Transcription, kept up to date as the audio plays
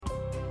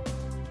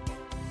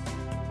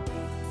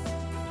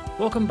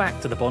Welcome back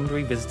to the Bond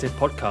Revisited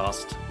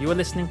podcast. You are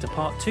listening to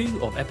part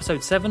 2 of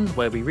episode 7,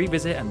 where we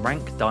revisit and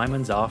rank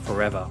Diamonds Are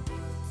Forever.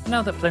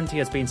 Now that plenty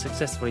has been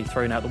successfully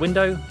thrown out the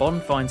window,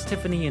 Bond finds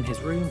Tiffany in his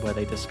room where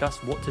they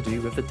discuss what to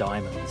do with the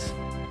diamonds.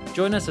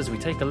 Join us as we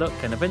take a look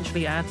and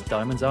eventually add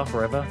Diamonds Are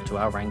Forever to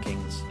our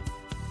rankings.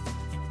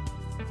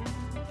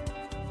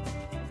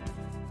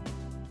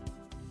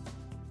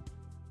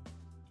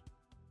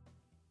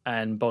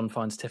 And Bond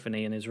finds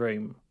Tiffany in his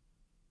room.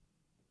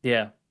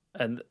 Yeah,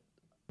 and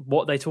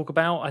what they talk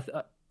about,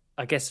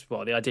 I guess,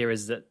 well, the idea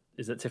is that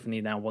Tiffany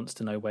now wants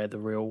to know where the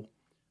real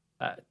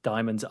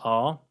diamonds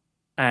are,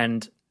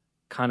 and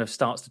kind of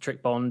starts to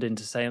trick Bond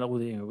into saying, "Oh, well,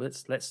 you know,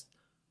 let's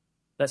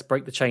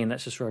break the chain.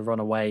 Let's just run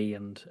away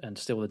and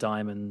steal the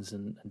diamonds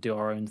and do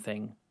our own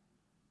thing."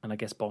 And I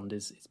guess Bond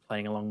is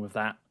playing along with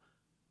that.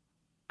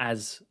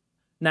 As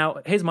now,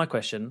 here's my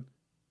question: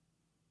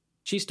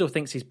 she still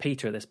thinks he's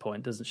Peter at this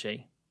point, doesn't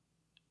she?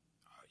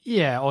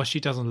 Yeah, or she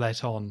doesn't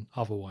let on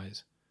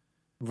otherwise.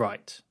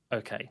 Right.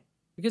 Okay.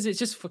 Because it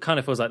just kind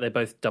of feels like they're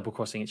both double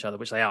crossing each other,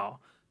 which they are.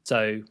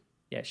 So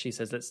yeah, she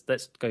says,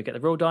 let's go get the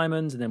real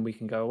diamonds, and then we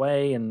can go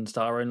away and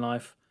start our own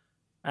life.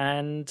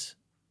 And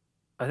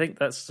I think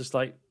that's just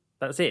like,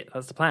 that's it.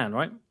 That's the plan,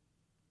 right?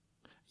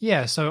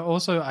 Yeah. So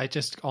also, I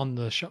just on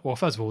the show. Well,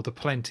 first of all, the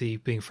Plenty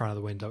being thrown out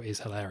the window is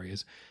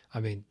hilarious.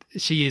 I mean,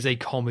 she is a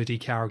comedy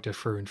character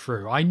through and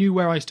through. I knew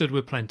where I stood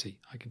with Plenty.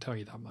 I can tell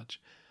you that much.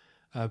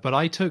 But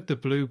I took the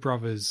Blue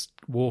Brothers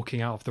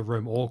walking out of the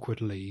room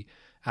awkwardly,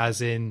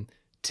 as in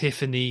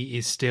Tiffany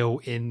is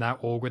still in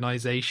that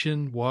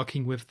organization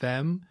working with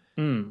them.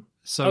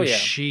 So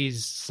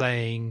she's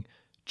saying,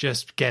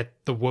 just get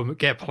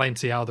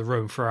Plenty out of the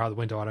room, throw her out the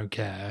window, I don't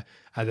care.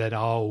 And then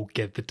I'll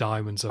get the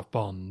diamonds of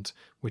Bond,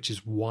 which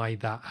is why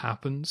that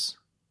happens.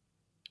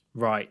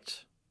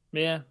 Right.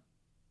 Yeah.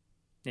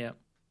 Yeah.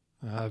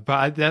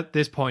 But at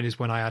this point is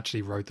when I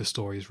actually wrote the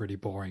story is really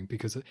boring,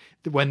 because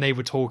when they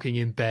were talking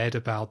in bed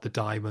about the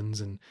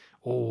diamonds and,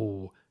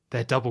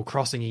 they're double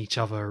crossing each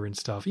other and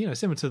stuff, you know,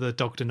 similar to the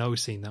Dr. No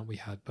scene that we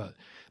had. But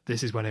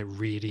this is when it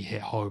really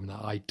hit home that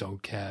I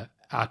don't care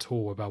at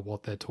all about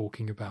what they're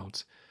talking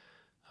about.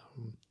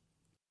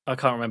 I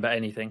can't remember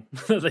anything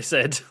that they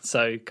said,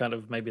 so kind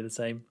of maybe the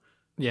same.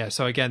 Yeah,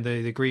 so again,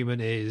 the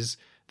agreement is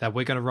that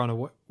we're going to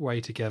run away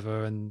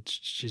together, and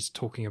she's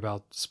talking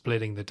about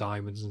splitting the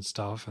diamonds and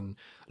stuff, and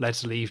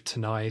let's leave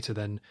tonight. And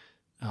then,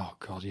 oh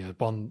god, yeah,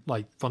 Bond's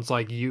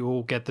like,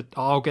 I'll get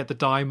the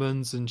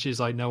diamonds, and she's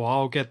like, no,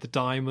 I'll get the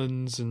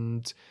diamonds,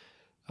 and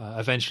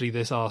eventually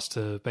this asks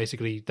to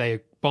basically,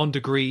 Bond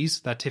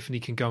agrees that Tiffany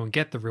can go and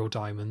get the real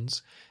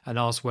diamonds, and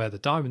asks where the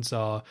diamonds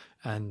are,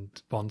 and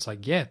Bond's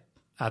like, yeah,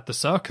 at the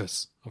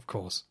circus, of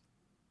course.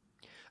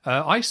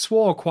 I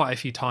swore quite a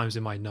few times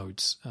in my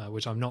notes,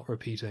 which I'm not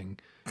repeating,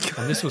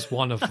 and this was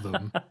one of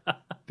them,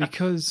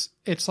 because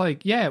it's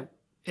like, yeah,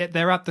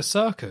 they're at the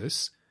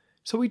circus,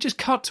 so we just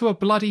cut to a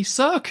bloody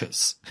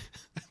circus.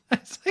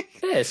 It's like,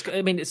 yeah,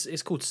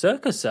 it's called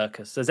Circus.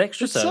 There's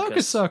extra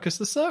circus.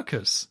 The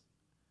circus.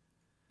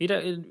 You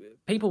know,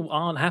 people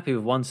aren't happy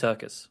with one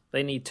circus.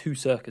 They need 2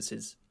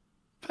 circuses.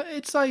 But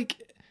it's like,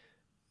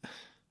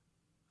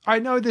 I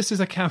know this is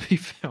a campy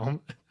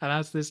film and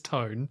has this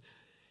tone.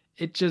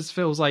 It just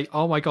feels like,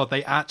 oh my god,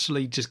 they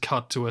actually just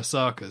cut to a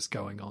circus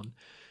going on.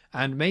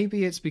 And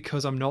maybe it's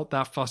because I'm not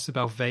that fussed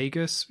about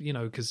Vegas, you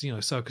know, because, you know,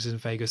 circus in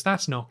Vegas,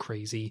 that's not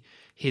crazy.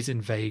 He's in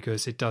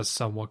Vegas, it does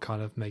somewhat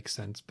kind of make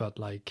sense, but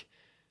like,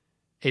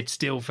 it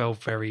still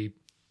felt very,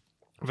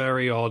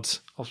 very odd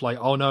of like,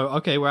 oh no,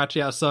 okay, we're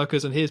actually at a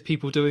circus and here's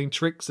people doing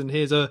tricks and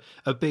here's a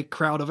big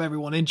crowd of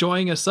everyone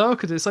enjoying a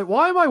circus. It's like,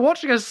 why am I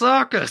watching a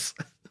circus?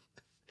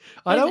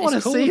 I don't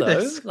want to see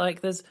this.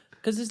 Like, because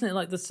isn't it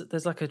like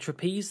there's like a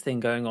trapeze thing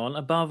going on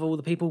above all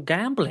the people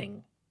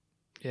gambling?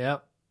 Yeah.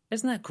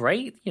 Isn't that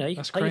great? You know, you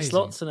can play your crazy.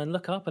 slots and then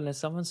look up and there's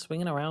someone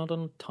swinging around on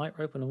a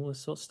tightrope and all this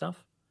sort of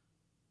stuff.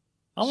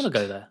 I want to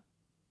go there.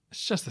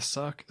 It's just a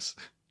circus.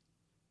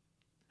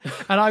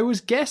 And I was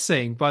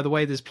guessing, by the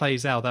way this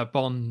plays out, that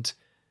Bond,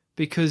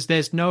 because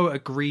there's no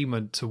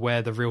agreement to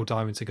where the real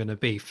diamonds are going to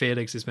be,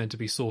 Felix is meant to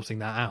be sorting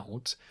that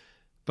out,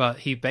 but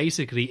he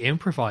basically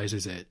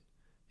improvises it.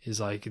 He's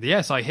like,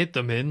 yes, I hid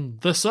them in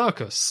the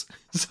circus.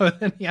 So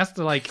then he has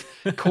to like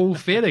call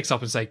Felix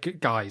up and say,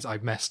 guys, I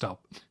messed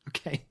up.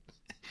 Okay.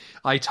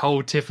 I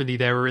told Tiffany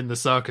they were in the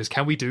circus.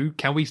 Can we do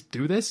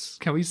this?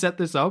 Can we set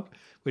this up?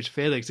 Which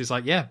Felix is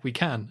like, yeah, we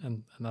can.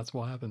 And that's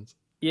what happens.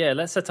 Yeah,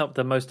 let's set up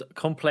the most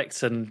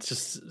complex and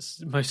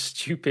just most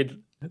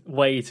stupid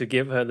way to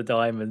give her the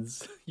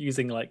diamonds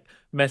using like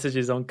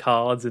messages on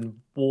cards and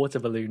water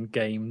balloon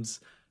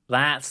games.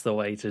 That's the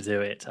way to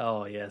do it.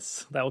 Oh,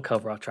 yes. That will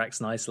cover our tracks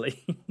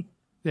nicely.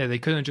 Yeah, they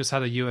couldn't just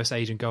had a US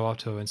agent go up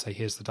to her and say,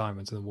 here's the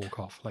diamonds, and then walk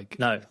off. Like,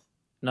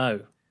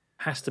 No.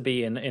 Has to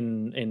be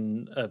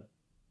in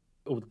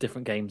all the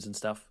different games and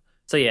stuff.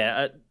 So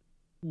yeah,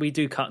 we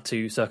do cut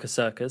to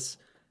Circus.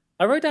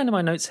 I wrote down in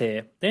my notes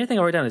here, the only thing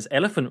I wrote down is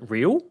elephant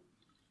real?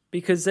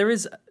 Because there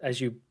is,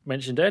 as you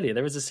mentioned earlier,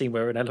 there is a scene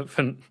where an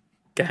elephant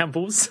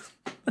gambles.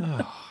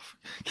 oh,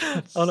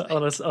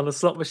 on a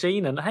slot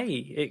machine, and hey,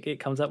 it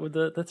comes up with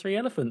the three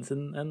elephants,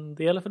 and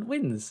the elephant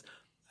wins.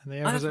 And the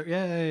elephant's like,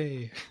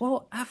 yay!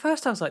 Well, at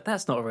first I was like,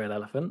 that's not a real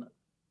elephant,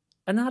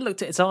 and then I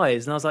looked at its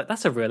eyes, and I was like,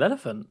 that's a real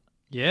elephant.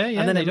 Yeah.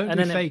 And then they don't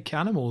do fake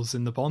animals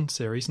in the Bond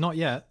series, not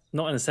yet.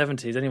 Not in the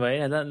 70s, anyway.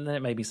 And then it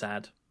made me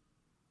sad.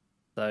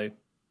 So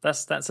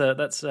that's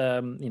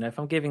if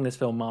I'm giving this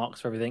film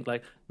marks for everything,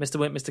 like Mr.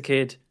 Wimp, Mr.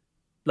 Kid,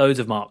 loads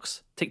of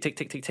marks, tick tick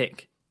tick tick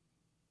tick.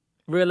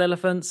 Real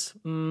elephants,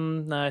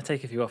 no,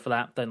 take a few off for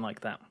that. Don't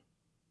like that.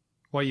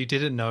 Well, you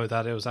didn't know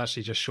that it was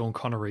actually just Sean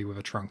Connery with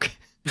a trunk.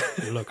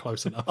 You look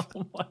close enough.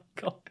 Oh my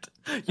god!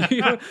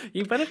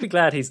 You better be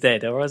glad he's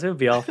dead, or else he'll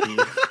be after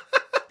you.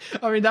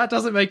 I mean, that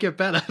doesn't make it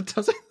better,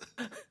 does it?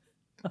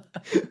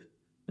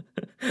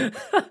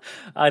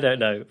 I don't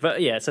know,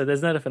 but yeah. So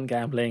there's an elephant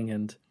gambling,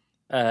 and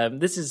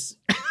this is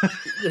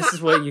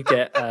where you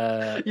get.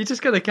 You're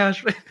just gonna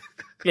cash.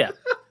 Yeah.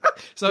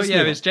 So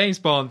it's James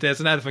Bond. There's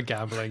an elephant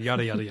gambling.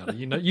 Yada yada yada.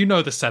 You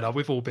know the setup.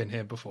 We've all been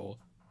here before.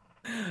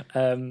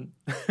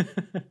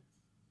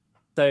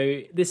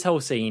 So this whole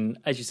scene,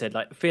 as you said,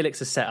 like Felix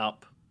has set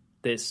up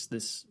this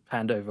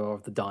handover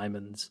of the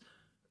diamonds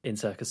in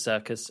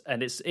Circus,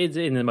 and it's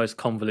in the most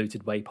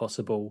convoluted way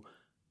possible.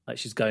 Like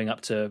she's going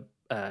up to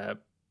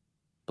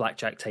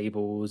blackjack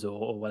tables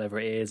or whatever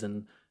it is,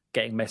 and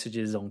getting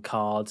messages on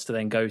cards to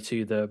then go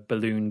to the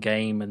balloon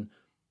game, and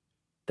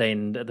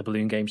then at the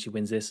balloon game she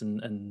wins this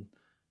and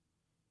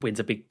wins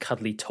a big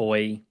cuddly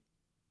toy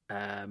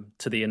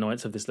to the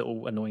annoyance of this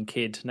little annoying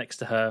kid next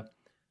to her.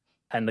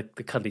 And the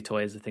cuddly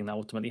toy is the thing that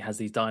ultimately has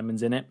these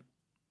diamonds in it.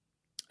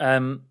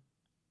 Then,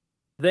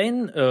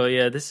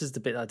 this is the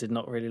bit I did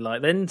not really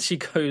like. Then she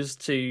goes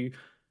to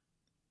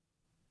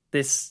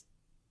this,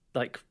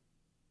 like,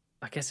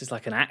 I guess it's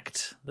like an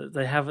act that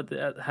they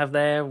have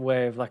there,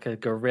 where like a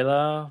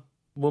gorilla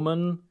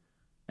woman,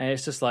 and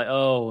it's just like,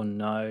 oh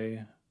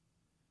no.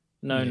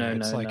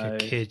 It's like a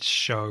kid's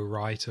show,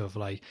 right? Of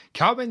like,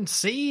 come and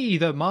see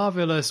the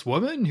marvelous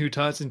woman who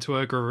turns into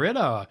a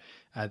gorilla,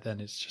 and then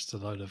it's just a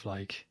load of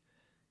like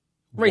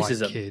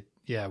racism.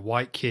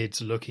 White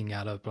kids looking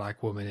at a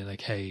black woman in a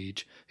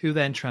cage who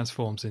then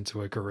transforms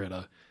into a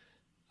gorilla.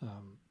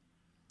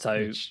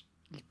 Which,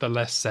 the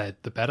less said,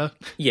 the better.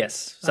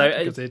 Yes, so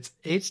because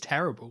it's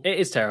terrible. It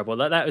is terrible.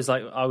 That was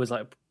like, I was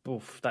like,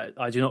 oof, that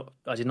I did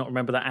not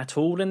remember that at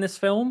all in this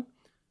film,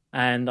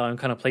 and I'm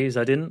kind of pleased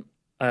I didn't.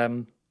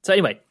 So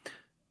anyway,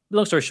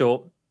 long story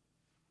short,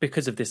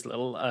 because of this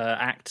little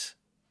act,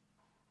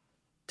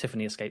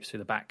 Tiffany escapes through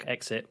the back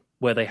exit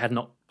where they had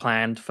not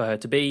planned for her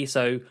to be,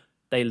 so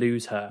they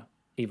lose her,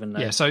 even though...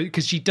 Yeah, so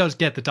because she does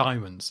get the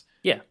diamonds.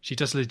 Yeah. She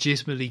does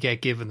legitimately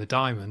get given the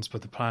diamonds,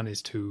 but the plan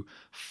is to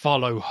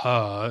follow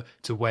her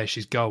to where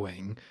she's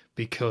going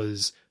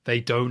because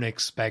they don't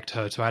expect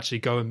her to actually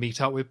go and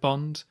meet up with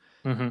Bond.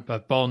 Mm-hmm.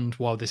 But Bond,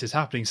 while this is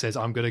happening, says,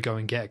 I'm going to go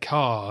and get a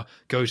car,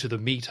 go to the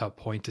meetup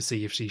point to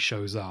see if she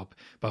shows up.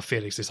 But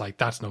Felix is like,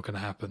 that's not going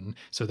to happen.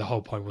 So the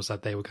whole point was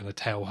that they were going to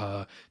tell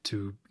her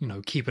to,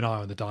 keep an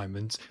eye on the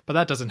diamonds. But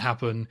that doesn't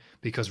happen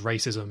because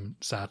racism,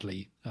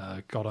 sadly,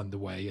 got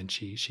underway and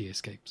she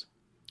escapes.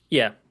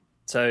 Yeah.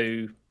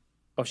 So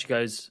off she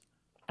goes.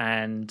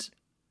 And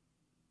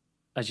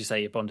as you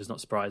say, Bond is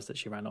not surprised that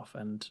she ran off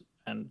and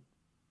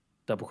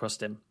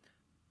double-crossed him.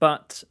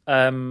 But...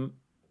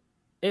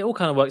 it all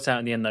kind of works out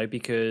in the end, though,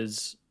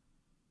 because,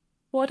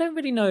 well, I don't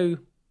really know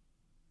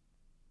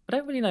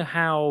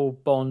how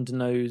Bond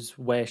knows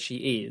where she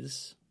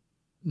is.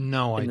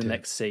 No idea. In the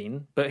next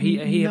scene, but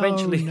he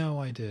eventually no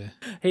idea.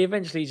 He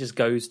eventually just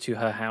goes to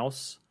her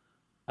house,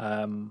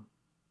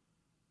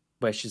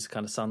 where she's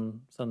kind of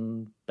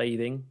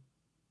sunbathing.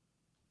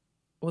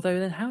 Although,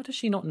 then how does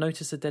she not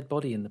notice a dead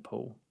body in the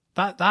pool?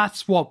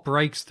 That's what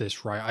breaks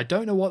this, right? I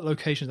don't know what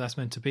location that's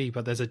meant to be,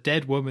 but there's a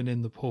dead woman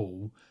in the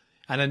pool.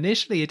 And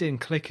initially it didn't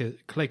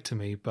click to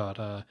me, but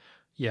I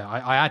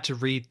had to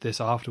read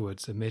this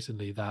afterwards,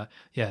 admittedly, that,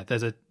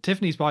 there's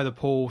Tiffany's by the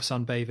pool,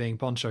 sunbathing,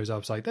 Bond shows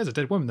up, it's like, there's a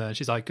dead woman there, and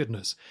she's like,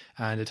 goodness.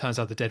 And it turns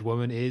out the dead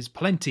woman is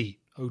Plenty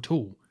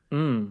O'Toole.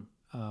 Mm.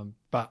 And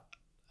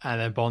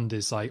then Bond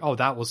is like, oh,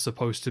 that was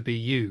supposed to be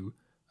you.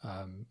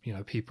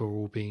 People are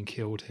all being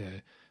killed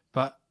here.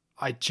 But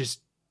I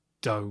just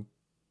don't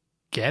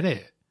get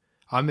it.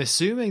 I'm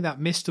assuming that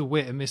Mr.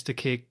 Witt and Mr.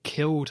 Kidd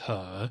killed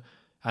her,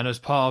 and as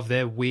part of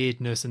their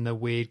weirdness and their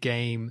weird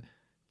game,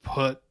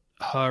 put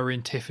her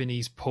in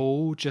Tiffany's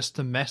pool just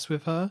to mess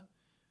with her.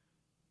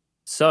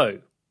 So,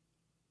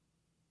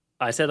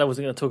 I said I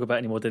wasn't going to talk about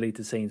any more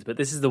deleted scenes, but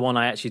this is the one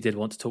I actually did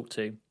want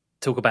to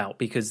talk about,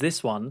 because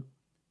this one,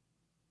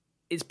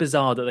 it's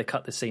bizarre that they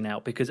cut this scene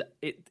out, because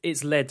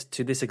it's led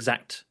to this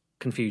exact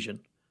confusion.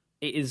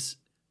 It is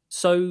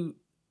so,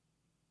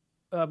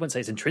 I wouldn't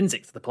say it's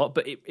intrinsic to the plot,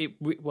 but it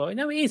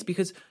is,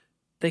 because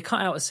they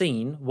cut out a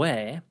scene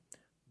where,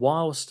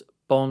 whilst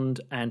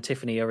Bond and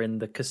Tiffany are in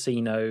the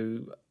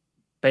casino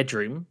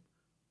bedroom,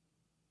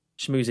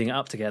 schmoozing it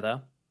up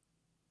together,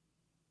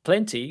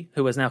 Plenty,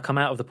 who has now come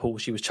out of the pool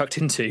she was chucked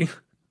into,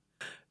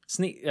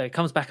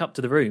 comes back up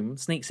to the room,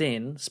 sneaks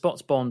in,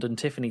 spots Bond and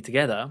Tiffany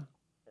together,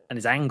 and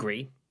is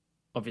angry,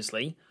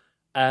 obviously,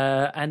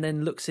 and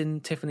then looks in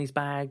Tiffany's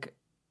bag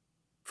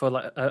for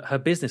like her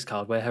business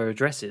card where her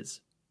address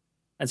is.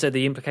 And so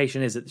the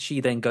implication is that she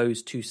then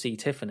goes to see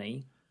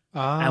Tiffany,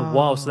 and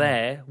whilst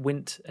there,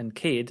 Wint and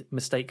Kid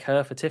mistake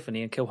her for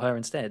Tiffany and kill her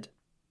instead.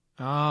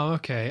 Oh,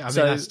 okay. I mean,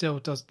 that still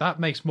does. That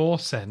makes more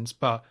sense,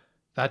 but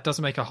that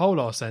doesn't make a whole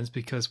lot of sense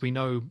because we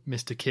know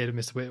Mr. Kid and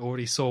Mr. Wint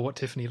already saw what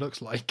Tiffany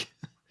looks like.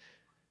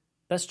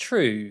 That's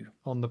true.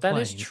 On the plane.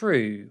 That is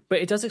true. But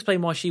it does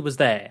explain why she was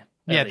there.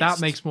 Yeah,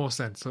 that makes more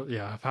sense. So,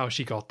 yeah, of how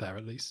she got there,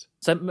 at least.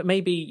 So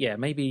maybe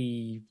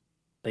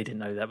they didn't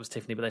know that was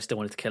Tiffany, but they still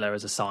wanted to kill her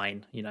as a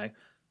sign, you know.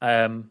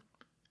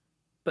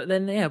 But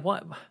then, yeah,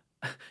 what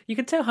you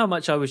can tell how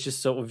much I was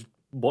just sort of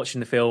watching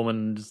the film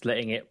and just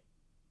letting it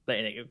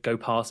go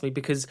past me,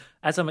 because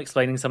as I'm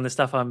explaining some of the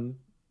stuff, I'm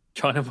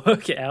trying to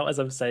work it out as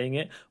I'm saying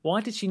it.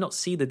 Why did she not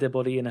see the dead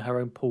body in her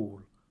own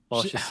pool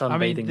while she's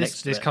sunbathing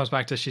next to it? This comes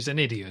back to she's an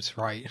idiot,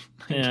 right?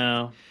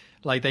 Yeah.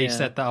 Like they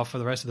set that up for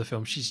the rest of the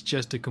film. She's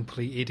just a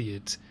complete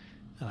idiot.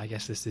 And I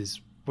guess this is...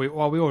 we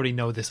already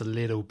know this a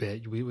little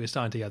bit. We're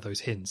starting to get those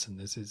hints, and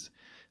this is,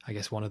 I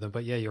guess, one of them.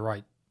 But yeah, you're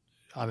right.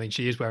 I mean,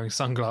 she is wearing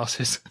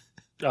sunglasses.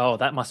 Oh,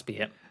 that must be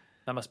it.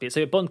 That must be it.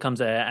 So Bond comes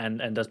there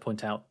and does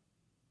point out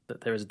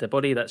that there is a dead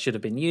body. That should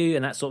have been you.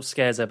 And that sort of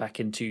scares her back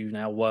into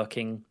now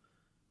working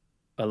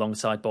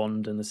alongside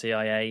Bond and the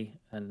CIA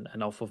and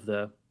off of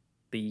the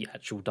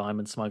actual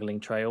diamond smuggling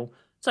trail.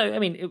 So, I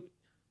mean,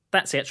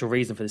 that's the actual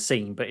reason for the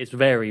scene, but it's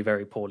very,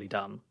 very poorly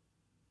done.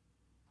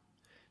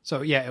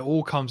 So, yeah, it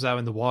all comes out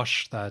in the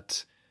wash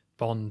that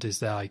Bond is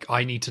there like,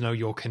 I need to know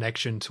your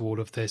connection to all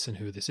of this and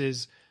who this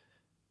is,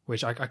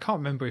 which I can't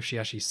remember if she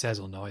actually says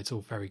or not. It's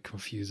all very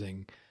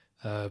confusing.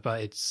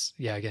 But it's,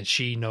 yeah, again,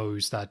 she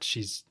knows that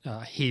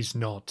he's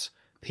not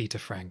Peter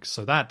Frank.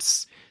 So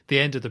that's the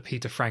end of the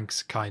Peter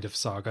Franks kind of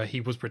saga.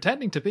 He was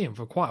pretending to be him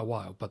for quite a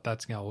while, but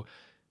that's now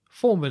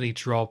formally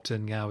dropped,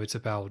 and now it's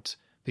about...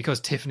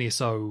 because Tiffany is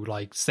so,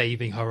 like,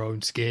 saving her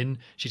own skin,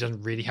 she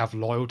doesn't really have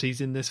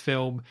loyalties in this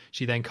film.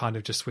 She then kind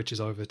of just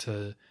switches over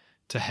to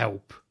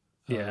help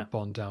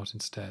Bond out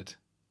instead.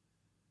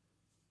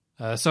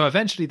 So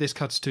eventually this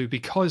cuts to,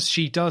 because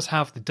she does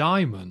have the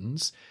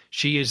diamonds,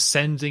 she is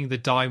sending the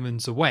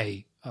diamonds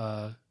away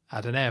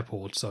at an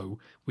airport. So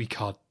we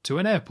cut to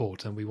an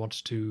airport, and we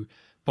watch to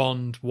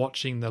Bond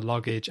watching the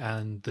luggage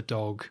and the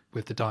dog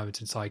with the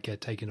diamonds inside get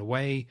taken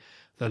away.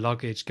 The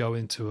luggage go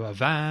into a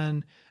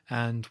van,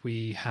 and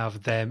we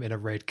have them in a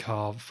red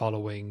car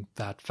following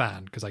that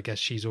van, because I guess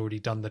she's already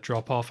done the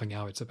drop-off, and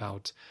now it's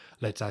about,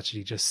 let's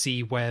actually just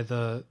see where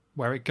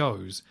it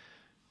goes.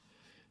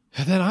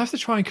 And then I have to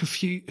try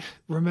and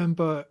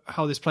remember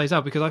how this plays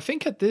out, because I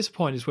think at this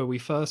point is where we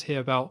first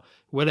hear about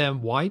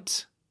Willard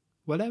White?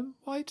 Willard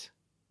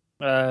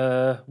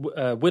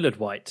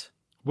White,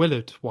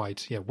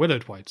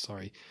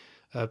 sorry.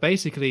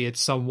 Basically, it's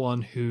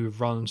someone who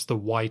runs the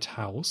White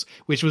House,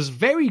 which was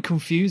very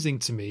confusing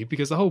to me,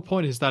 because the whole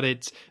point is that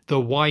it's the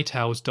White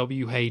House,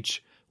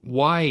 WHYTE,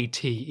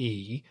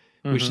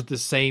 which is the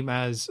same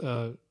as,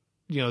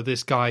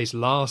 this guy's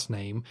last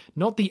name,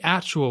 not the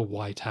actual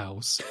White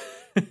House.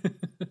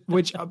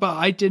 But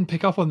I didn't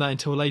pick up on that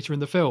until later in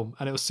the film,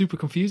 and it was super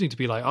confusing to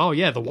be like, oh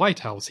yeah, the White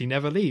House, he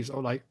never leaves. Oh,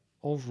 like,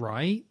 all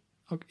right,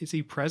 is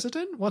he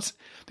president? What's...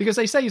 because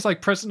they say he's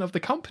like president of the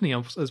company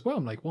as well.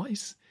 I'm like, what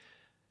is...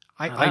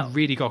 I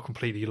really got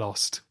completely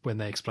lost when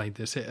they explained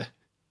this here.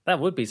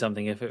 That would be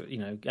something if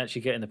it,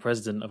 actually getting the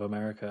president of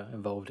America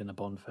involved in a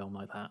Bond film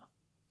like that.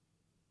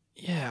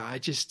 Yeah,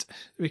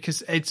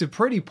 because it's a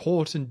pretty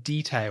important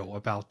detail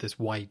about this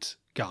White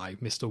guy,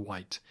 Mr.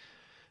 White.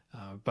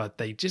 But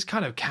they just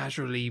kind of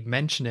casually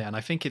mention it, and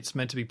I think it's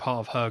meant to be part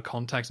of her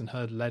contacts and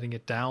her letting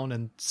it down,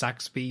 and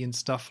Saxby and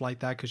stuff like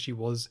that, because she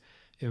was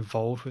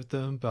involved with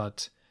them.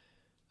 But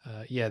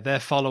they're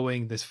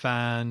following this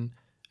van,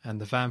 and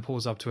the van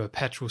pulls up to a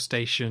petrol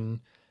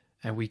station,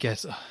 and we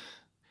get...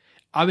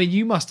 I mean,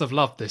 you must have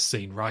loved this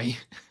scene, right?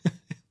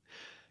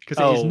 Because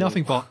it is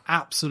nothing but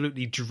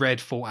absolutely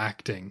dreadful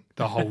acting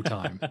the whole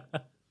time.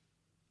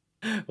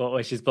 What,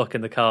 where she's blocking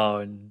the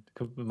car and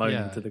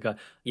moaning to the guy?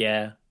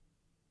 Yeah.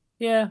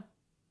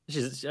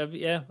 She's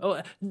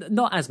Oh,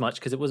 not as much,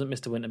 because it wasn't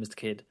Mr. Wint and Mr.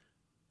 Kidd,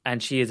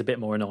 and she is a bit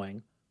more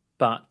annoying,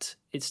 but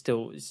it's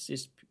still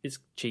it's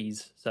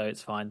cheese, so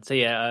it's fine. So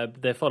yeah,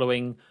 they're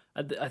following.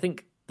 I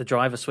think the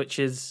driver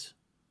switches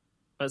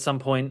at some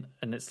point,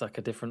 and it's like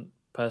a different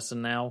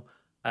person now,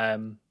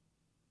 and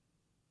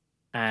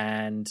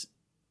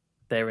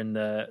they're in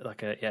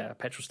a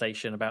petrol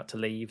station about to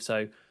leave.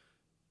 So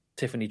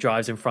Tiffany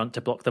drives in front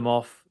to block them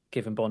off,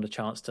 giving Bond a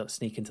chance to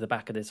sneak into the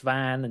back of this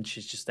van, and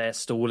she's just there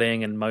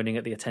stalling and moaning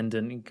at the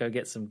attendant and go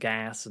get some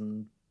gas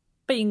and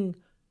being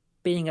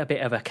a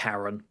bit of a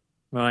Karen,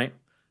 right?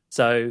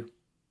 So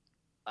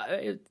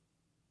I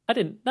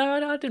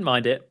didn't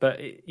mind it, but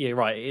you're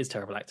right, it is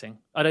terrible acting.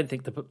 I don't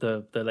think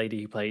the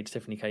lady who played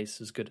Tiffany Case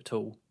was good at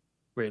all,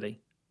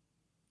 really.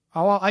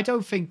 Oh, well, I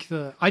don't think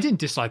I didn't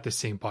dislike this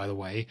scene, by the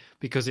way,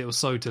 because it was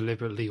so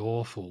deliberately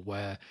awful,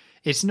 where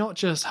it's not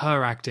just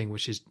her acting,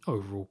 which is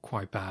overall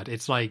quite bad.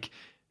 It's like,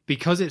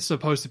 because it's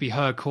supposed to be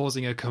her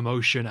causing a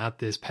commotion at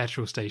this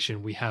petrol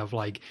station, we have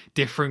like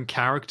different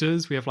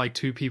characters. We have like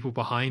two people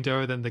behind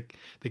her, then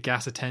the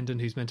gas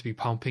attendant who's meant to be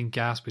pumping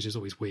gas, which is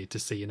always weird to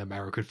see in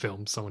American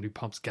films, someone who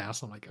pumps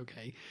gas. I'm like,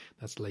 okay,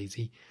 that's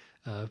lazy.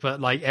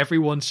 But like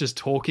everyone's just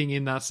talking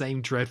in that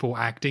same dreadful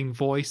acting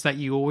voice that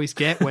you always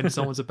get when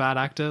someone's a bad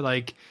actor.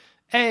 Like,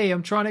 hey,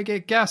 I'm trying to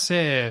get gas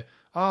here.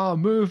 Oh,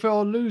 move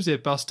or lose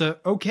it, Buster.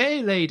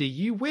 Okay, lady,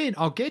 you win.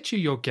 I'll get you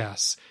your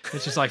gas.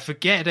 It's just like,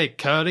 forget it,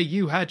 Curly.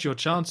 You had your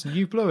chance and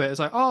you blew it. It's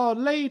like, oh,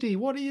 lady,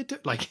 what are you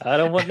doing? Like, I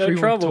don't want no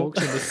trouble.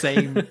 Talks in the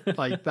same,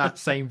 like that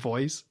same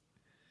voice.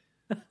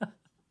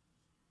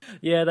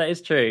 Yeah, that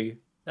is true.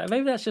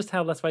 Maybe that's just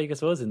how Las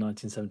Vegas was in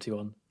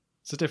 1971.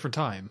 It's a different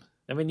time.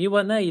 I mean, you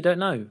weren't there. You don't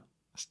know.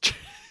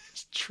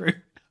 It's true.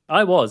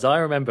 I was. I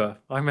remember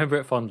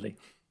it fondly.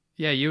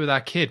 Yeah, you were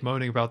that kid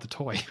moaning about the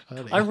toy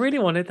earlier. I really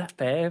wanted that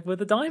bear with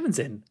the diamonds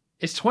in.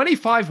 It's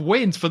 25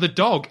 wins for the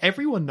dog.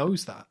 Everyone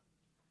knows that.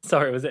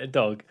 Sorry, was it a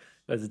dog?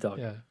 It was a dog.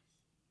 Yeah.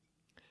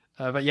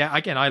 But yeah,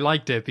 again, I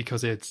liked it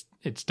because it's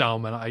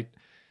dumb, and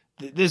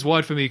this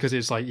word for me because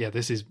it's like, yeah,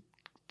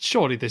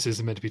 surely this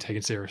isn't meant to be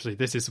taken seriously.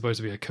 This is supposed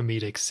to be a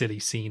comedic, silly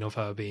scene of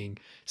her being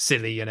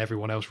silly and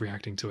everyone else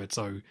reacting to it.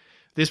 So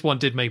this one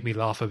did make me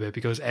laugh a bit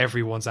because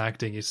everyone's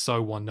acting is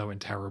so one note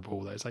and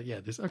terrible that it's like, yeah,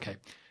 okay.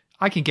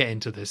 I can get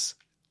into this.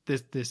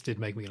 This did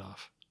make me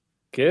laugh.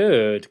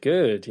 Good.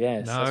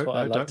 Yes, no, that's what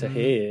I like to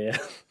hear.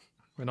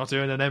 We're not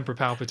doing an Emperor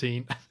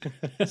Palpatine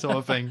sort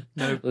of thing.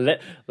 No.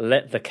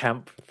 Let the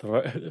camp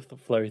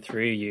flow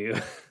through you.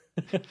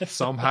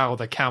 Somehow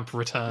the camp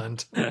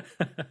returned.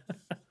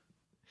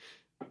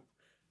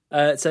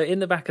 So in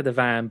the back of the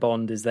van,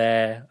 Bond is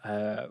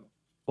there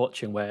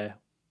watching where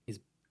he's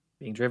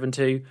being driven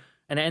to,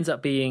 and it ends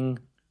up being...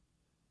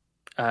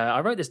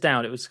 I wrote this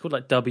down. It was called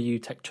like W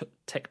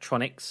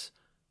Tektronix.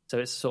 So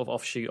it's a sort of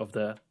offshoot of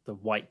the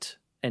White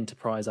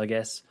Enterprise, I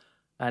guess.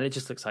 And it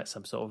just looks like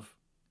some sort of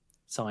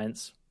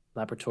science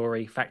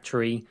laboratory,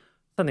 factory,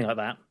 something like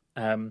that.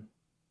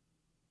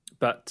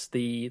 But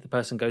the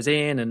person goes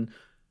in and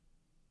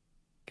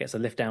gets a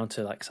lift down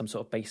to like some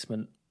sort of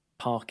basement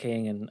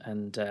parking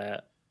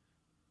and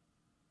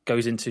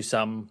goes into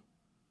some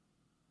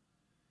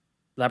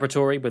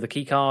laboratory with a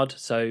key card.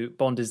 So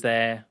Bond is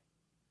there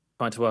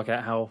trying to work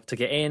out how to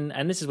get in,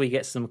 and this is where you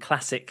get some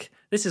classic.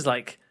 This is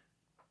like,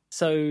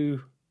 so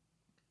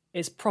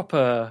it's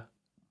proper.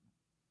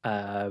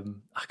 I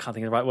can't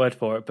think of the right word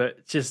for it,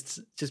 but just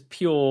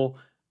pure.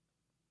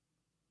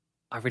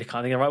 I really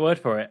can't think of the right word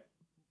for it.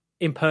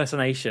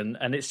 Impersonation,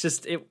 and it's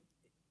just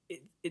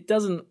it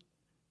doesn't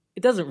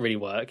really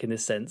work in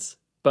this sense,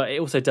 but it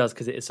also does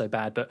because it is so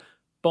bad. But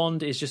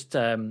Bond is just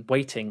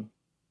waiting,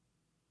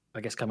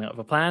 I guess, coming up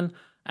with a plan,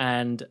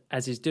 and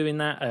as he's doing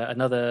that,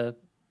 another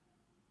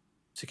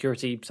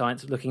security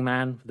science looking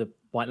man with a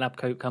white lab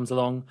coat comes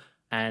along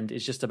and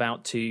is just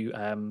about to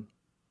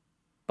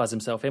buzz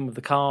himself in with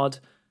the card,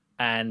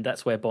 and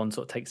that's where Bond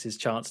sort of takes his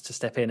chance to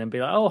step in and be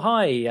like, oh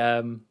hi,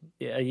 are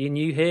you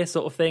new here,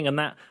 sort of thing. And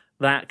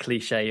that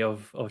cliche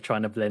of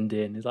trying to blend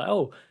in is like,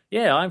 oh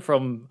yeah, I'm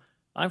from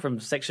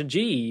section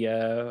G, who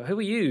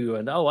are you?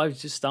 And oh, I've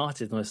just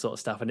started, and this sort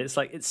of stuff. And it's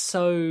like, it's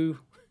so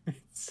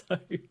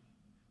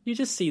you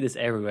just see this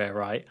everywhere,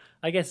 right?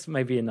 I guess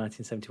maybe in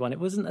 1971 it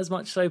wasn't as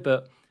much so,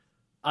 but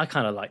I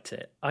kind of liked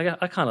it.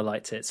 I kind of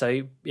liked it.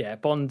 So yeah,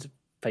 Bond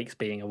fakes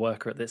being a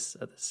worker at the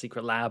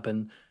secret lab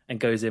and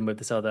goes in with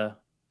this other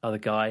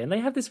guy, and they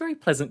have this very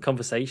pleasant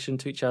conversation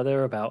to each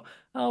other about,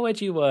 oh, where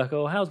do you work?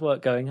 Or how's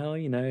work going? Oh,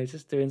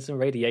 just doing some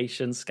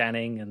radiation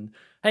scanning. And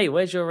hey,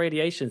 where's your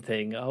radiation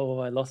thing? Oh,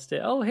 I lost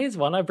it. Oh, here's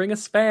one. I bring a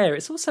spare.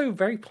 It's also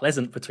very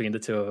pleasant between the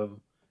two of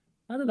them.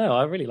 I don't know.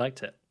 I really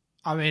liked it.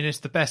 I mean, it's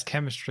the best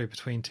chemistry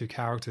between two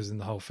characters in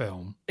the whole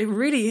film. It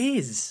really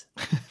is.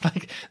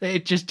 Like,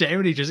 it just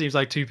generally just seems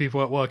like two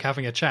people at work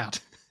having a chat.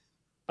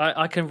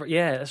 I can,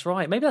 yeah, that's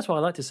right. Maybe that's why I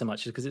liked it so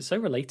much, is because it's so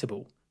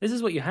relatable. This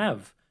is what you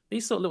have.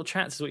 These sort of little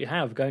chats is what you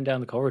have going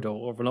down the corridor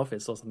of an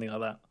office or something like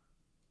that.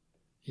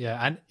 Yeah,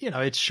 and,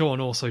 it's Sean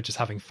also just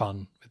having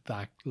fun with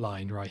that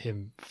line, right?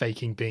 Him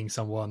faking being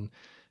someone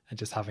and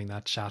just having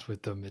that chat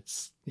with them.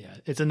 It's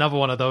another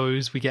one of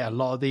those. We get a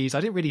lot of these.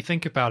 I didn't really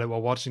think about it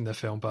while watching the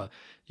film, but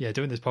yeah,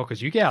 doing this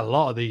podcast, you get a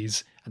lot of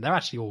these, and they're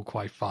actually all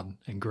quite fun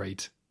and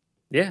great.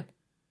 Yeah.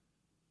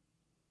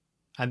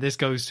 And this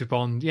goes to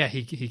Bond. Yeah,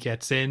 he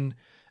gets in,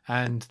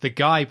 and the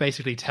guy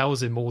basically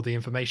tells him all the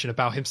information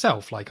about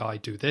himself. Like, I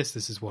do this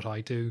is what I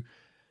do.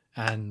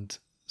 And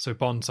so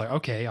Bond's like,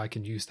 okay, I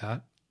can use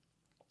that.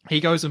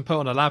 He goes and put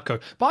on a lab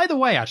coat. By the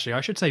way, actually,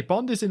 I should say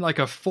Bond is in like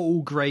a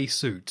full grey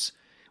suit,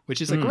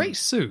 which is a great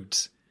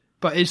suit,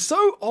 but is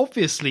so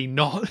obviously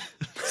not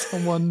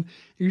someone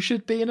who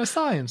should be in a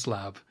science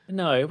lab.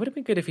 No, it would have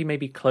been good if he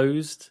maybe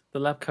closed the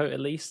lab coat at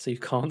least so you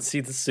can't see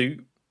the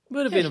suit.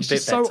 Would have been a bit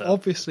better. So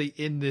obviously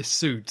in this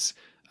suit.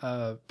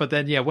 But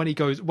then, yeah, when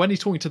he's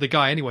talking to the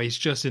guy anyway, he's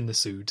just in the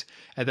suit.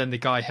 And then the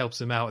guy helps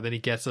him out, and then he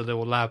gets a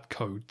little lab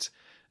coat.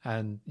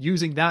 And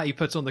using that, he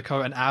puts on the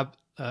coat and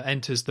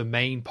enters the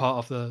main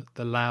part of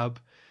the lab.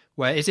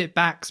 Where is it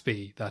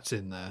Baxby that's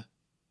in there?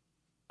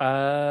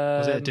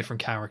 Was it a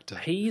different character?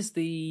 He's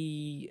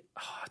I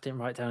didn't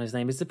write down his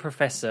name. He's the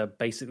professor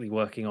basically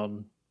working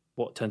on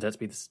what turns out to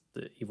be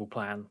the evil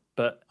plan.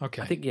 But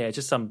Okay. I think,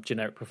 just some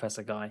generic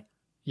professor guy.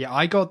 Yeah,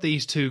 I got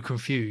these two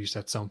confused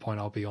at some point,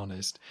 I'll be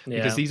honest.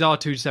 Because Yeah. these are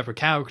two separate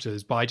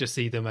characters, but I just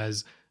see them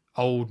as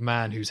old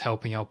man who's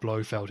helping out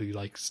Blofeld, who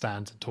like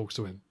stands and talks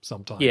to him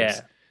sometimes.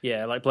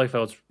 Yeah, like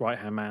Blofeld's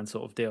right-hand man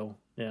sort of deal.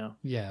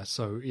 Yeah.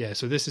 So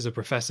this is a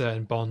professor,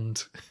 and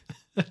Bond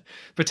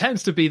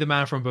pretends to be the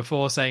man from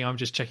before, saying, I'm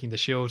just checking the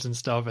shields and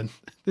stuff, and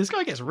this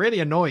guy gets really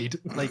annoyed.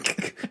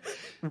 Like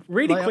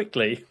really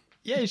quickly.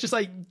 Yeah, he's just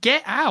like,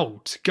 get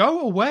out,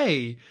 go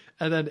away.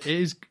 And then it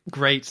is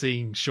great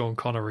seeing Sean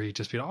Connery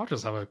just be like, I'll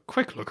just have a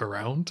quick look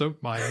around,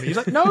 don't mind me. He's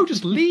like, no,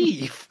 just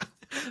leave.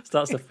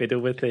 Starts to fiddle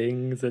with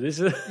things, and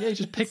Yeah, he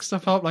just picks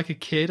stuff up like a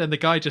kid, and the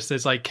guy just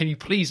says, like, can you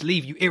please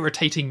leave, you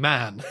irritating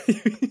man?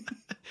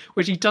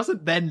 Which he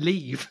doesn't then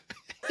leave.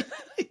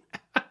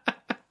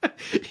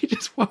 He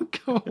just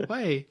won't go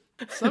away.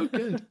 So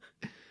good.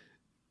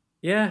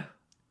 Yeah.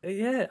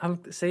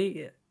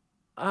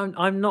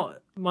 I'm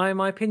not.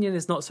 My opinion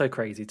is not so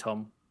crazy,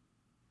 Tom.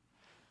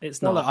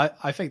 It's not. Well,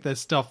 I think there's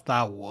stuff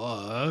that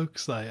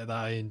works that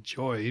I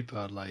enjoy,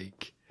 but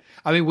like,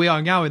 I mean, we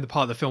are now in the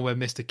part of the film where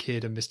Mr.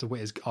 Kidd and Mr.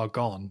 Witt are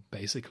gone,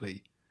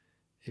 basically.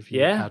 If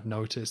you had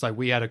noticed, like,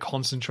 we had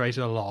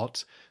concentrated a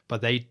lot,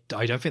 but I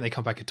don't think they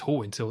come back at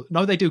all until.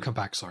 No, they do come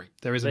back. Sorry,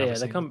 there is another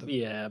scene.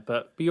 Yeah,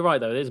 but you're right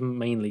though. It is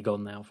mainly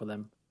gone now for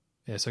them.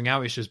 Yeah, so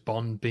now it's just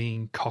Bond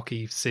being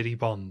cocky, city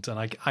Bond, and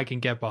I can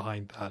get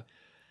behind that.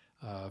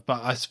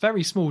 But a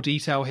very small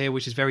detail here,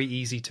 which is very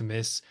easy to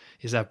miss,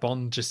 is that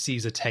Bond just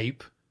sees a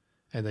tape,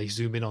 and they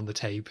zoom in on the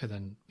tape, and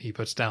then he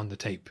puts down the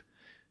tape.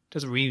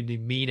 Doesn't really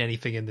mean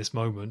anything in this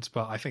moment,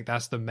 but I think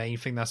that's the main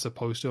thing that's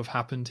supposed to have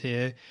happened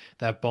here.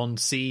 That Bond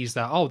sees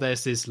that,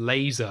 there's this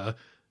laser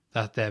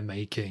that they're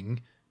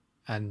making,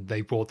 and they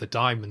brought the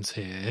diamonds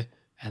here,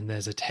 and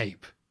there's a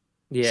tape.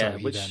 Yeah,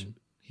 so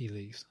he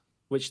leaves.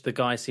 Which the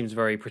guy seems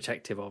very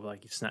protective of,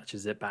 like he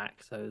snatches it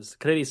back. So there's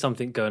clearly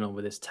something going on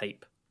with this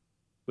tape,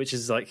 which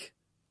is like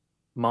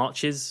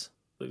marches,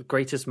 the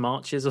greatest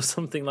marches or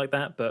something like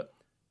that. But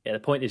yeah, the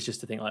point is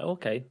just to think like,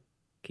 okay,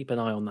 keep an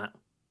eye on that.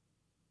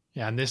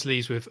 Yeah, and this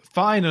leaves with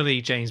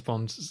finally James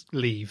Bond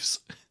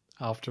leaves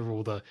after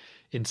all the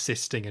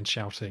insisting and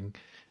shouting.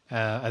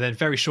 And then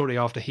very shortly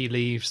after he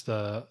leaves,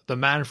 the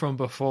man from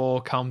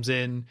before comes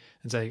in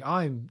and saying,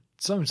 I'm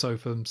so-and-so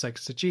from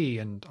Sector G,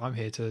 and I'm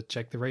here to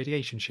check the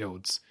radiation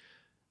shields.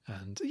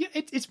 And yeah,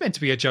 it's meant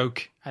to be a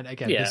joke. And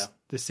again,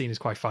 this scene is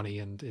quite funny,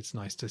 and it's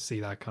nice to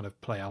see that kind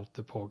of play out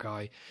the poor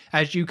guy.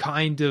 As you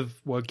kind of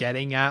were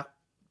getting at,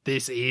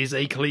 this is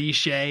a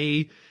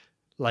cliche,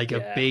 like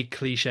a big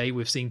cliche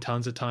we've seen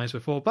tons of times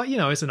before. But,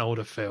 it's an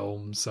older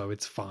film, so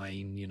it's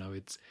fine.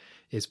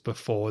 It's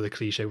before the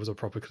cliche was a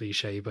proper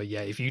cliche. But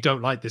yeah, if you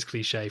don't like this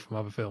cliche from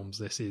other films,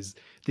 this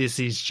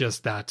is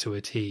just that to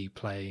a T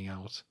playing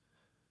out.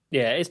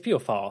 Yeah, it's pure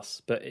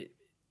farce, but if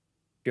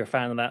you're a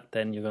fan of that,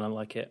 then you're going to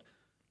like it.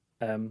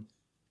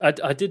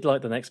 I did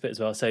like the next bit as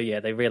well. So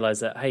yeah, they realise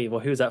that, hey, well,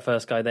 who's that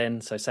first guy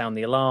then? So sound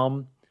the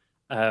alarm.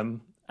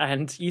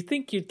 And you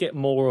think you'd get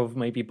more of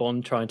maybe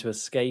Bond trying to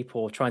escape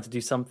or trying to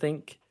do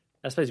something.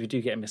 I suppose we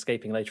do get him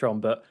escaping later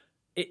on, but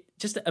it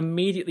just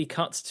immediately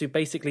cuts to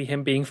basically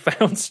him being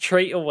found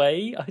straight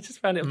away. I just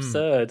found it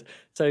absurd.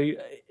 So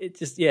it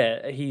just,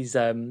 he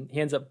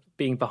ends up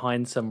being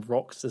behind some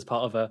rocks as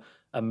part of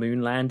a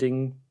moon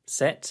landing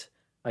set.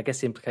 I guess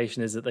the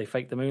implication is that they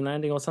faked the moon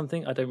landing or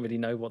something. I don't really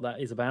know what that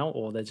is about,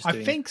 or they're just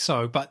I think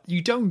so, but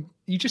you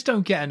just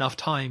don't get enough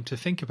time to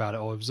think about it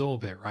or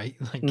absorb it, right?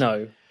 Like,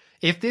 no.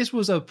 If this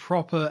was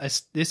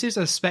this is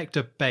a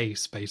Spectre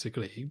base,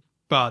 basically,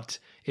 but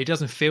it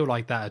doesn't feel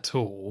like that at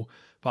all.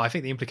 But I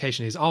think the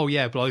implication is,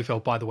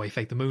 Blofeld, by the way,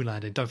 faked the moon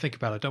landing. Don't think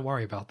about it. Don't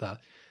worry about that.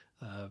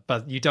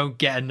 But you don't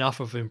get enough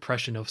of an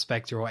impression of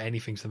Spectre or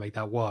anything to make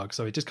that work.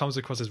 So it just comes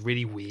across as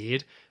really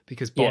weird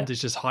because Bond is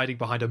just hiding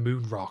behind a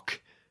moon rock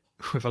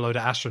with a load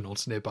of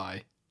astronauts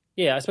nearby.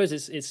 Yeah, I suppose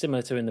it's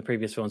similar to in the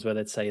previous films where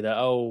they'd say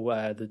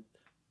that,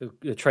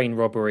 the train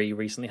robbery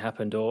recently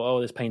happened, or,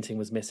 this painting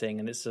was missing.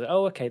 And it's,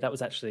 okay, that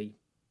was actually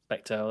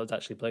Spectre, or it's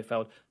actually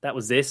Blofeld. That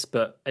was this,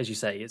 but as you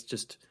say, it's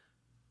just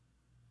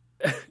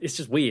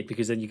weird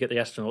because then you get the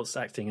astronauts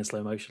acting in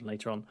slow motion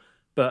later on.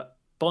 But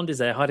Bond is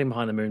there hiding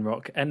behind the moon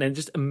rock, and then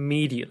just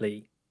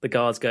immediately the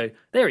guards go,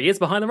 there he is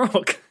behind the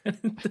rock.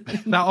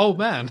 That old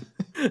man.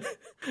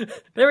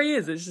 There he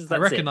is. It's just, I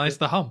recognise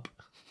the hump.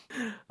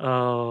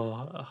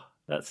 Oh,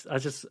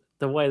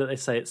 the way that they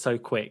say it so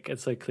quick and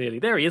so clearly.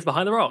 There he is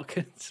behind the rock.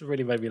 It's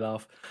really made me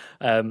laugh.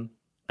 And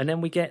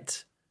then we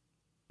get,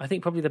 I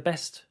think, probably the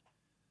best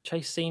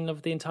chase scene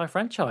of the entire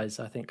franchise,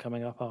 I think,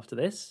 coming up after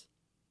this.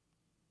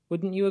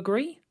 Wouldn't you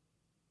agree?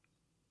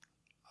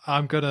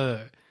 I'm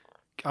gonna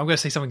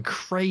say something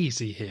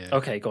crazy here.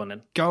 Okay, go on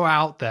then. Go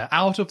out there,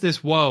 out of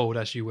this world,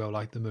 as you will,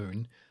 like the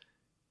moon,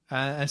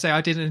 and say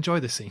I didn't enjoy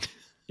this scene.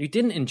 You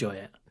didn't enjoy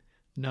it?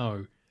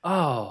 No.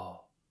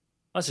 Oh,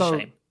 that's a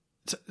shame.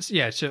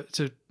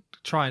 To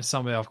try and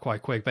sum it up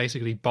quite quick,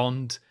 basically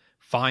Bond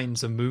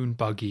finds a moon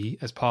buggy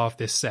as part of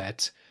this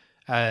set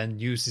and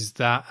uses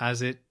that as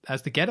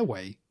the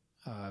getaway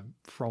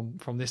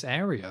from this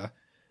area.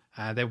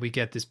 And then we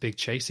get this big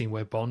chase scene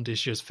where Bond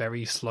is just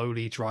very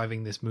slowly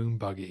driving this moon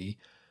buggy,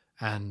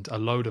 and a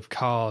load of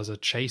cars are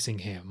chasing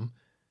him,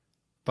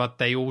 but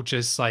they all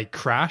just like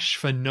crash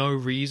for no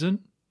reason.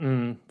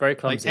 Very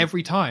clumsy. Like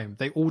every time,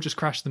 they all just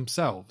crash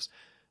themselves.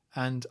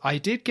 And I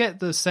did get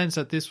the sense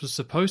that this was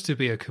supposed to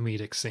be a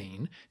comedic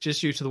scene,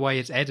 just due to the way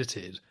it's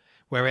edited,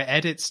 where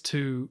it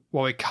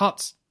it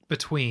cuts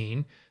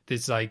between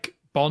this like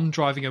Bond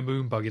driving a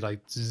moon buggy, like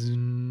zzz,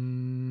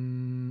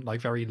 like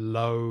very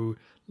low,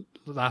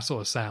 that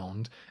sort of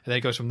sound, and then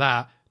it goes from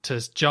that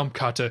to jump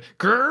cut to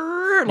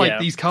grrr, like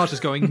these cars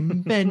just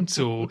going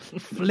mental,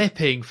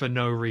 flipping for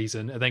no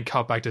reason, and then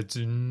cut back to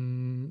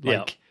zzz,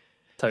 like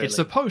totally. It's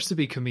supposed to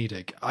be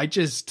comedic.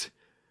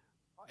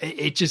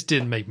 It just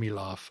didn't make me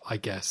laugh, I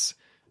guess.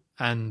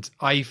 And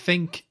I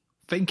think,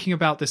 thinking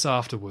about this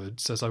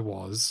afterwards, as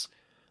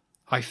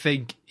I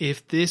think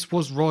if this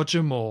was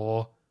Roger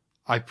Moore,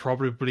 I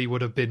probably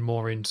would have been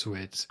more into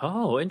it.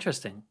 Oh,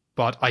 interesting.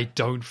 But I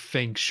don't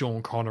think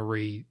Sean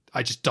Connery,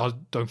 I just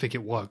don't think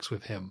it works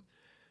with him.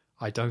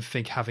 I don't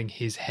think having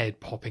his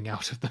head popping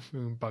out of the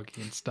moon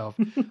buggy and stuff,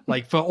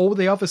 like for all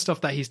the other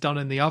stuff that he's done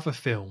in the other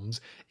films,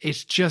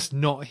 it's just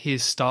not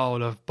his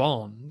style of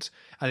Bond.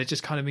 And it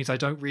just kind of means I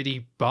don't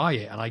really buy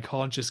it, and I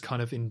can't just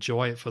kind of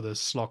enjoy it for the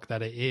schlock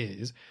that it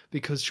is,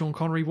 because Sean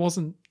Connery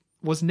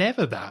was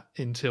never that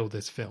until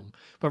this film.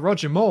 But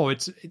Roger Moore,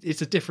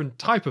 it's a different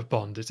type of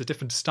Bond. It's a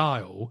different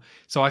style.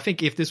 So I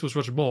think if this was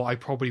Roger Moore, I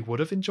probably would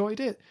have enjoyed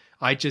it.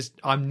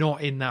 I'm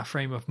not in that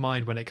frame of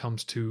mind when it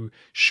comes to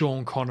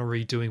Sean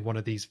Connery doing one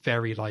of these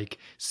very like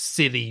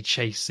silly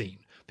chase scene,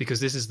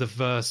 because this is the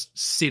first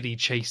silly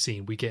chase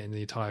scene we get in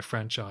the entire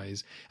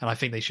franchise. And I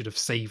think they should have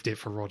saved it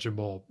for Roger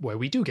Moore, where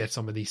we do get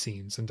some of these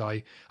scenes. And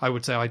I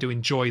would say I do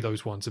enjoy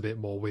those ones a bit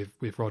more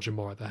with Roger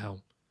Moore at the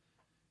helm.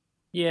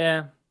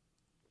 Yeah.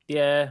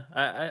 Yeah,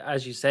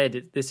 as you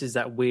said, this is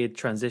that weird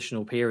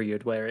transitional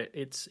period where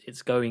it's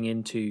going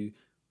into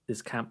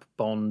this camp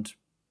Bond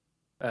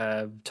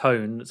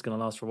tone that's going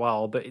to last for a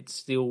while, but it's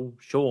still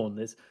Sean.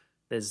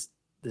 There's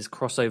this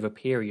crossover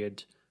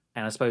period,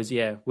 and I suppose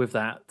with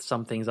that,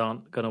 some things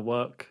aren't going to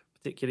work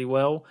particularly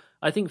well.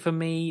 I think for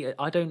me,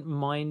 I don't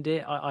mind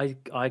it.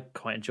 I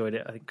quite enjoyed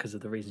it. I think because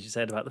of the reasons you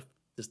said about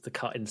just the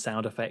cut in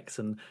sound effects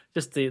and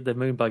just the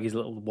moon buggy's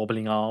little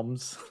wobbling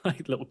arms,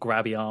 like little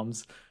grabby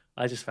arms.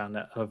 I just found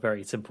that at a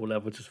very simple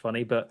level just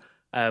funny. But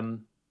I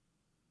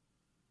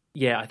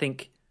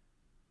think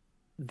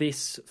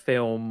this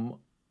film,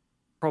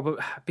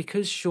 probably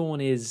because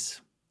Sean is,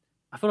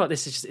 I feel like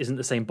this just isn't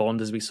the same Bond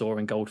as we saw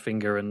in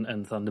Goldfinger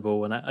and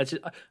Thunderball, and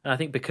I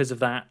think because of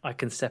that, I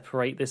can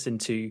separate this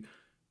into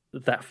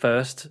that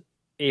first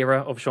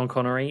era of Sean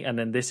Connery, and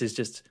then this is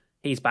just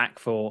he's back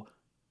for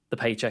the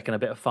paycheck and a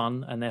bit of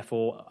fun, and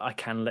therefore I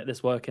can let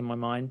this work in my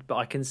mind. But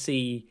I can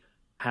see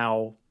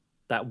how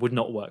that would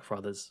not work for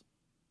others.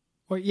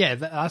 Well, yeah,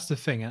 that's the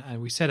thing.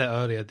 And we said it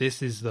earlier,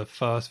 this is the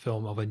first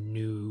film of a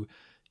new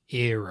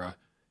era.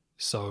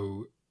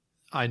 So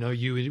I know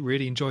you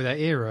really enjoy that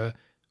era.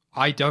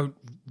 I don't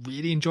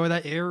really enjoy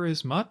that era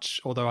as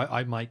much, although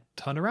I might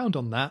turn around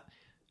on that.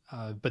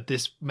 But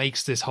this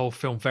makes this whole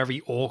film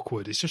very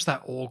awkward. It's just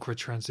that awkward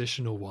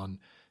transitional one.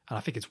 And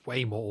I think it's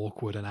way more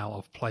awkward and out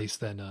of place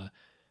than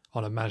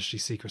on a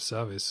Majesty's Secret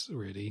Service,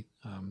 really.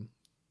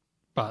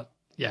 But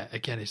yeah,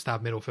 again, it's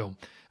that middle film.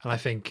 And I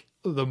think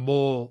the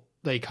more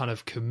they kind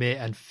of commit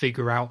and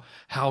figure out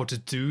how to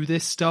do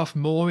this stuff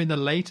more in the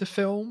later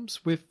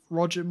films with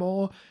Roger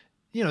Moore,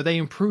 you know, they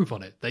improve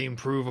on it. They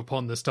improve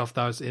upon the stuff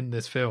that was in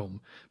this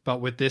film. But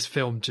with this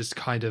film, just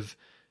kind of,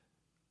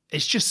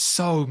 it's just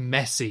so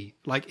messy.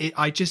 Like,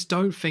 I just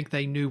don't think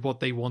they knew what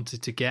they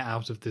wanted to get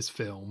out of this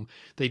film.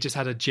 They just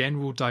had a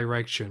general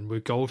direction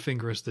with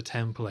Goldfinger as the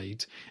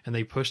template, and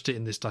they pushed it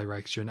in this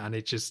direction, and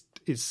it just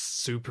is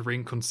super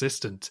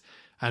inconsistent.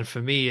 And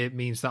for me, it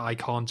means that I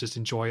can't just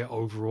enjoy it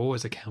overall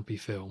as a campy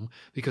film,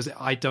 because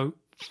I don't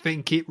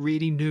think it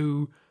really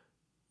knew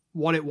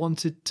what it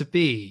wanted to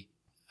be.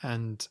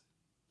 And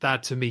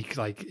that, to me,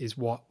 like, is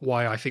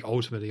why I think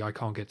ultimately I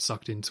can't get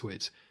sucked into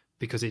it,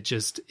 because it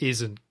just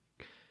isn't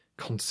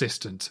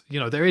consistent. You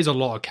know, there is a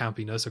lot of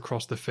campiness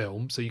across the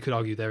film, so you could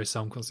argue there is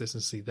some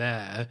consistency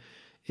there.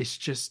 It's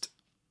just,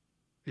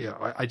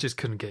 yeah, I just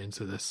couldn't get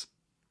into this.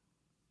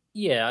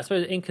 Yeah, I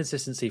suppose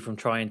inconsistency from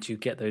trying to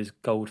get those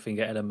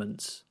Goldfinger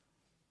elements.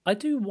 I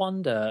do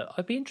wonder,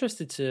 I'd be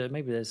interested to,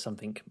 maybe there's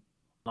something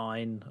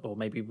online, or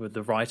maybe with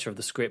the writer of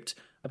the script,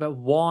 about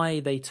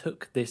why they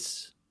took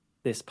this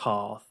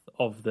path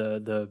of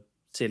the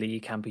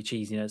silly, campy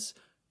cheesiness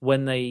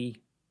when they,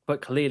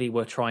 but clearly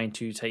were trying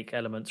to take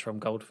elements from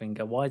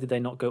Goldfinger. Why did they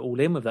not go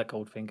all in with that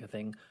Goldfinger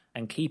thing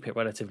and keep it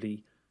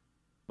relatively,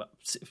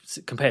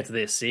 compared to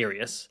this,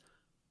 serious?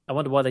 I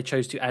wonder why they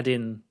chose to add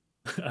in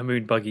a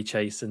moon buggy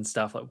chase and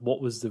stuff. Like,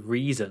 what was the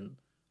reason?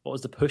 What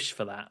was the push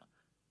for that?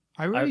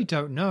 I really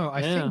don't know.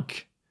 I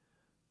think,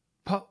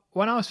 but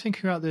when I was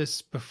thinking about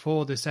this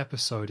before this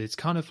episode, it's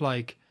kind of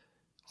like,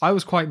 I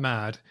was quite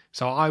mad.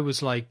 So I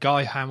was like,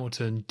 Guy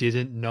Hamilton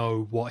didn't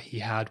know what he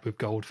had with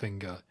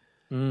Goldfinger.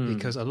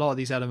 Because a lot of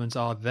these elements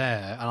are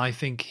there, and I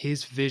think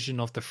his vision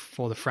of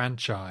for the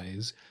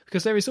franchise,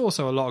 because there is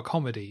also a lot of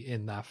comedy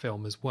in that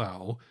film as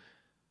well,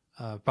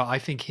 but I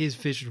think his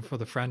vision for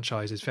the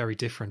franchise is very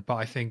different. But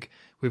I think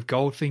with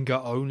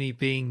Goldfinger only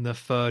being the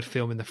third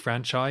film in the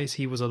franchise,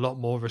 he was a lot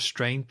more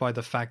restrained by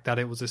the fact that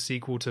it was a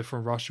sequel to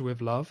From Russia with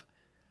Love.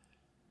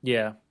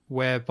 Yeah.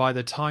 Where by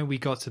the time we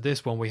got to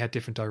this one, we had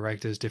different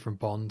directors, different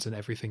Bonds, and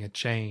everything had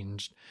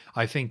changed.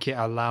 I think it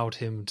allowed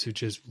him to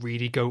just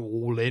really go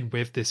all in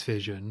with this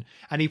vision.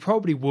 And he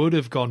probably would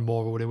have gone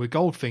more all in with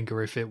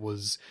Goldfinger if it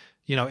was,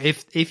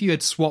 if you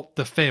had swapped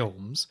the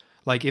films,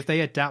 like if they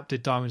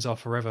adapted Diamonds Are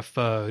Forever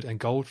 3rd and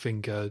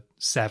Goldfinger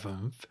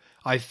 7th,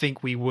 I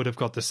think we would have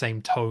got the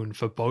same tone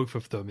for both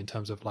of them in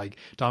terms of like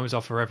Diamonds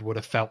Are Forever would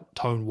have felt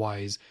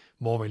tone-wise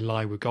more in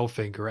line with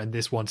Goldfinger, and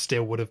this one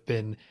still would have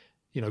been,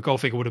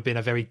 Goldfinger would have been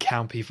a very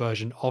campy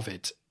version of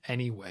it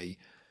anyway.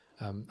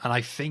 And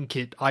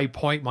I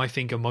point my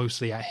finger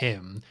mostly at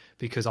him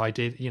because I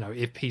did,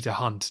 if Peter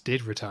Hunt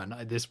did return,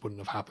 this wouldn't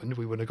have happened.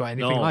 We wouldn't have got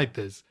anything like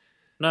this.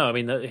 No, I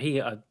mean, he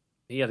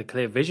had a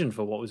clear vision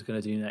for what was going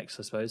to do next,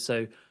 I suppose.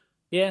 So,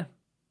 yeah,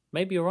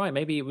 maybe you're right.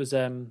 Maybe it was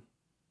kind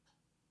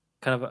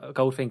of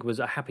Goldfinger was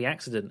a happy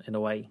accident in a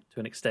way, to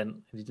an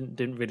extent. He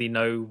didn't really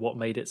know what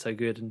made it so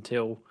good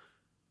until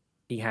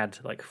he had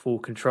like full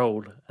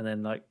control, and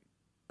then like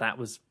that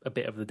was a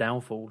bit of the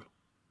downfall.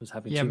 Was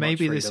having too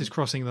maybe much this is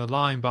crossing the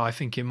line, but I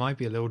think it might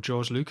be a little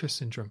George Lucas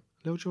syndrome.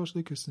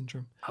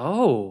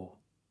 Oh,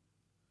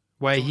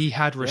 where he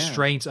had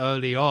restraints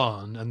early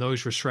on, and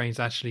those restraints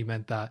actually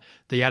meant that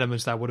the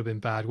elements that would have been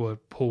bad were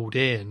pulled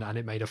in, and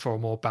it made it for a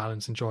more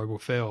balanced, enjoyable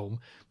film.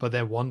 But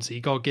then once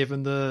he got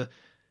given the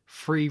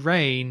free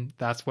reign,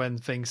 that's when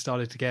things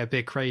started to get a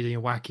bit crazy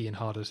and wacky and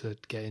harder to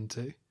get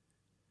into.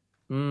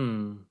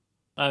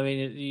 I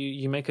mean,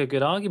 you make a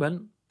good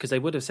argument, because they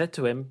would have said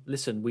to him,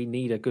 listen, we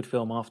need a good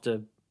film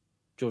after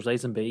George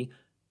Lazenby.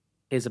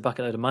 Here's a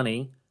bucket load of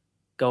money.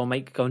 Go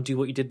and do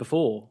what you did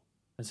before.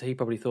 And so he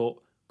probably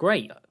thought,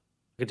 great, I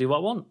could do what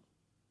I want.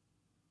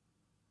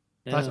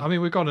 Yeah. I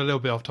mean, we've gone a little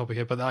bit off topic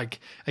here, but like,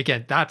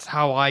 again, that's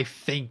how I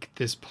think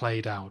this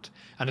played out.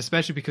 And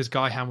especially because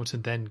Guy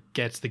Hamilton then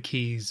gets the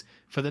keys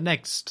for the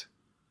next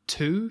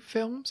 2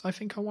 films, I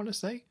think I want to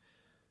say.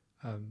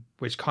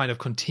 Which kind of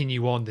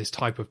continue on this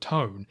type of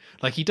tone.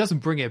 Like, he doesn't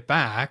bring it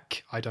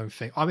back, I don't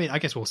think. I mean, I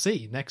guess we'll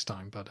see next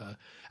time, but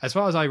as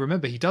far as I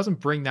remember, he doesn't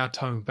bring that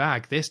tone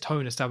back. This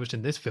tone established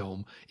in this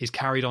film is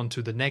carried on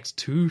to the next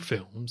 2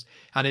 films,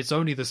 and it's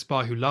only The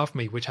Spy Who Loved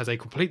Me, which has a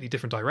completely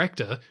different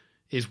director,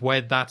 is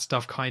where that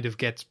stuff kind of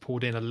gets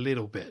pulled in a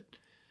little bit.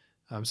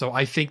 So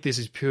I think this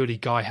is purely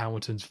Guy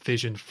Hamilton's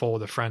vision for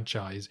the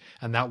franchise,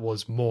 and that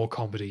was more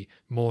comedy,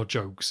 more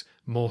jokes,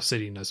 more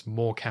silliness,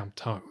 more camp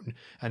tone,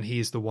 and he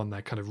is the one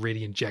that kind of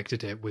really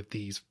injected it with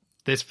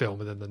this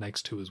film and then the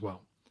next 2 as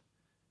well.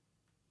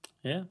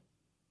 Yeah,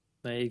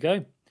 there you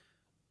go.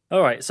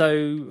 All right,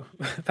 so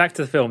back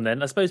to the film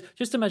then. I suppose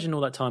just imagine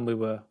all that time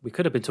we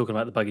could have been talking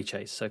about the buggy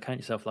chase. So count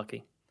yourself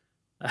lucky.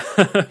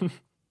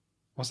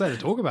 What's there to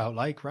talk about?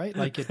 Like, right?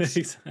 Like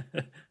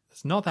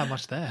it's not that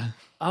much there.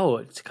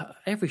 Oh,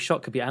 every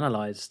shot could be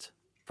analysed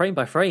frame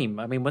by frame.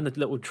 I mean, when the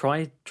little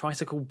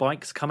tricycle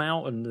bikes come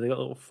out and they got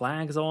little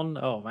flags on.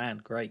 Oh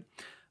man, great!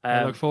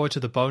 I look forward to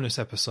the bonus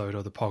episode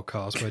of the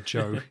podcast where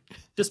Joe,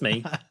 just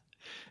me,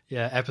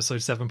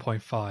 episode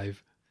 7.5.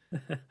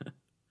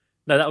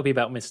 No, that would be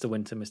about Mr.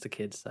 Winter, Mr.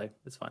 Kidd, so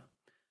it's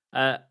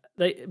fine.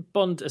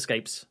 Bond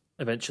escapes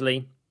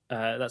eventually.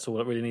 That's all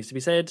that really needs to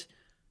be said,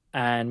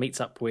 and meets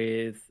up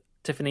with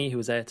Tiffany, who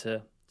was there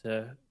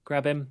to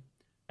grab him.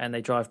 And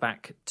they drive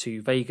back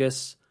to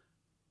Vegas.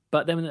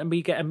 But then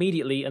we get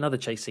immediately another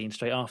chase scene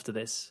straight after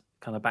this,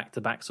 kind of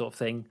back-to-back sort of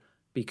thing,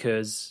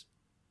 because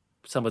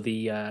some of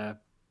the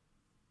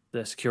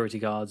security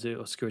guards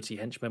or security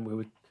henchmen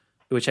who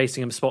were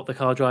chasing him spot the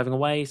car driving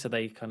away, so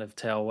they kind of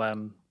tell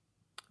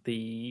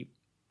the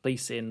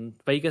police in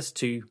Vegas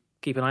to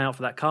keep an eye out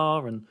for that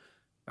car and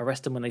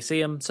arrest him when they see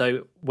him.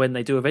 So when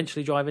they do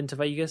eventually drive into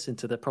Vegas,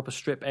 into the proper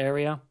strip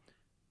area,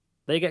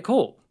 they get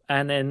caught.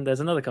 And then there's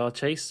another car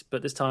chase,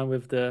 but this time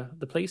with the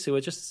police, who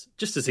are just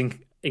as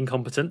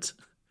incompetent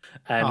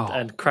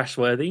and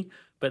crash-worthy.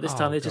 But this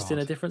time they're just in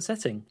a different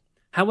setting.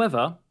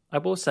 However, I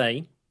will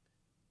say,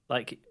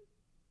 like,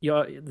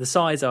 the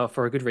sides are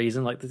for a good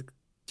reason. Like,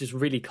 just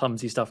really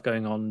clumsy stuff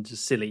going on,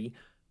 just silly.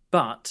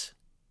 But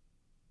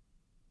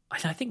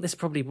I think this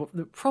probably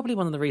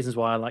one of the reasons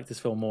why I like this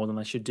film more than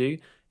I should do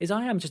is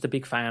I am just a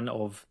big fan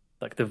of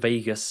like the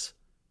Vegas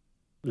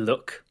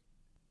look,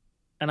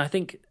 and I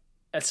think,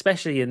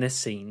 especially in this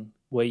scene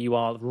where you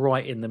are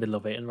right in the middle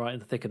of it and right in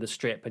the thick of the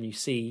strip, and you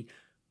see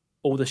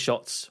all the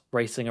shots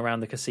racing around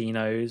the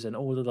casinos and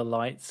all of the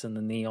lights and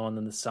the neon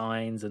and the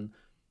signs and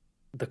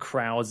the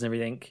crowds and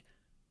everything.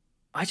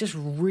 I just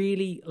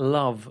really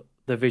love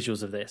the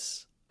visuals of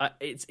this.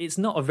 It's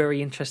not a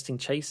very interesting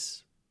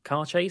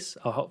car chase.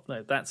 I hope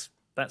that's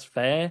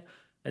fair.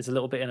 There's a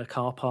little bit in a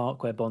car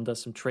park where Bond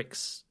does some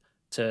tricks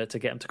to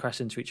get them to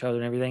crash into each other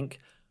and everything.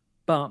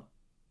 But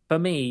for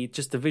me,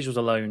 just the visuals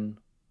alone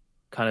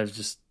kind of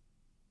just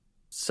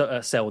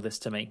sell this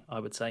to me, I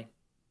would say.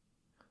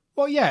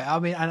 Well, yeah, I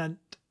mean, and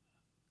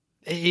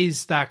it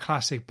is that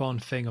classic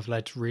Bond thing of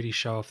let's really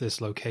show off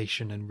this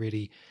location and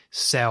really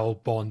sell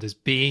Bond as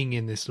being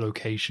in this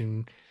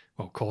location,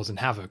 well, causing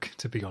havoc,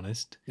 to be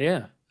honest.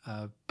 Yeah.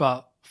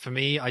 But for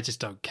me, I just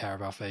don't care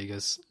about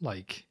Vegas.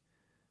 Like,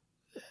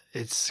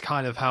 it's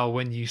kind of how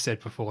when you said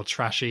before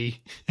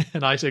trashy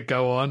and I said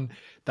go on,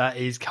 that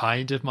is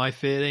kind of my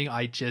feeling.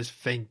 I just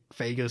think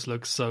Vegas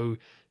looks so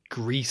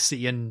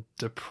greasy and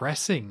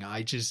depressing.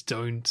 I just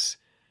don't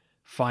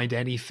find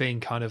anything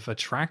kind of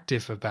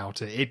attractive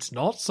about it. It's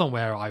not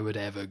somewhere I would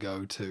ever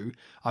go to.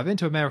 I've been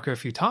to America a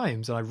few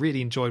times and I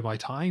really enjoyed my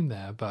time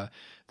there, but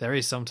there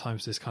is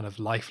sometimes this kind of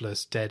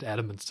lifeless, dead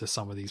elements to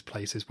some of these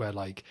places where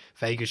like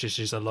Vegas is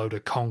just a load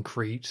of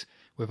concrete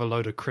with a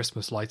load of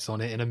Christmas lights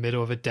on it in the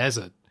middle of a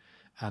desert.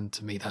 And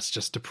to me, that's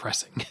just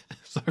depressing.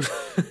 So,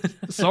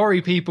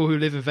 sorry, people who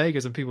live in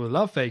Vegas and people who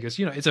love Vegas.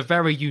 You know, it's a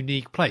very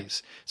unique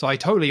place. So I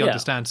totally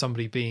understand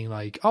somebody being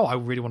like, oh, I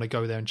really want to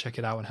go there and check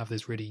it out and have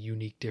this really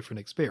unique,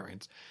 different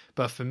experience.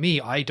 But for me,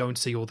 I don't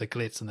see all the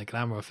glitz and the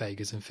glamour of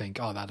Vegas and think,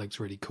 oh, that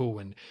looks really cool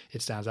and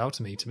it stands out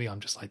to me. To me,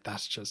 I'm just like,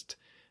 this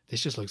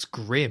just looks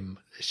grim.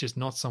 It's just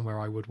not somewhere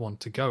I would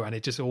want to go. And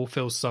it just all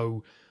feels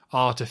so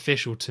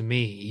artificial to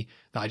me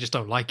that I just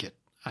don't like it.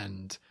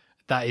 And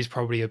that is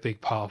probably a big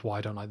part of why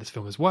I don't like this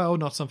film as well.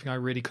 Not something I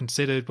really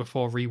considered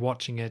before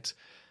rewatching it.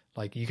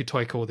 Like, you could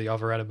take all the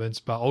other elements,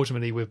 but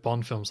ultimately with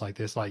Bond films like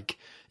this, like,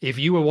 if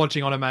you were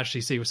watching On Her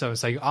Majesty's Secret Service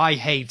saying, I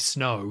hate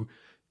snow,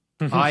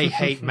 I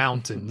hate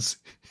mountains,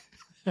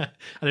 and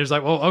it was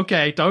like, well,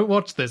 okay, don't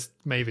watch this,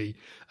 maybe.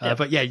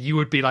 But yeah, you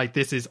would be like,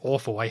 this is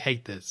awful, I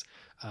hate this.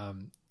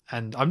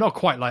 And I'm not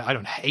quite like, I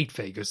don't hate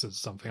Vegas or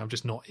something, I'm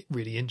just not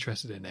really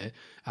interested in it.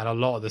 And a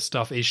lot of the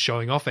stuff is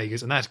showing off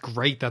Vegas, and that's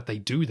great that they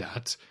do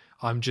that.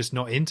 I'm just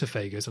not into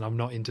Vegas and I'm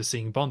not into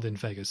seeing Bond in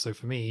Vegas. So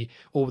for me,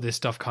 all this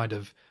stuff kind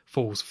of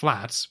falls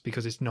flat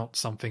because it's not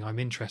something I'm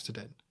interested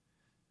in.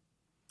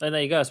 And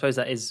there you go. I suppose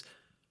that is,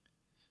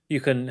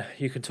 you can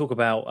talk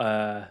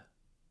about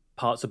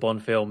parts of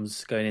Bond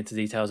films, going into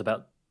details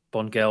about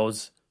Bond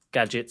girls,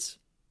 gadgets,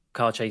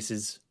 car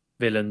chases,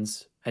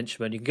 villains,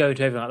 henchmen. You can go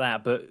into everything like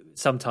that, but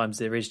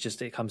sometimes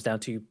it comes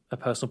down to a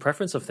personal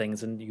preference of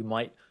things, and you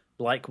might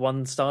like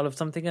one style of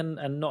something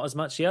and not as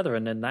much the other,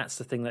 and then that's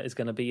the thing that is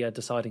going to be a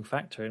deciding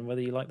factor in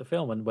whether you like the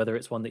film and whether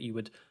it's one that you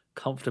would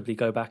comfortably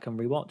go back and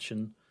rewatch.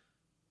 And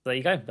there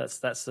you go, that's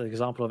the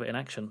example of it in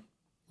action.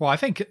 Well, I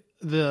think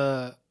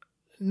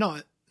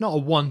not a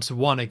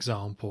one-to-one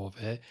example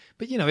of it,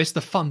 but you know, it's the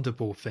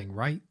Thunderball thing,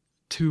 right?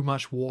 Too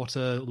much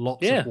water,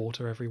 lots of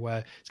water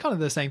everywhere. It's kind of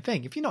the same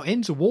thing. If you're not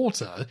into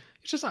water,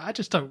 it's just like,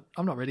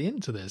 I'm not really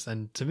into this.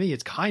 And to me,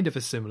 it's kind of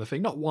a similar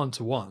thing, not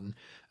one-to-one,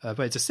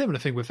 but it's a similar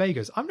thing with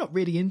Vegas. I'm not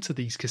really into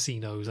these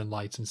casinos and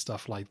lights and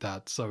stuff like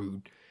that, so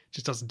it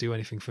just doesn't do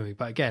anything for me.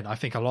 But again, I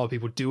think a lot of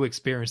people do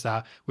experience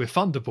that with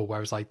Thunderball,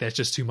 where it's like, there's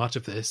just too much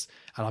of this,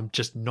 and I'm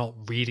just not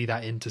really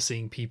that into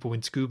seeing people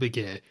in scuba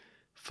gear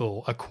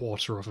for a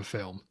quarter of a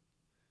film.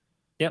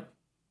 Yep.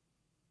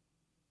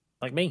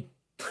 Like me.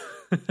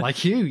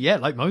 Like you, yeah,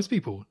 like most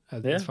people,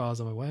 as far as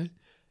I'm aware.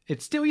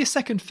 It's still your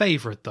second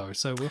favourite, though,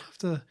 so we'll have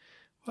to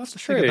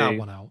figure that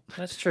one out.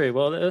 That's true.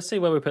 Well, let's see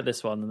where we put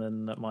this one, and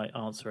then that might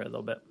answer it a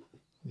little bit.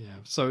 Yeah.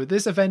 So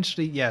this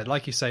eventually,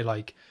 like you say,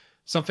 like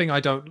something I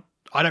don't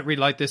really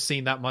like this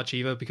scene that much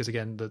either, because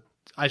again,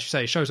 as you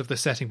say, it shows off the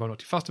setting, but I'm not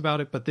too fussed about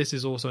it. But this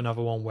is also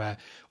another one where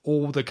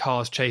all the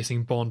cars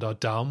chasing Bond are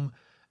dumb.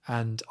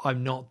 And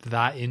I'm not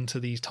that into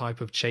these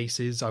type of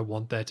chases. I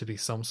want there to be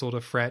some sort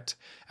of threat.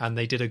 And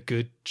they did a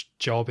good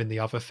job in the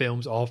other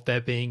films of there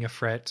being a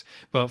threat.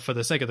 But for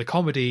the sake of the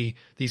comedy,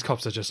 these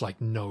cops are just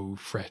like no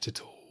threat at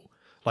all.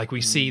 Like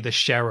we see the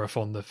sheriff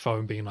on the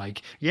phone being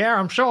like, yeah,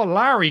 I'm sure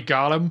Larry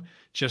got him.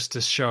 Just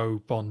to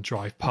show Bond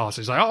drive past.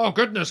 He's like, oh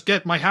goodness,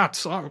 get my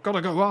hat. Oh, I've got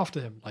to go after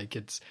him. Like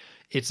it's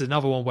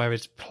another one where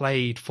it's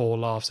played for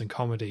laughs and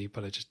comedy,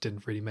 but it just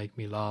didn't really make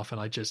me laugh.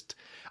 And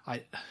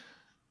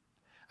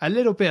a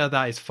little bit of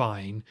that is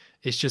fine.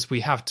 It's just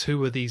we have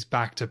two of these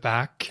back to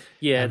back.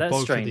 Yeah, that's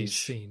both strange. Of these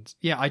scenes.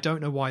 Yeah, I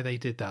don't know why they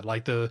did that.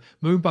 Like the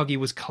moon buggy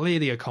was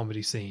clearly a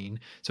comedy scene,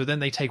 so then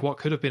they take what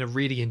could have been a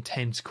really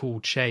intense, cool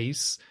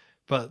chase,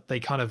 but they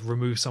kind of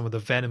remove some of the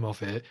venom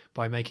of it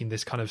by making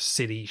this kind of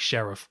silly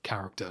sheriff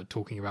character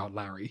talking about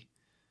Larry.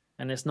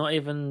 And it's not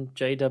even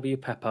J.W.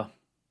 Pepper.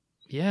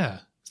 Yeah,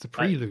 it's the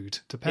prelude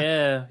to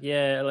Pepper.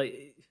 Yeah,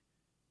 like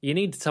you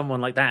need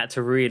someone like that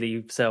to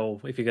really sell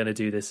if you're going to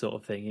do this sort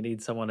of thing. You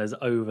need someone as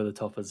over the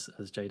top as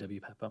J.W.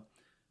 Pepper.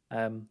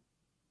 I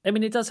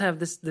mean, it does have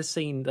this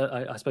scene that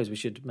I suppose we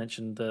should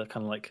mention, the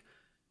kind of like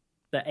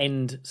the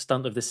end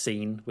stunt of this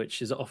scene,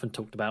 which is often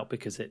talked about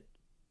because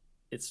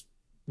it's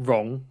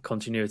wrong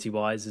continuity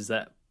wise, is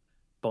that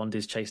Bond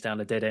is chased down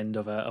a dead end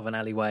of an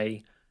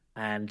alleyway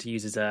and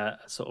uses a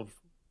sort of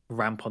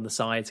ramp on the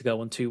side to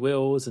go on two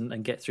wheels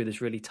and get through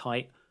this really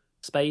tight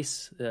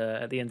space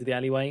at the end of the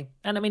alleyway.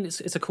 And I mean,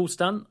 it's a cool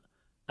stunt.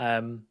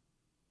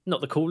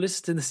 not the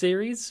coolest in the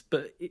series,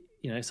 but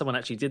someone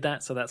actually did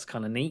that, so that's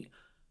kind of neat.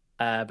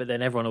 But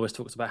then everyone always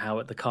talks about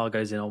how the car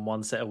goes in on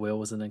one set of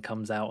wheels and then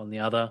comes out on the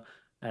other,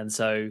 and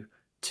so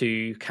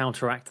to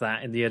counteract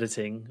that in the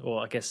editing,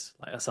 or I guess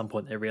like at some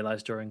point they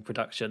realized during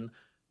production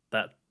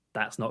that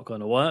that's not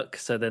going to work,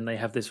 so then they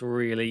have this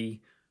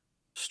really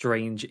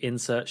strange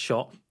insert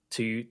shot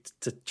to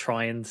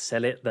try and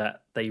sell it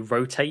that they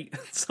rotate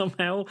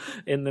somehow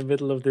in the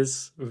middle of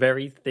this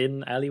very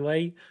thin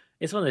alleyway.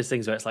 It's one of those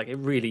things where it's like, it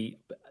really,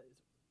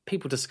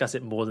 people discuss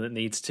it more than it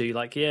needs to.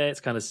 Like, yeah,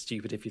 it's kind of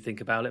stupid if you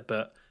think about it,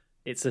 but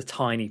it's a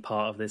tiny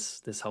part of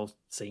this whole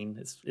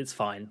scene. It's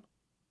fine.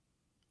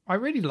 I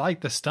really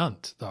like the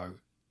stunt though.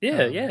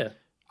 Yeah, yeah.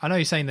 I know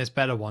you're saying there's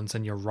better ones,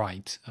 and you're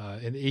right.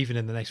 Even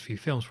in the next few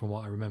films, from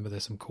what I remember,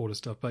 there's some cooler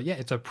stuff. But yeah,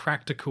 it's a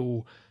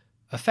practical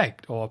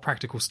effect or a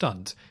practical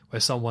stunt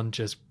where someone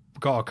just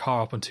got a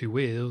car up on two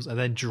wheels and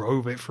then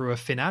drove it through a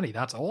finale.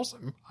 That's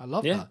awesome. I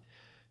love that.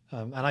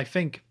 And I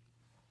think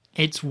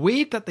it's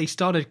weird that they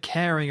started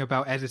caring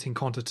about editing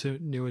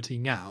continuity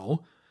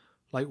now.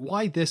 Like,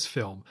 why this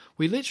film?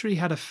 We literally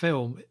had a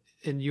film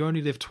in You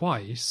Only Live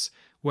Twice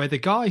where the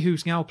guy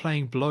who's now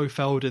playing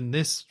Blofeld in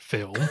this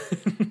film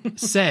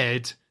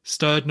said,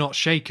 "Stirred not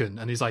shaken,"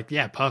 and he's like,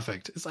 yeah,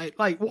 perfect. It's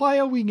like why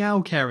are we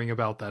now caring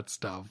about that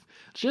stuff?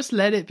 Just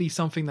let it be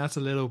something that's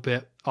a little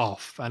bit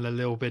off and a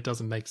little bit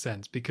doesn't make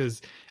sense,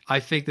 because I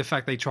think the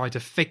fact they tried to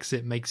fix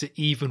it makes it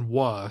even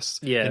worse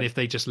than if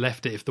they just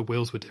left it if the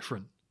wheels were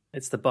different.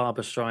 It's the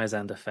Barbra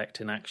Streisand effect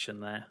in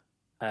action there.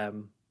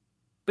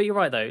 But you're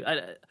right though.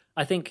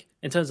 I think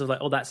in terms of like,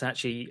 oh, that's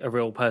actually a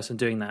real person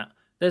doing that.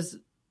 There's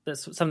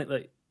something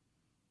that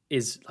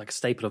is like a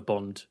staple of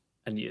Bond.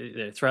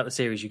 And throughout the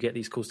series, you get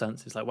these cool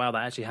stunts. It's like, wow,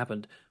 that actually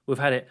happened. We've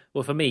had it.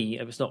 Well, for me,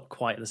 it's not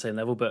quite at the same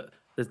level, but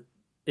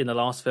in the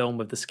last film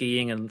with the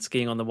skiing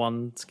on the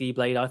one ski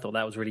blade, I thought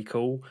that was really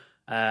cool.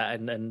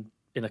 And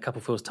in a couple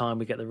of films' time,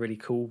 we get the really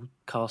cool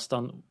car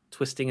stunt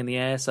twisting in the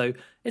air. So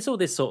it's all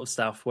this sort of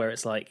stuff where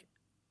it's like,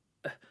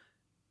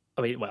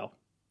 I mean, well,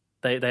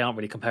 they aren't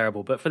really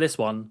comparable, but for this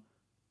one,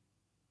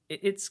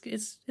 it's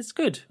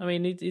good. I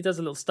mean, he does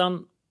a little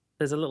stunt.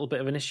 There's a little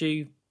bit of an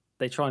issue.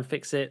 They try and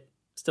fix it.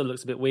 Still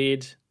looks a bit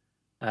weird.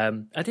 I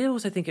did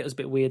also think it was a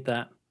bit weird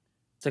that,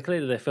 so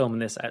clearly they're filming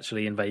this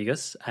actually in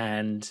Vegas,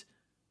 and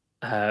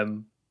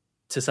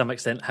to some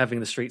extent having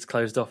the streets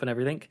closed off and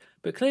everything.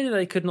 But clearly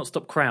they could not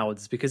stop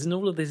crowds, because in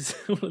all of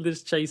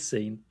this chase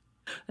scene,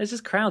 there's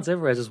just crowds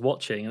everywhere just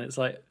watching, and it's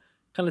like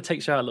kind of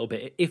takes you out a little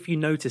bit. If you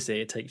notice it,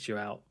 it takes you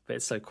out, but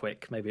it's so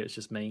quick. Maybe it's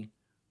just me.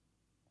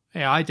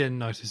 Yeah, I didn't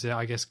notice it.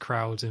 I guess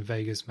crowds in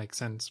Vegas make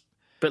sense.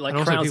 But like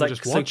crowds like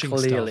just so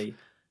clearly.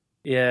 Stuff.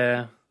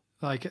 Yeah.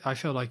 Like, I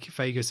feel like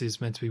Vegas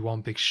is meant to be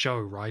one big show,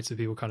 right? So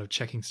people kind of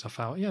checking stuff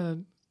out. Yeah,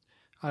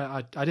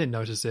 I didn't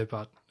notice it,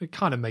 but it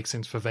kind of makes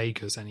sense for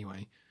Vegas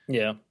anyway.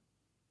 Yeah.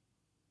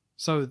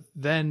 So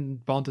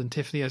then Bond and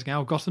Tiffany has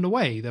now gotten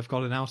away. They've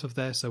gotten out of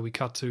there, so we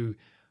cut to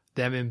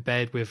them in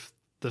bed with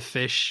the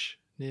fish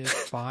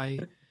nearby.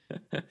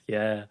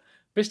 Yeah.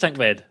 Fish tank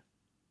bed.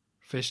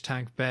 Fish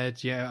tank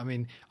bed, yeah. I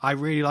mean, I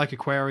really like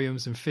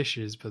aquariums and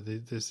fishes, but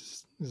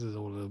this is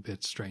all a little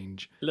bit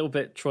strange. A little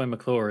bit Troy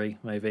McClory,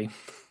 maybe.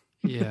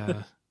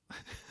 Yeah.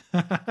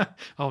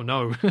 Oh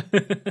no.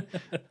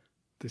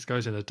 This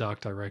goes in a dark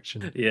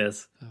direction.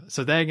 Yes.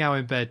 So they're now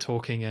in bed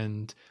talking,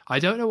 and I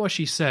don't know what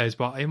she says,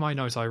 but in my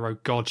notes I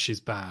wrote, "God, she's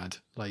bad."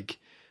 Like,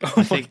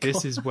 I think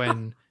this is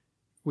when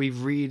we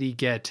really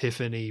get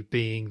Tiffany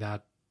being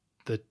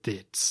the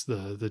ditz,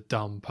 the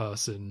dumb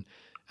person,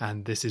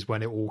 and this is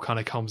when it all kind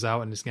of comes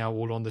out and it's now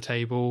all on the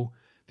table.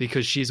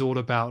 Because she's all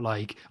about,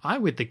 like,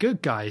 I'm with the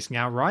good guys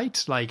now,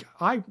 right? Like,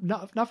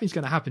 nothing's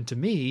going to happen to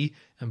me.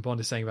 And Bond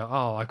is saying about,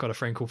 oh, I've got a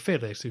friend called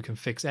Felix who can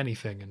fix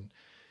anything. And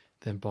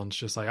then Bond's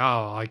just like,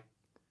 oh,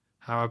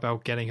 how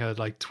about getting her,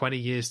 like, 20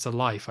 years to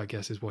life, I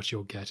guess is what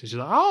you'll get. And she's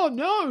like, oh,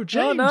 no,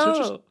 James,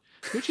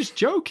 you're just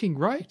joking,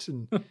 right?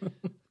 And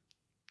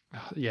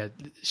yeah,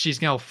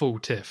 she's now full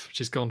tiff.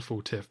 She's gone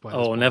full tiff by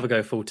this point. Never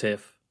go full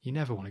tiff. You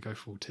never want to go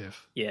full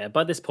tiff. Yeah,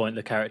 by this point,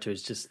 the character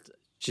is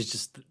she's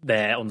just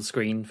there on the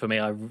screen for me.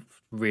 I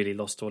really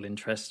lost all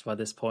interest by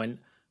this point.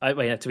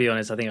 To be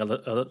honest, I think I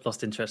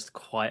lost interest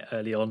quite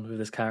early on with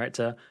this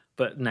character,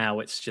 but now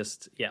it's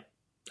just,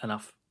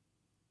 enough.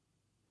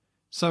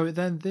 So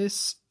then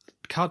this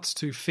cuts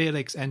to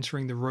Felix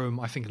entering the room,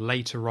 I think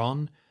later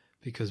on,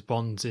 because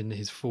Bond's in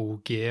his full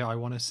gear, I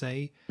want to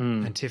say,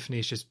 and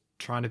Tiffany's just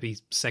trying to be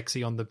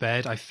sexy on the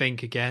bed. I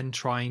think, again,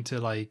 trying to,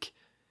 like,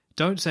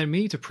 don't send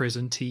me to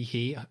prison,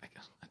 tee-hee. I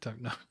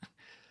don't know.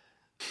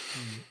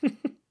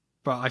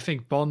 But I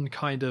think Bond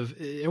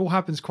it all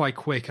happens quite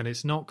quick and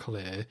it's not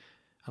clear.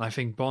 And I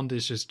think Bond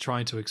is just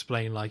trying to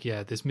explain, like,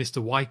 yeah, this Mr.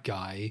 White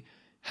guy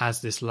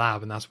has this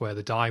lab and that's where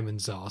the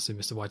diamonds are. So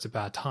Mr. White's a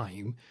bad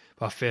time.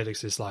 But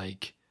Felix is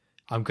like,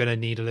 I'm going to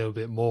need a little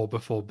bit more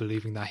before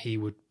believing that he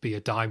would be a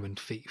diamond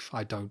thief.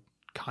 I don't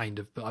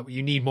but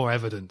you need more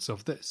evidence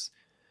of this.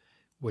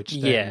 Which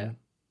then,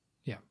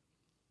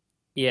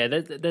 yeah,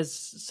 there's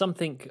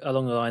something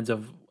along the lines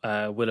of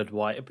Willard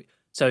White.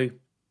 So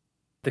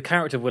the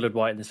character of Willard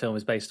White in this film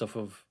is based off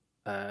of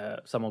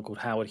someone called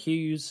Howard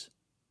Hughes,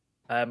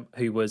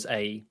 who was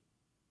a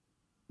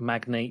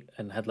magnate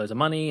and had loads of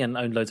money and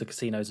owned loads of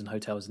casinos and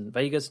hotels in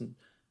Vegas,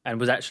 and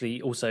was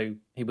actually also,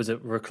 he was a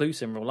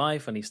recluse in real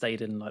life, and he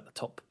stayed in like the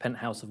top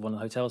penthouse of one of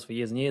the hotels for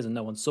years and years, and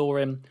no one saw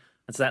him.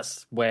 And so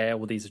that's where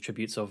all these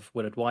attributes of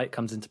Willard White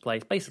comes into play.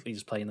 It's basically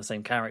just playing the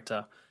same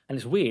character. And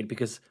it's weird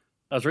because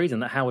I was reading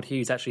that Howard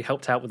Hughes actually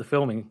helped out with the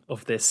filming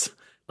of this,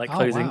 like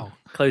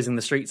closing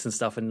the streets and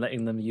stuff and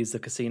letting them use the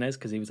casinos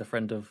because he was a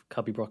friend of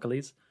Cubby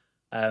Broccoli's.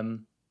 So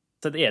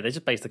yeah, they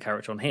just based the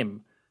character on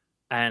him.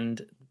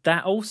 And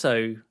that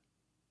also,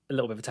 a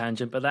little bit of a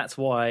tangent, but that's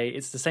why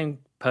it's the same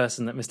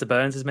person that Mr.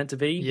 Burns is meant to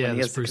be. Yeah, when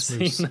he that's has the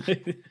Bruce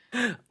casino.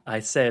 I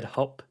said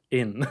hop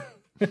in.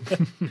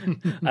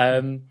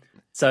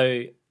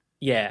 So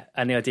yeah,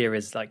 and the idea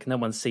is like no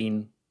one's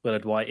seen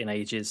Willard White in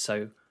ages,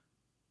 so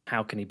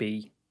how can he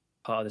be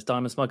part of this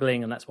diamond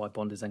smuggling? And that's why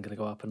Bond is then going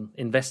to go up and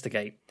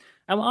investigate.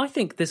 And I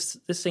think this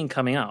scene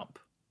coming up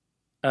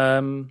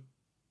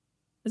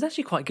is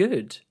actually quite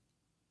good.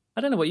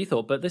 I don't know what you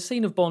thought, but the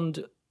scene of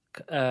Bond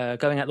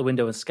going out the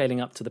window and scaling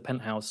up to the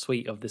penthouse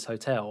suite of this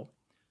hotel,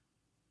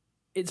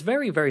 it's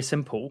very, very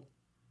simple.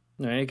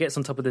 You know, he gets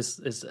on top of this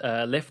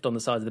lift on the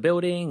side of the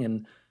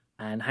building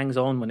and hangs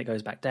on when it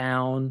goes back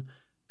down,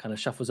 kind of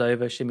shuffles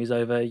over, shimmies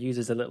over,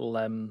 uses a little,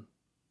 don't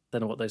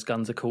know what those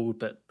guns are called,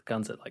 but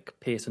guns that like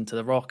pierce into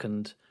the rock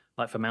and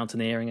like for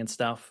mountaineering and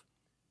stuff.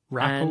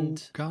 Grapple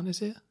gun,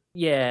 is it?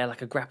 Yeah,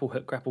 like a grapple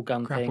gun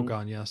thing. Grapple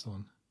gun, yeah, that's the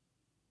one.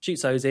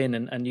 Shoots those in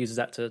and uses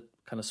that to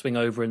kind of swing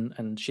over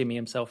and shimmy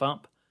himself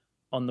up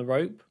on the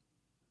rope.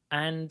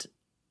 And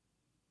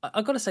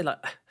I've got to say,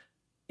 like,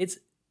 it's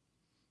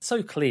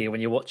so clear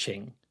when you're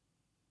watching.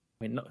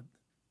 I mean,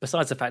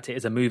 besides the fact it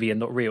is a movie and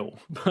not real,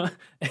 but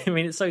I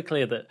mean, it's so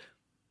clear that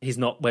he's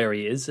not where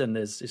he is, and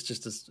it's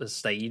just a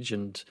stage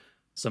and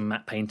some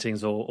matte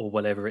paintings or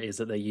whatever it is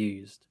that they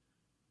used.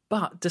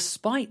 But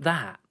despite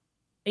that,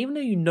 even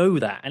though you know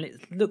that, and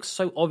it looks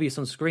so obvious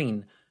on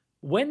screen,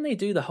 when they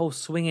do the whole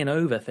swinging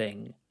over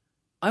thing,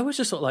 I was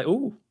just sort of like,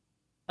 ooh,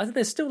 I think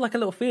there's still like a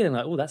little feeling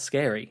like, oh, that's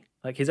scary.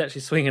 Like he's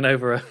actually swinging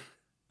over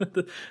at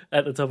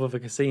the top of a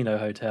casino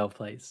hotel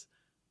place.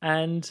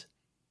 And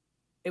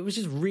it was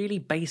just really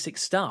basic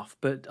stuff,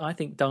 but I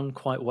think done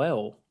quite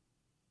well.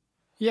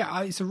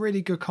 Yeah, it's a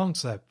really good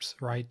concept,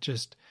 right?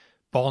 Just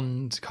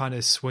Bond kind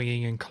of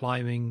swinging and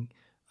climbing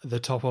the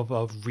top of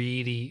a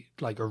really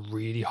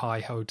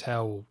high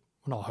hotel.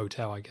 Well, not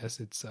hotel, I guess.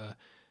 It's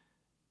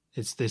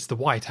the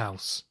White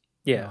House.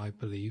 Yeah, I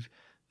believe.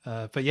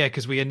 But yeah,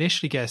 because we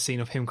initially get a scene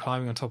of him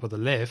climbing on top of the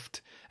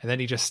lift, and then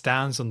he just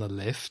stands on the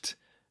lift,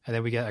 and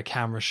then we get a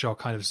camera shot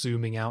kind of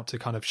zooming out to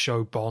kind of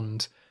show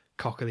Bond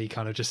cockily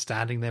kind of just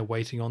standing there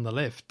waiting on the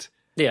lift.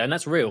 Yeah, and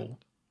that's real.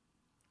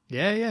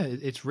 Yeah,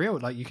 it's real.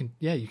 Like you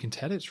can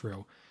tell it's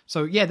real.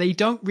 So yeah, they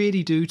don't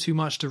really do too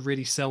much to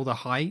really sell the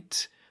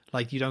height.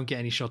 Like you don't get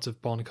any shots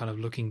of Bond kind of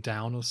looking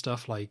down or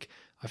stuff. Like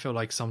I feel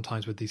like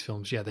sometimes with these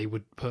films, yeah, they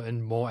would put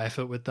in more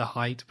effort with the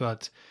height,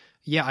 but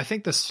yeah, I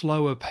think the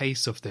slower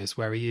pace of this,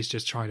 where he is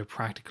just trying to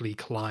practically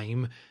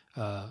climb,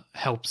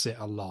 helps it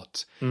a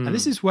lot. And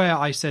this is where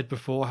I said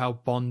before how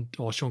Bond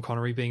or Sean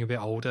Connery being a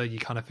bit older, you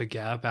kind of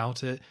forget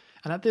about it.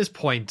 And at this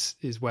point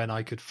is when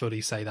I could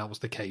fully say that was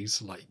the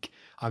case. Like,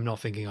 I'm not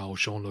thinking, oh,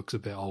 Sean looks a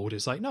bit old.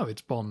 It's like, no,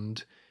 it's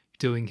Bond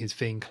doing his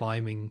thing,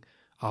 climbing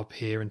up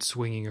here and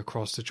swinging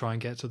across to try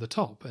and get to the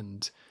top.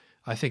 And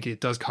I think it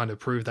does kind of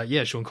prove that,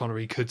 yeah, Sean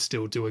Connery could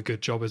still do a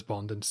good job as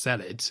Bond and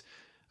sell it.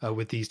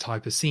 With these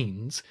type of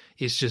scenes.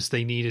 It's just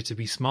they needed to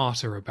be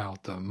smarter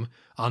about them,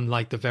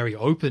 unlike the very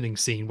opening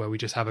scene where we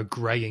just have a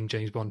graying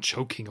James Bond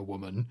choking a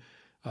woman.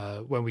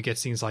 When we get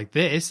scenes like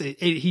this,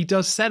 he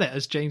does sell it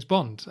as James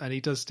Bond, and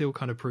he does still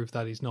kind of prove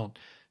that he's not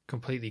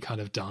completely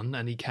kind of done,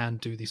 and he can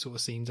do these sort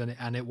of scenes,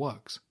 and it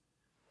works.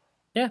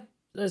 Yeah,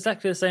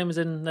 exactly the same as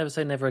in Never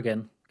Say Never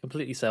Again.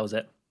 Completely sells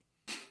it.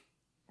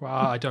 Well,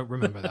 I don't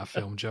remember that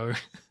film, Joe.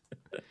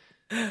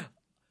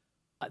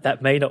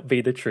 That may not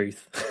be the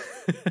truth.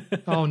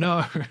 Oh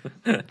no.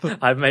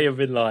 I may have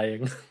been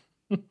lying.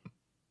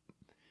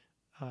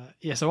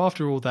 Yeah, so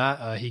after all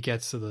that, he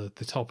gets to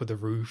the top of the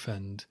roof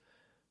and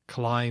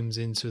climbs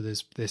into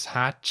this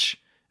hatch,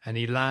 and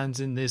he lands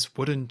in this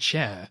wooden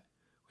chair,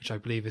 which I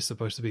believe is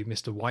supposed to be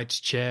Mr. White's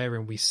chair,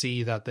 and we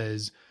see that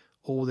there's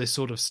all this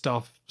sort of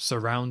stuff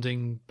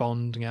surrounding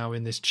Bond now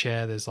in this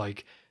chair. There's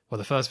like, well,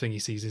 the first thing he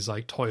sees is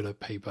like toilet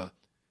paper.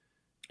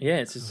 Yeah,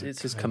 it's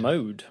his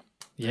commode.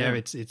 Yeah,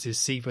 it's his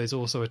seat, but there's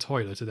also a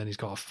toilet, and then he's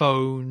got a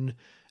phone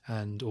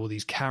and all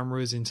these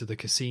cameras into the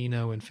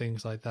casino and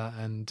things like that.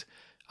 And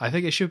I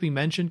think it should be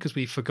mentioned, because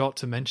we forgot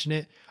to mention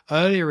it.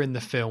 Earlier in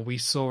the film, we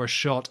saw a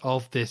shot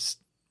of this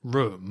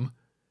room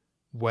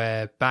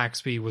where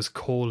Baxby was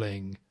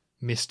calling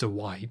Mr.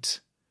 White,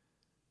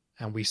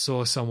 and we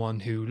saw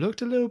someone who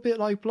looked a little bit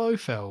like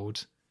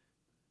Blofeld,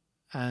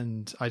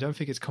 and I don't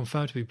think it's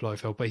confirmed to be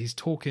Blofeld, but he's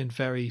talking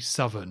very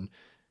southern,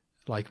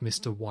 like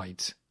Mr.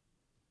 White.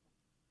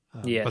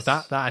 Yes.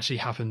 But that actually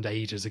happened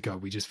ages ago.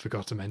 We just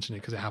forgot to mention it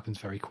because it happens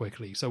very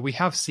quickly. So we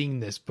have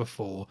seen this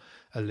before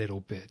a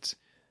little bit.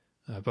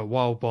 But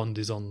while Bond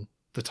is on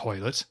the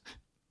toilet,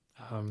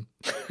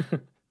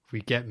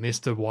 we get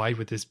Mr. White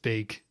with this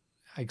big,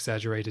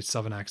 exaggerated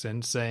Southern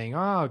accent saying,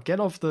 get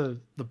off the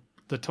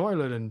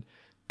toilet and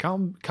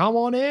come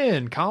on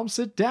in, come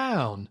sit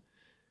down.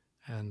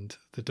 And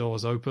the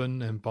doors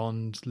open and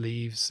Bond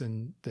leaves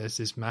and there's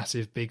this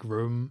massive big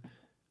room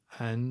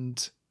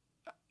and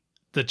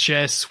the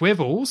chair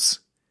swivels.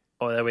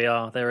 Oh, there we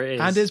are. There it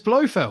is. And it's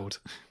Blofeld.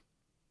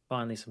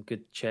 Finally some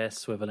good chair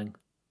swiveling.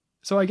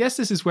 So I guess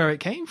this is where it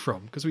came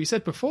from, because we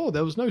said before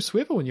there was no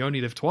swivel and you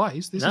only live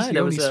twice. This is the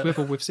only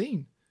swivel we've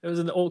seen. It was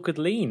an awkward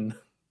lean.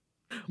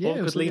 Yeah,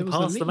 awkward lean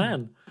past the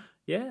man.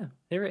 Yeah,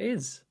 here it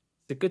is.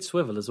 It's a good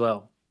swivel as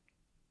well.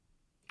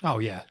 Oh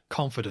yeah,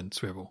 confident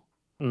swivel.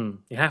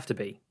 You have to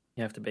be.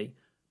 You have to be.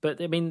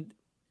 But I mean,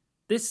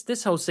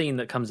 this whole scene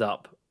that comes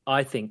up,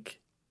 I think,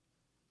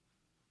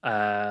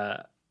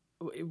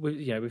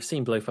 we've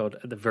seen Blofeld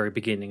at the very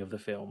beginning of the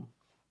film,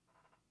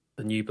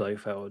 the new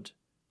Blofeld,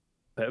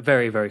 but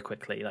very, very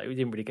quickly. Like we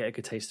didn't really get a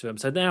good taste of him.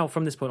 So now,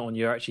 from this point on,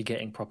 you're actually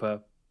getting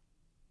proper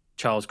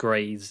Charles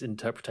Gray's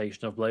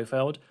interpretation of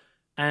Blofeld,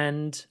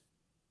 and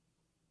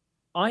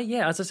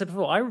as I said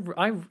before,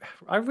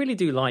 I really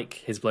do like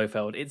his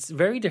Blofeld. It's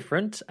very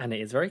different, and it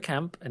is very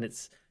camp, and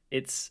it's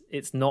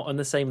not on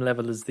the same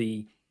level as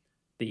the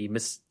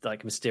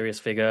mysterious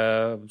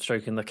figure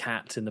stroking the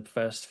cat in the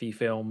first few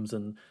films,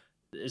 and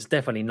it's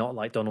definitely not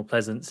like Donald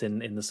Pleasance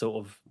in the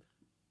sort of,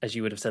 as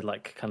you would have said,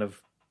 like kind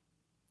of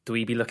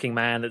dweeby looking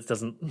man that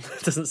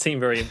doesn't seem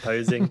very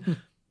imposing.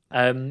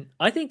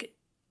 I think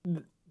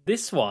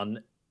this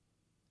one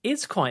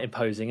is quite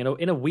imposing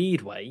in a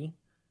weird way,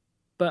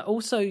 but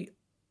also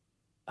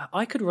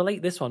I could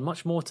relate this one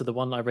much more to the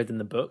one I read in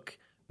the book,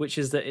 which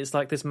is that it's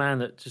like this man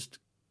that just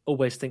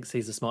always thinks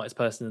he's the smartest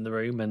person in the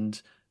room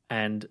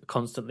and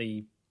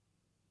constantly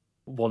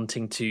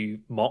wanting to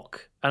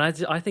mock.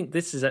 And I think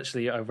this is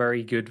actually a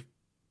very good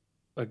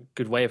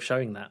way of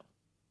showing that.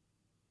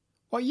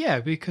 Well, yeah,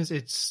 because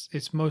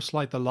it's most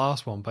like the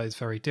last one, but it's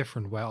very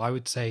different. Where I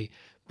would say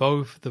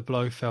both the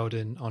Blofeld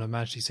on Her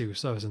Majesty's Secret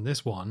Service and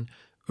this one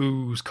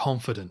ooze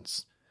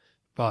confidence.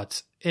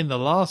 But in the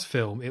last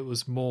film, it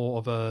was more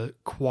of a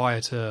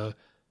quieter,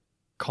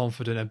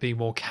 confident, and being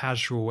more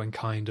casual and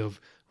kind of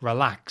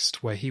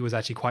relaxed, where he was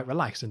actually quite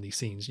relaxed in these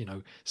scenes,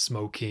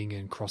 smoking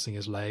and crossing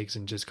his legs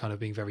and just kind of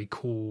being very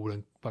cool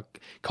and but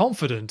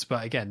confident,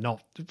 but again,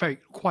 not very,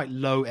 quite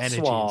low energy.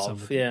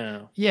 Suave,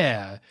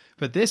 yeah.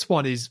 But this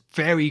one is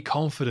very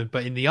confident,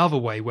 but in the other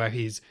way, where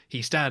he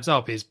stands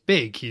up, he's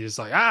big, he's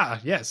like,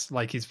 yes,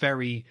 like he's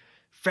very,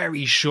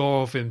 very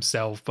sure of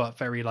himself, but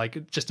very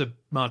like just a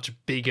much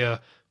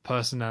bigger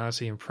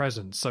personality and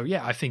presence. So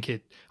yeah, I think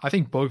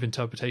both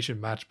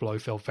interpretation match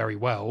Blofeld very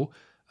well.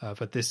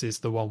 But this is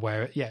the one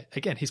where,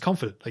 again, he's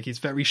confident. Like, he's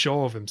very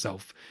sure of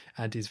himself.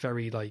 And he's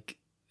very, like,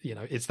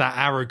 it's that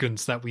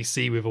arrogance that we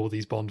see with all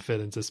these Bond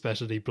villains,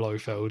 especially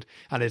Blofeld.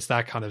 And it's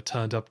that kind of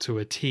turned up to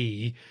a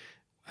T.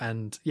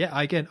 And,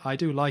 again, I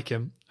do like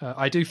him.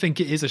 I do think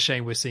it is a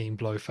shame we're seeing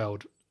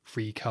Blofeld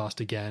recast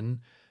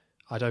again.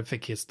 I don't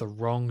think it's the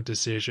wrong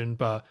decision,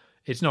 but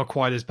it's not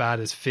quite as bad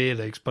as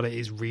Felix, but it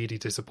is really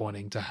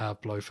disappointing to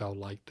have Blofeld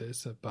like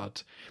this.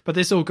 But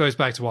this all goes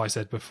back to what I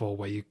said before,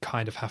 where you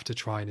kind of have to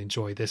try and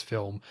enjoy this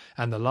film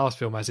and the last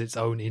film as its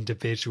own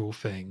individual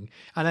thing.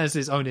 And as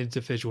its own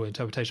individual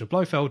interpretation of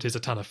Blofeld is a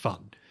ton of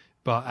fun.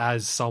 But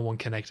as someone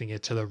connecting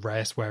it to the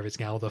rest, where it's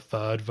now the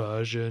third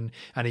version,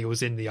 and he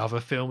was in the other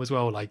film as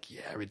well, like,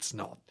 it's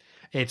not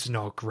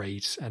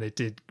great. And it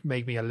did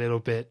make me a little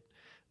bit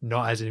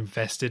not as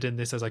invested in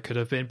this as I could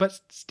have been, but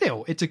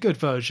still, it's a good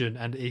version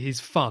and it is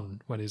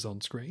fun when it's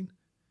on screen.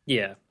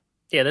 Yeah.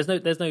 There's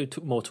no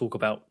more talk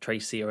about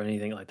Tracy or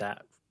anything like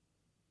that.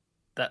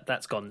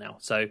 That's gone now.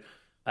 So,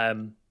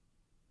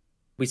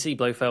 we see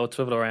Blofeld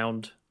swivel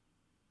around,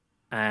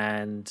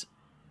 and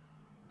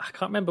I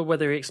can't remember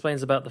whether he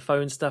explains about the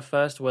phone stuff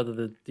first, or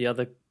whether the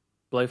other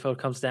Blofeld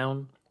comes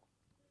down.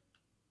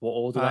 What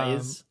order that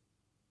is?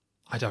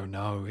 I don't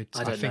know.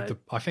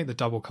 I think the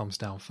double comes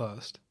down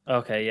first.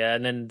 Okay, yeah,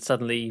 and then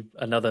suddenly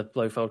another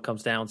Blofeld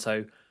comes down.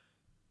 So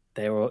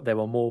there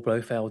were more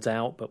Blofelds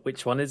out, but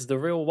which one is the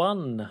real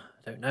one?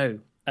 I don't know.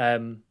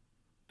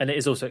 And it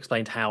is also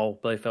explained how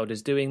Blofeld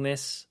is doing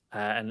this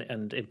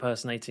and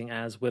impersonating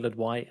as Willard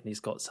White, and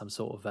he's got some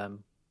sort of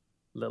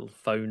little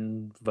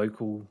phone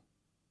vocal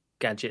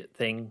gadget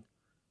thing,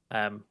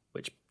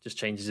 which just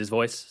changes his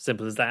voice,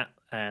 simple as that,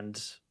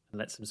 and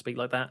lets him speak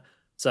like that.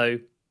 So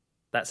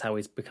that's how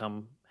he's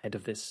become head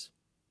of this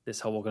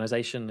whole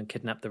organization and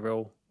kidnapped the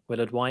real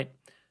Willard White.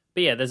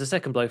 But yeah, there's a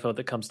second Blofeld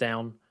that comes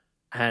down,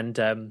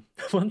 and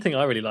one thing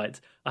I really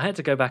liked, I had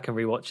to go back and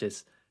rewatch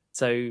this.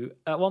 So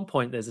at one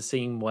point, there's a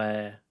scene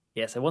where,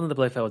 so one of the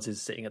Blofelds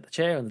is sitting at the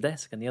chair on the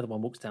desk, and the other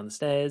one walks down the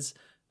stairs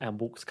and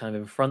walks kind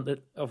of in front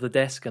of the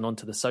desk and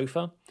onto the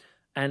sofa.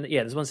 And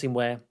there's one scene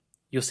where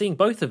you're seeing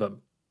both of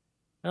them,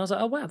 and I was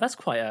like, oh wow, that's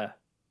quite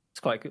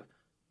good.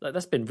 Like,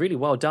 that's been really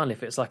well done.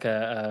 If it's like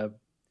a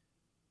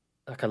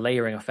like a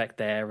layering effect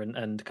there,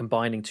 and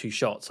combining two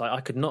shots.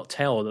 I could not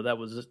tell that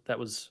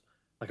was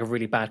like a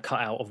really bad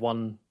cutout of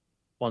one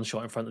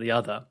shot in front of the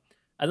other.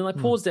 And then I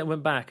paused it and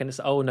went back, and it's,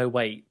 oh no,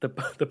 wait, the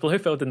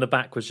Blofeld in the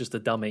back was just a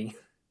dummy.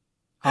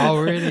 Oh,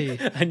 really?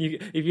 And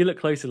if you look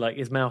closer, like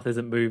his mouth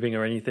isn't moving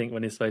or anything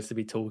when he's supposed to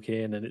be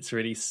talking, and it's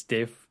really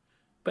stiff.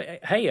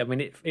 But hey, I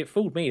mean, it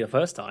fooled me the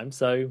first time,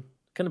 so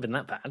couldn't have been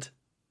that bad.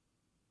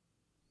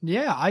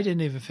 Yeah, I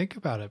didn't even think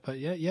about it, but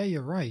yeah,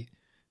 you're right.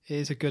 It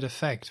is a good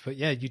effect, but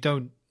yeah, you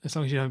don't, as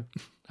long as you don't,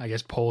 I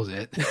guess, pause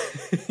it.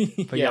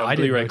 But yeah, I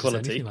didn't notice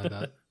anything like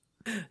that.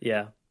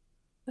 Yeah,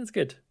 that's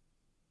good.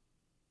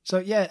 So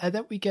yeah, and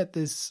then we get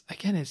this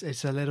again.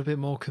 It's a little bit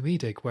more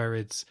comedic, where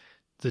it's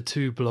the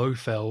two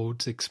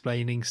Blofelds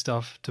explaining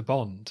stuff to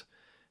Bond,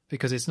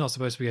 because it's not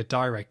supposed to be a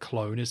direct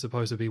clone. It's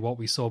supposed to be what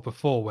we saw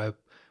before, where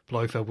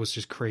Blofeld was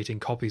just creating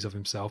copies of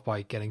himself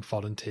by getting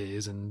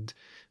volunteers and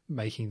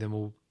making them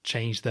all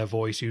change their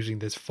voice using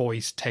this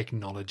voice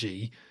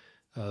technology,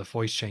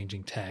 voice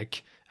changing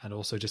tech, and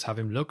also just have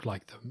him look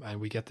like them. And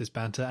we get this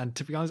banter. And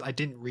to be honest, I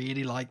didn't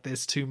really like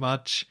this too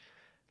much.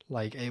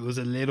 Like, it was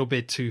a little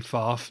bit too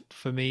far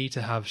for me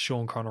to have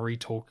Sean Connery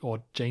talk,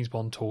 or James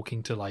Bond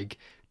talking to like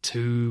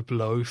two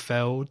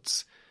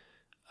Blofelds.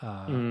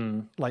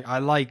 Like, I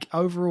like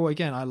overall,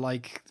 again, I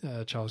like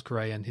Charles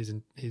Gray and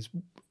his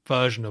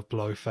version of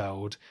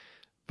Blofeld,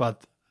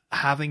 but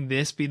having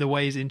this be the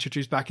way he's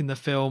introduced back in the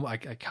film, I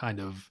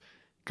kind of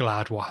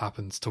glad what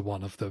happens to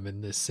one of them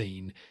in this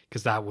scene,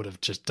 because that would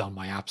have just done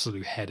my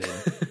absolute head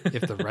in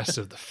if the rest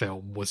of the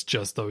film was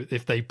just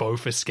if they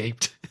both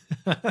escaped.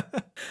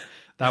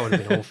 That would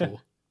have been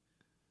awful.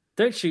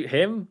 Don't shoot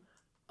him.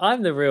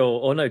 I'm the real,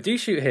 or no, do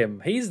shoot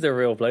him. He's the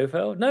real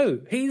Blofeld.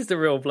 No, he's the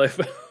real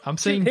Blofeld. I'm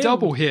seeing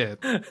double here.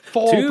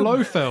 4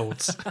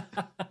 Blofelds.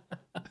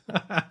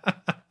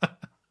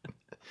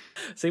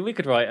 See, we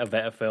could write a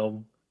better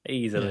film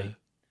easily.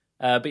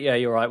 Yeah. But yeah,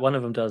 you're right. One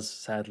of them does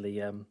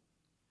sadly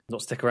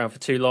not stick around for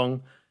too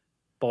long.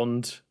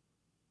 Bond,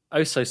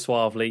 oh so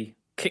suavely,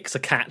 kicks a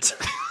cat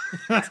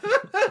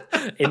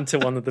into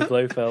one of the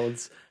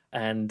Blofelds,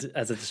 and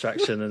as a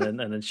distraction, and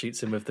then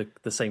shoots him with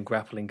the same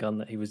grappling gun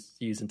that he was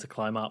using to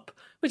climb up,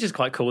 which is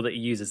quite cool that he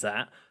uses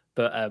that.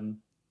 But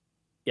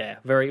yeah,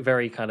 very,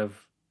 very kind of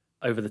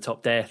over the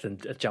top death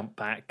and a jump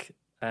back,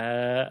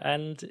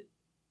 and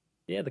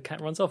yeah, the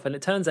cat runs off, and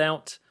it turns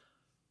out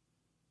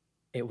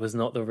it was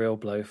not the real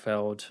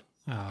Blofeld.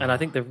 Oh. And I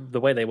think the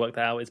way they worked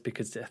that out is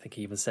because I think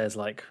he even says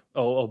like,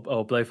 oh,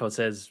 Blofeld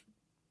says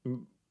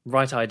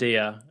right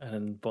idea, and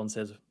then Bond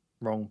says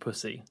wrong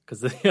pussy,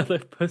 because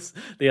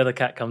the other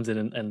cat comes in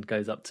and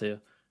goes up to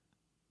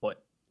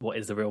what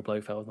is the real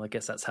Blofeld, and I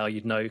guess that's how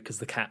you'd know, because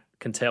the cat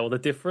can tell the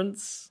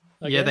difference.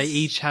 I guess. They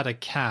each had a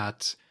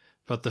cat,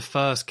 but the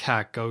first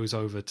cat goes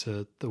over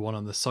to the one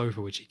on the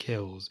sofa, which he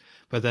kills,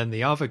 but then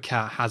the other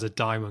cat has a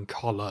diamond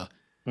collar,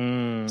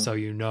 so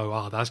you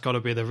know, that's got to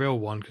be the real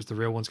one, because the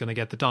real one's going to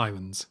get the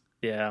diamonds.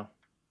 Yeah.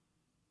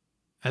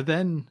 And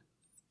then,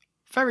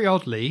 very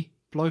oddly,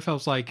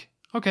 Blofeld's like,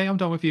 okay, I'm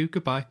done with you,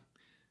 goodbye.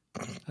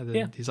 And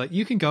then he's like,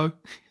 you can go.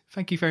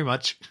 Thank you very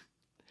much.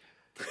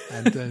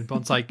 And then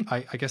Bond's like,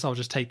 I guess I'll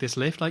just take this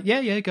lift. Like,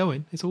 yeah, go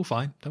in. It's all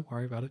fine. Don't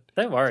worry about it.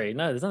 Don't worry.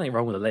 No, there's nothing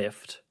wrong with the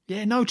lift.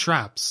 Yeah, no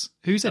traps.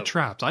 Who said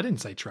traps? I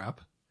didn't say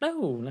trap.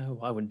 No,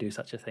 I wouldn't do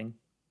such a thing.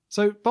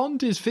 So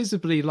Bond is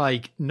visibly,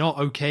 like, not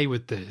okay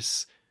with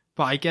this.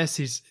 But I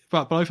guess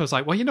but Blofeld's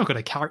like, well, you're not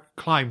going to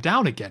climb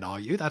down again, are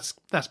you? That's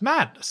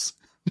madness.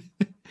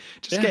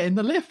 Just get in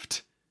the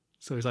lift.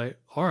 So he's like,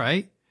 all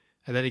right.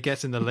 And then he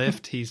gets in the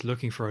lift, he's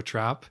looking for a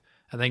trap,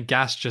 and then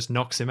Gas just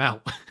knocks him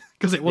out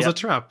because it was a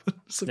trap.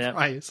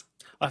 Surprise.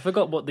 I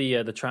forgot what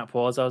the trap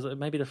was. I was like,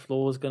 maybe the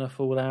floor's going to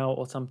fall out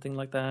or something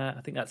like that.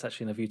 I think that's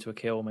actually in A View to a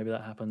Kill. Maybe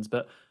that happens.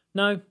 But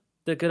no,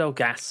 the good old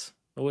Gas.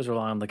 Always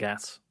rely on the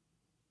gas.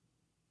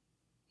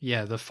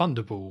 Yeah, the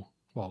Thunderball.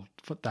 Well,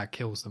 that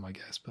kills them, I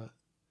guess. But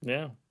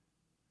yeah.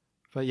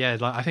 But yeah,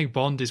 like, I think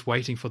Bond is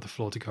waiting for the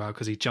floor to go out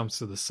because he jumps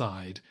to the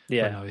side.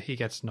 Yeah. But no, he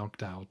gets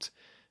knocked out.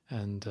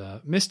 And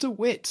Mr.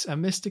 Witt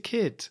and Mr.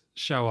 Kidd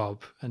show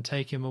up and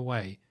take him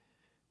away,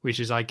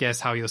 which is, I guess,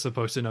 how you're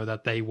supposed to know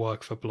that they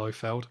work for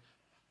Blofeld.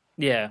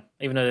 Yeah,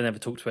 even though they never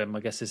talk to him, I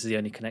guess this is the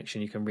only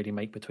connection you can really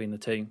make between the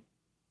two.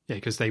 Yeah,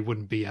 because they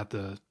wouldn't be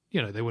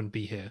they wouldn't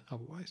be here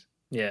otherwise.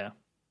 Yeah.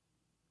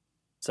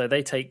 So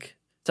they take...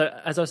 So,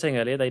 as I was saying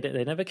earlier,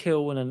 they never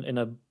kill in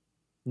a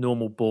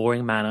normal,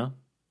 boring manner.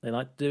 They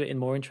like to do it in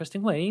more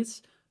interesting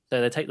ways.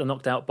 So they take the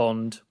knocked out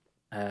Bond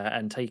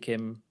and take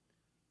him...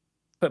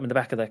 put them in the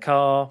back of their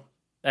car.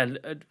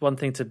 And one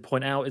thing to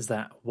point out is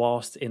that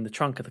whilst in the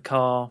trunk of the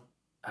car,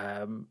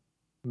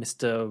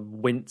 Mr.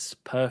 Wint's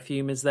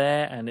perfume is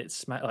there, and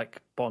it's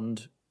like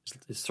Bond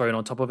is thrown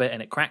on top of it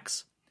and it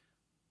cracks.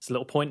 It's a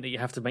little point that you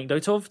have to make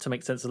note of to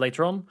make sense of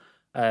later on.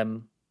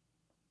 And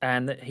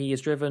that he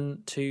is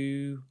driven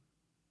to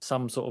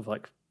some sort of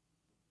like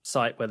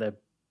site where they're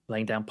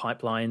laying down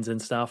pipelines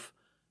and stuff.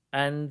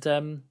 And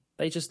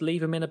they just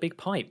leave him in a big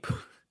pipe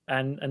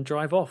and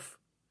drive off.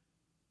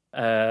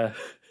 I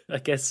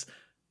guess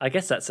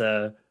that's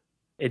a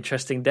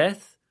interesting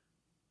death.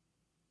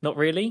 not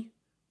really.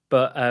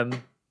 But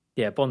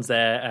yeah, Bond's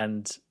there,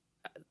 and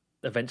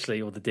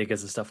eventually all the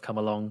diggers and stuff come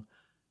along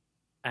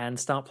and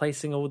start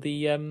placing all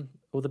the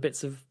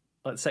bits of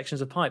like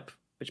sections of pipe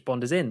which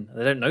Bond is in.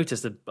 They don't notice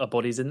that a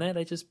body's in there.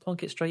 They just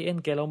plonk it straight in,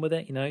 get on with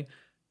it.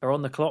 They're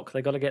on the clock.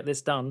 They got to get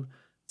this done.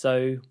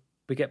 So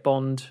we get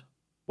Bond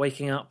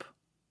waking up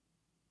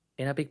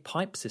in a big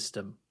pipe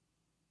system,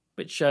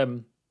 which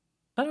kind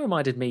of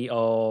reminded me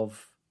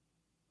of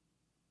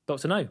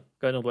Dr. No,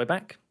 going all the way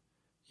back.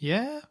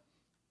 Yeah.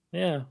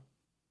 Yeah.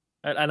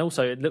 And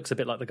also, it looks a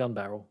bit like the gun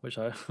barrel, which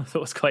I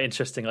thought was quite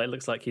interesting. Like, it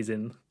looks like he's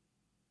in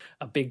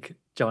a big,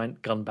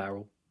 giant gun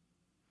barrel.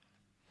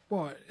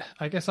 What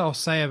I guess I'll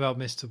say about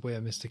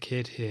Mr.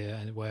 Kidd here,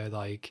 and where,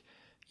 like,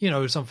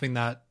 something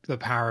that the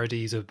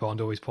parodies of Bond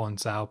always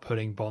points out,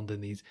 putting Bond in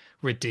these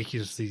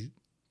ridiculously,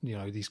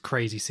 these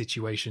crazy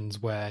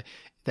situations where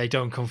they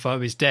don't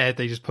confirm he's dead.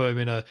 They just put him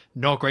in a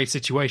not great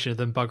situation and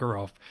then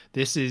bugger off.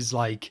 This is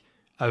like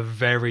a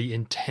very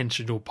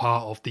intentional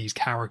part of these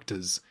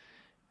characters.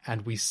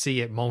 And we see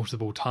it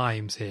multiple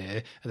times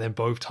here. And then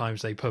both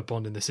times they put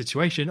Bond in the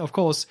situation, of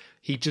course,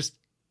 he just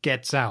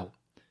gets out.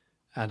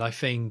 And I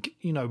think,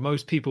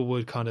 most people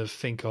would kind of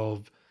think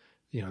of,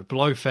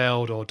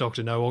 Blofeld or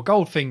Dr. No or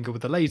Goldfinger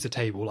with the laser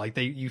table. Like,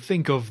 you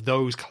think of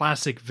those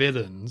classic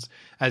villains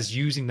as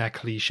using that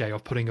cliche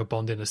of putting a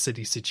Bond in a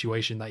city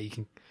situation that he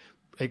can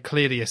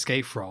clearly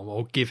escape from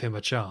or give him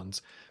a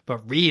chance.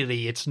 But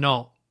really, it's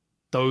not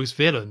those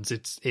villains.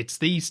 It's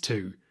these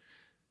two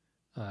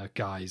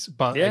guys.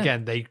 But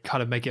again, they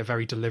kind of make it a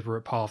very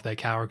deliberate part of their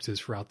characters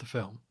throughout the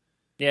film.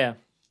 Yeah.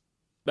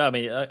 I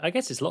mean, I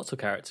guess it's lots of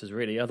characters,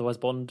 really. Otherwise,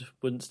 Bond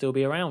wouldn't still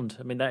be around.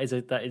 I mean, that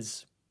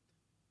is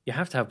you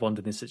have to have Bond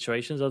in these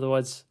situations.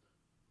 Otherwise,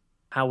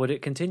 how would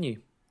it continue?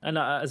 And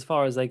as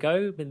far as they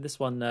go, I mean, this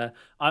one,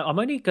 I'm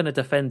only going to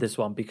defend this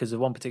one because of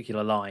one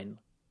particular line.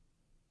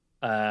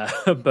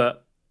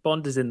 But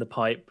Bond is in the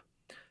pipe,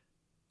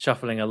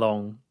 shuffling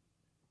along,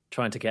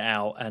 trying to get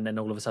out, and then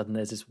all of a sudden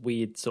there's this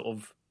weird sort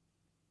of,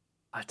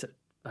 I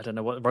don't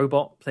know what,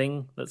 robot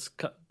thing that's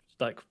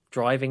like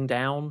driving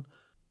down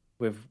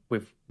with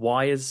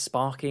wires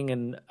sparking,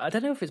 and I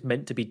don't know if it's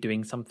meant to be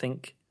doing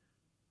something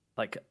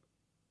like,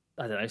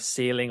 I don't know,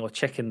 sealing or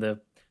checking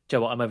the...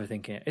 Joe, what, I'm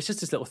overthinking it. It's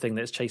just this little thing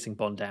that's chasing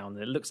Bond down.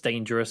 It looks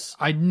dangerous.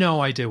 I had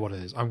no idea what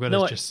it is. I'm going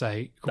to just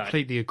say,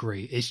 completely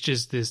agree. It's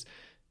just this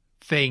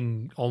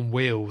thing on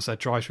wheels that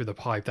drives through the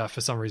pipe that for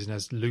some reason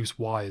has loose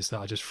wires that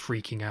are just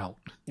freaking out.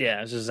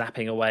 Yeah, it's just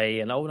zapping away,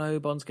 and oh no,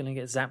 Bond's going to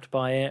get zapped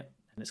by it,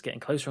 and it's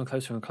getting closer and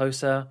closer and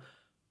closer.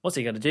 What's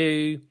he going to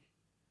do?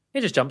 He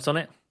just jumps on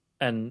it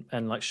and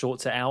like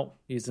shorts it out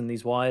using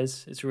these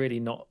wires. It's really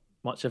not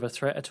much of a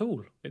threat at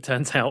all. It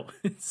turns out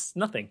it's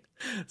nothing.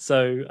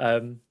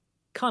 So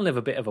kind of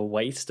a bit of a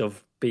waste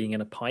of being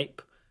in a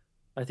pipe.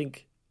 I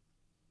think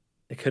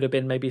there could have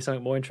been maybe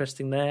something more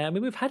interesting there. I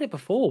mean, we've had it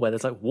before where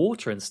there's like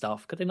water and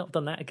stuff. Could they not have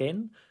done that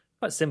again?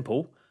 Quite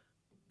simple.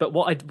 But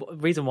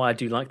reason why I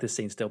do like this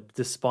scene still,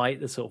 despite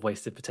the sort of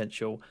wasted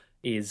potential,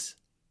 is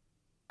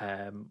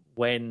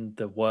when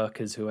the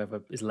workers,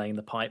 whoever is laying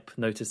the pipe,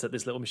 notice that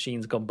this little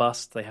machine's gone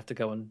bust, they have to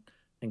go and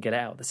get it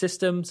out of the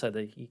system. So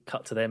you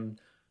cut to them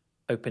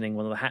opening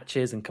one of the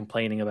hatches and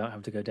complaining about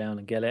having to go down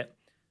and get it.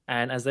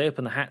 And as they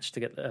open the hatch to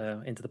get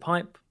into the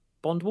pipe,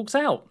 Bond walks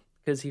out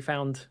because he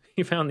found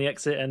the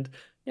exit, and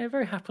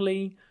very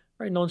happily,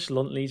 very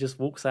nonchalantly just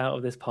walks out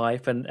of this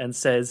pipe and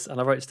says, and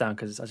I wrote this down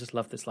because I just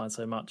love this line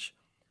so much.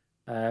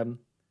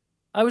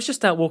 I was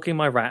just out walking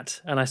my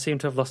rat and I seem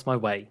to have lost my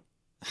way.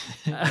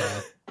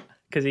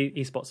 Because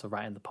he spots a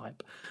rat in the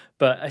pipe.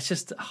 But it's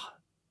just,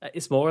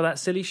 it's more of that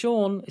silly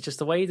Sean. It's just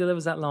the way he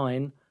delivers that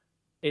line.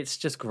 It's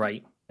just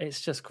great. It's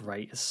just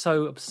great. It's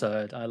so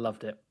absurd. I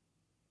loved it.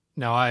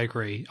 No, I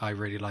agree. I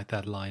really like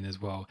that line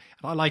as well.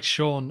 And I like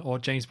Sean or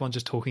James Bond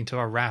just talking to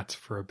a rat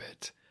for a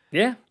bit.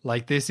 Yeah.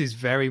 Like, this is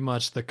very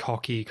much the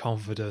cocky,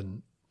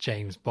 confident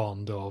James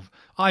Bond of,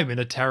 I'm in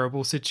a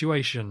terrible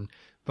situation,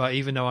 but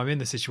even though I'm in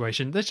the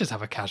situation, let's just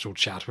have a casual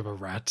chat with a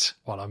rat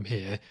while I'm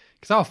here,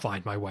 because I'll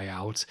find my way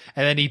out.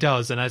 And then he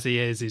does, and as he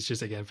is, he's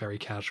just, again, very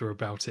casual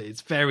about it.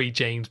 It's very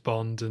James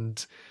Bond,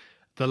 and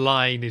the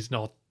line is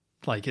not,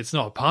 like, it's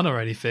not a pun or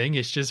anything.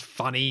 It's just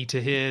funny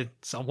to hear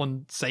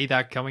someone say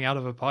that coming out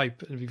of a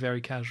pipe and be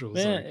very casual.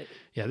 Yeah,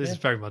 so, this is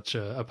very much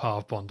a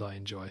part of Bond I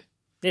enjoy.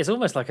 It's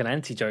almost like an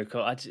anti-joke.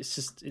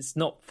 It's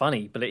not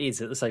funny, but it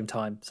is at the same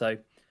time. So,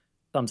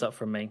 thumbs up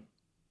from me.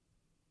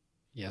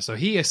 Yeah, so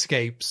he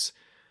escapes,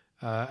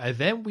 and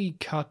then we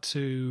cut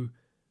to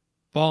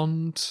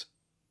Bond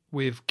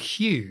with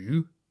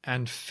Q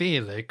and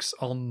Felix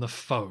on the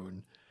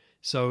phone.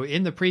 So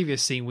in the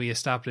previous scene, we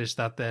established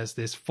that there's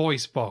this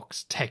voice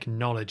box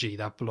technology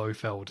that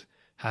Blofeld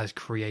has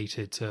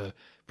created to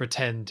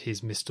pretend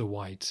he's Mr.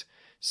 White.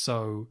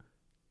 So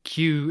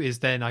Q is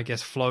then, I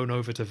guess, flown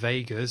over to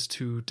Vegas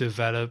to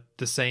develop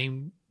the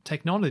same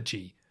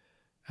technology.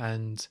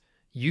 And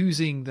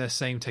using the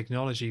same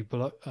technology,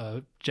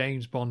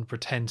 James Bond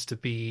pretends to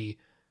be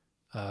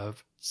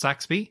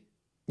Saxby.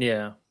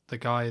 Yeah. The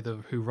guy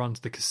who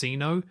runs the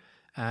casino,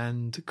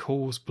 and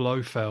calls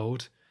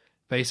Blofeld,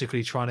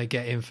 basically trying to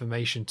get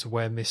information to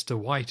where Mr.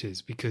 White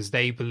is, because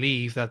they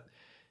believe that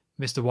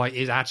Mr. White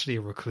is actually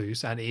a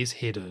recluse and is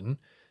hidden,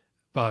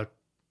 but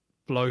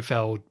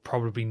Blofeld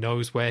probably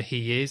knows where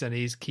he is and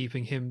is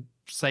keeping him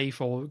safe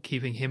or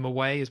keeping him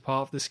away as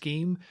part of the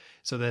scheme.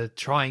 So they're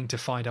trying to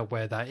find out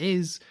where that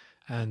is,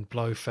 and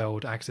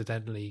Blofeld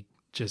accidentally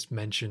just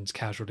mentions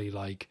casually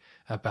like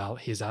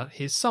about his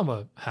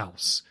summer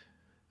house.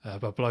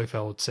 But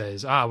Blofeld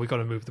says, we got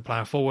to move the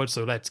plan forward,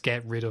 so let's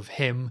get rid of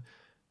him.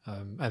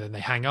 And then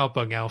they hang up,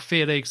 but now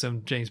Felix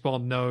and James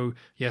Bond know,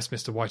 yes,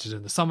 Mr. White is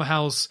in the summer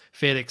house.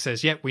 Felix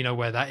says, yep, we know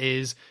where that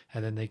is.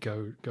 And then they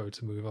go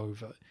to move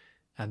over.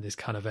 And this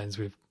kind of ends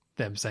with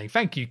them saying,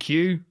 thank you,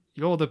 Q,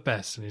 you're the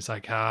best. And it's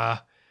like,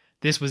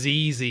 this was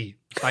easy.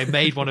 I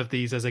made one of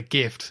these as a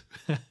gift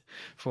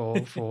for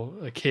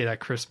a kid at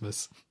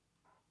Christmas.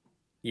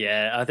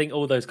 Yeah, I think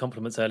all those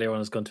compliments earlier on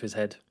has gone to his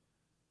head.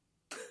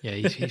 Yeah,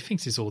 he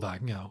thinks it's all that,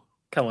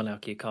 Come on now,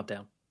 Q, calm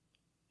down.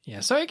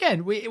 Yeah, so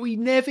again, we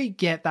never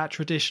get that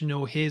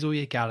traditional, here's all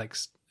your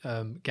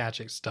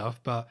gadget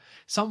stuff, but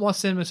somewhat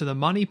similar to the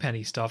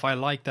Moneypenny stuff. I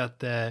like that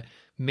they're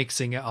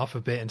mixing it up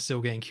a bit and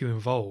still getting Q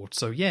involved.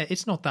 So yeah,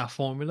 it's not that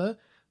formula,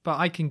 but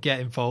I can get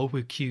involved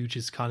with Q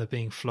just kind of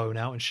being flown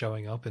out and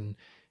showing up and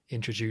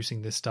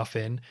introducing this stuff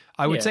in.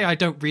 I would say I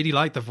don't really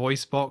like the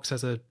voice box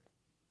as a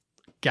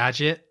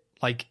gadget,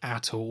 like,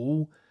 at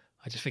all.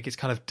 I just think it's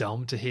kind of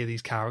dumb to hear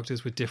these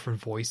characters with different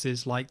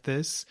voices like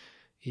this,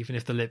 even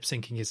if the lip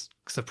syncing is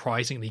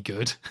surprisingly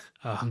good.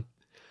 Yeah,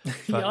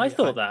 I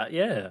thought that,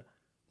 yeah.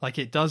 Like,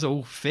 it does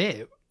all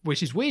fit,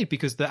 which is weird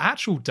because the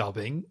actual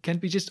dubbing can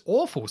be just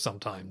awful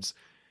sometimes.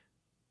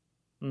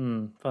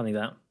 Funny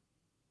that.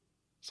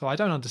 So I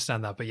don't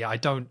understand that, but yeah, I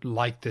don't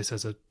like this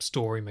as a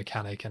story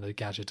mechanic and a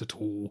gadget at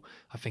all.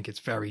 I think it's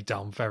very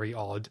dumb, very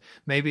odd.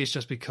 Maybe it's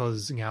just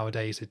because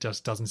nowadays it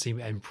just doesn't seem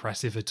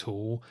impressive at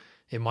all.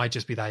 It might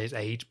just be that it's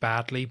aged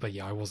badly, but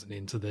yeah, I wasn't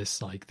into this.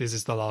 Like, this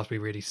is the last we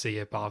really see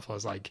it, but I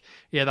was like,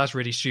 yeah, that's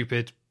really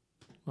stupid.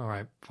 All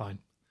right, fine.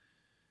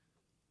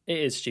 It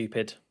is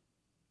stupid,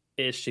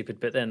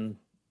 but then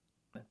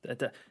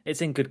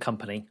it's in good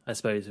company, I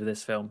suppose, with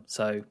this film,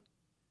 so...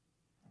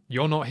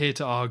 You're not here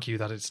to argue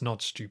that it's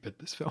not stupid,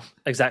 this film.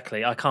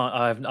 Exactly. I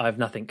have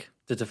nothing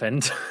to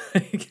defend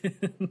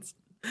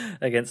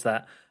against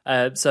that.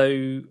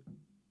 So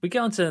we get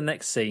on to the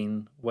next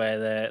scene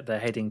where they're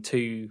heading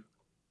to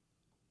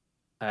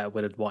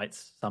Willard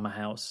White's summer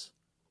house,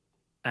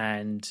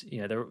 and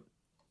the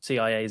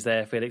CIA is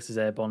there, Felix is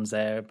there, Bond's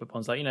there, but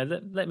Bond's like,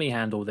 let me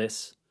handle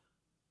this,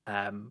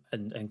 and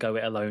go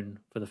it alone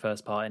for the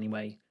first part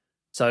anyway.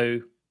 So,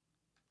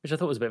 which I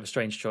thought was a bit of a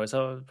strange choice.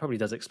 Oh, it probably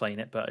does explain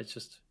it, but it's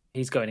just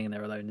he's going in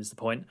there alone is the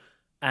point.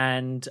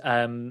 And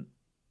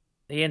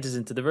he enters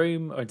into the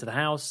room or into the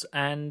house,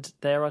 and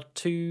there are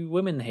two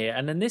women here.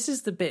 And then this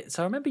is the bit.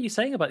 So I remember you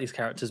saying about these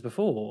characters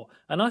before,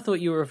 and I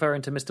thought you were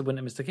referring to Mr. Wint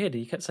and Mr. Kidd.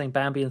 You kept saying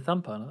Bambi and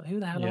Thumper. And I thought, who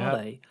the hell are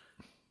they?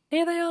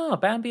 Here they are,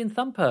 Bambi and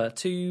Thumper,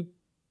 two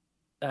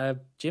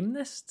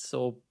gymnasts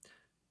or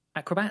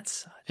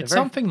acrobats. It's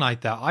something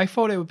like that. I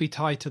thought it would be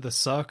tied to the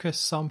circus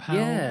somehow.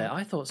 Yeah,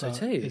 I thought so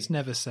too. It's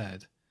never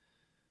said.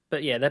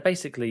 But yeah, they're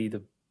basically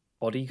the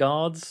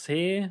bodyguards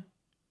here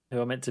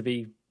who are meant to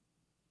be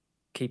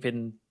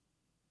keeping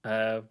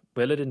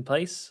Willard in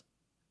place.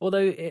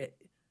 Although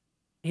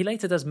he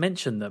later does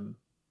mention them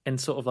in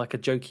sort of like a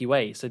jokey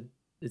way. So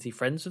is he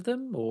friends with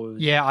them? Or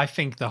yeah, I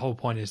think the whole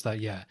point is that,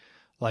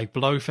 like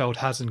Blofeld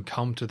hasn't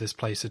come to this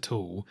place at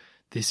all.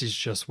 This is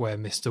just where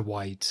Mr.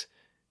 White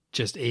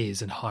just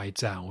is and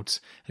hides out.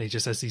 And he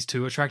just has these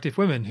two attractive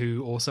women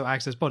who also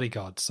act as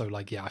bodyguards. So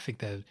I think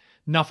they're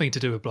nothing to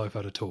do with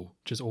Blofeld at all.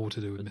 Just all to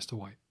do with Mr.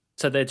 White.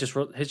 So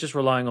he's just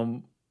relying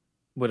on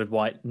Willard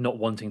White not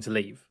wanting to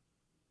leave.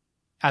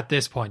 At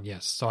this point,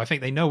 yes. So I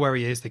think they know where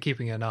he is. They're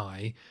keeping an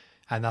eye.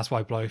 And that's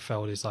why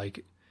Blofeld is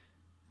like,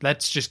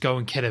 let's just go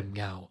and kill him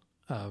now.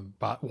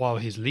 But while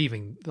he's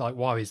leaving,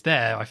 while he's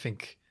there, I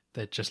think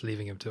they're just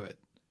leaving him to it.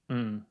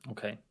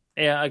 Okay.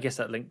 Yeah, I guess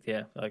that linked,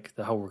 like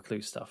the whole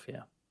recluse stuff,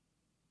 yeah.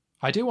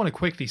 I do want to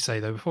quickly say,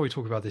 though, before we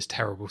talk about this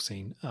terrible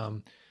scene,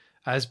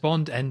 as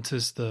Bond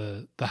enters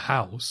the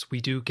house,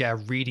 we do get a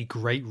really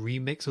great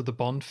remix of the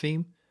Bond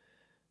theme.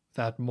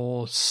 That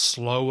more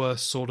slower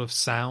sort of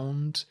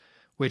sound,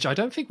 which I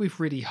don't think we've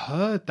really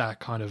heard that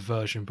kind of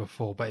version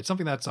before, but it's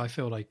something that I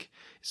feel like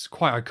it's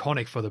quite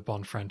iconic for the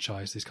Bond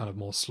franchise, this kind of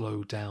more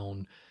slowed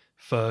down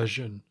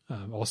version,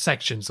 or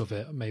sections of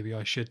it, maybe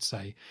I should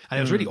say. And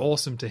it was really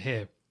awesome to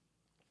hear.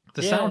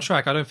 The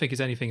soundtrack I don't think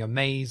is anything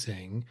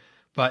amazing,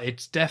 but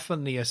it's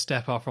definitely a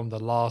step up from the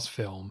last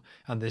film,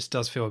 and this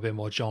does feel a bit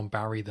more John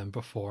Barry than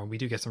before, and we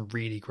do get some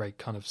really great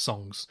kind of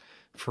songs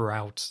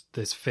throughout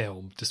this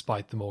film,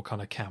 despite the more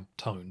kind of camp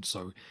tone.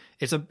 So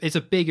it's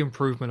a big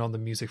improvement on the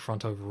music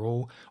front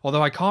overall,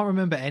 although I can't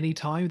remember any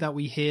time that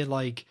we hear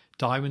like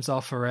Diamonds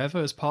Are Forever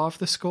as part of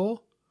the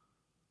score.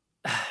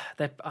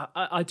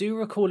 I do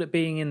recall it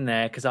being in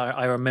there because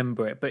I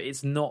remember it, but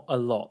it's not a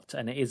lot,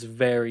 and it is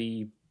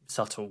very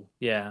subtle.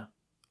 Yeah.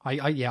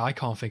 I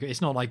can't think.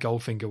 It's not like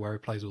Goldfinger where it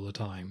plays all the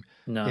time.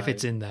 No. If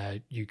it's in there,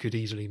 you could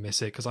easily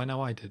miss it because I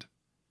know I did.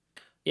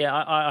 Yeah,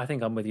 I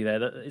think I'm with you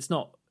there. It's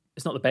not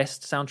the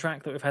best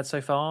soundtrack that we've had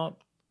so far,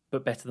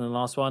 but better than the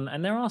last one.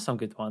 And there are some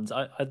good ones.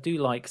 I do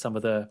like some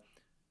of the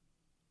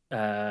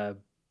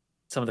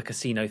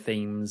casino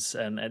themes,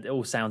 and it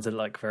all sounds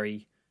like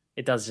very.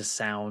 It does just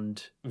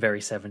sound very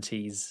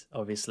 70s,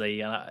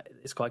 obviously, and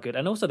it's quite good.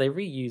 And also, they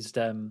reused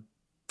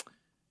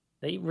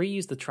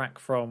the track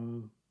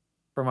from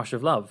Rush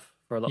of Love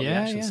for a lot of the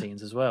action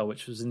scenes as well,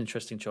 which was an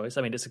interesting choice.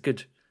 I mean, it's a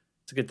good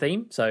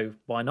theme, so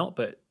why not?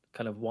 But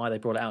kind of why they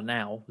brought it out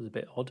now was a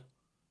bit odd.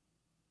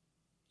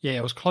 Yeah,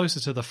 it was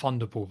closer to the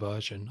Thunderball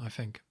version, I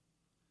think.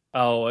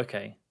 Oh,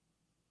 okay.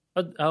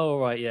 Oh,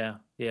 right, yeah,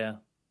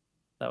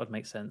 that would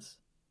make sense.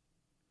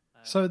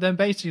 So then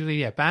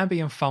basically,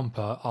 Bambi and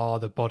Thumper are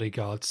the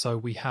bodyguards. So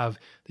we have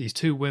these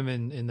two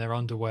women in their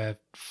underwear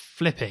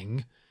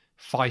fighting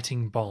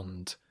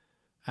Bond.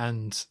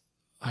 And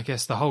I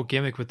guess the whole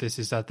gimmick with this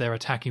is that they're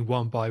attacking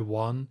one by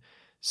one.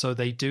 So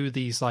they do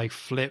these like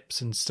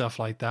flips and stuff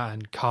like that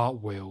and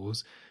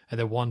cartwheels. And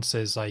then one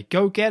says like,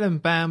 go get him,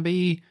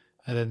 Bambi.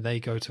 And then they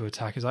go to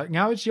attack. It's like,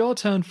 now it's your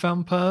turn,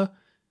 Thumper.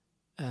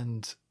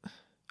 And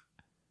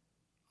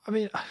I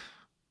mean,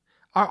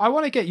 I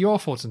want to get your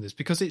thoughts on this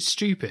because it's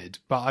stupid,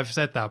 but I've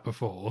said that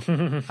before.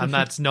 And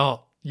that's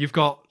not, you've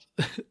got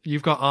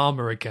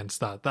armor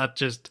against that. That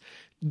just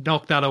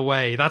knock that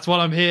away. That's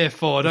what I'm here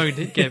for.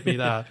 Don't give me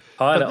that.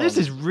 But this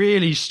is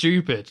really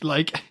stupid.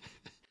 Like,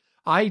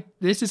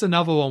 this is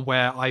another one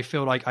where I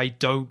feel like I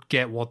don't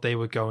get what they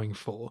were going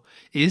for.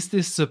 Is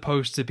this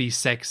supposed to be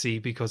sexy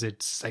because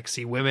it's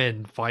sexy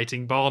women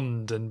fighting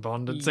Bond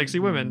and sexy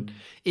women?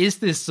 Is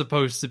this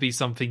supposed to be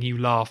something you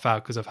laugh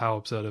at because of how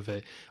absurd of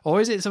it? Or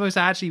is it supposed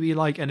to actually be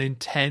like an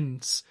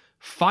intense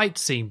fight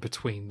scene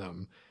between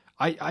them?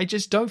 I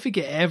just don't think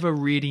it ever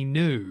really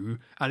knew,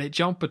 and it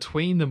jumped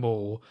between them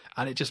all,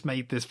 and it just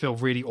made this feel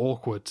really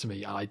awkward to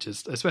me. I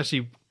just,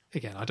 especially,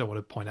 again, I don't want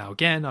to point out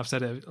again, I've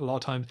said it a lot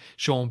of times,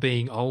 Sean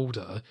being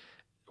older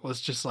was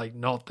just like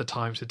not the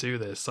time to do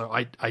this. So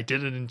I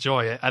didn't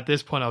enjoy it. At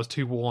this point, I was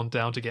too worn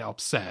down to get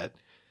upset.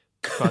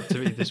 But to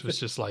me, this was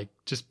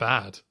just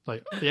bad.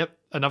 Like, yep,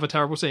 another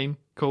terrible scene.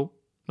 Cool.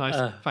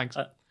 Nice. Thanks.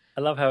 I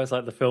love how it's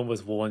like the film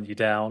was worn you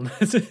down.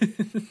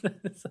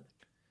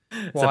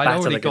 Well, I'd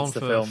already gone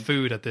for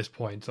food at this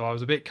point, so I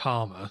was a bit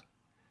calmer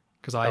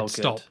because I had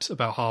stopped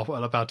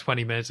about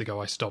 20 minutes ago.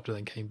 I stopped and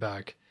then came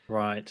back.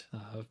 Right.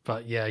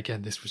 But yeah,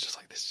 again, this was just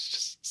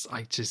like,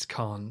 I just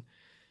can't.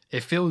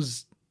 It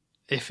feels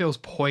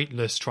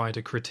pointless trying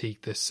to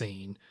critique this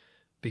scene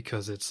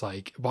because it's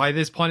like, by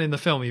this point in the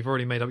film, you've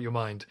already made up your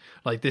mind.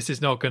 Like, this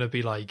is not going to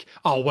be like,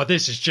 oh, well,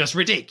 this is just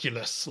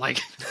ridiculous.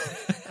 Like,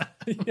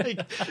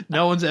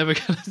 no one's ever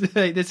going to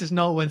say, this is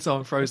not when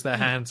someone throws their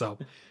hands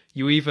up.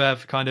 You either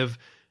have kind of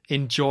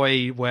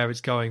enjoy where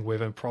it's going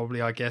with and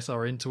probably, I guess,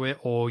 are into it,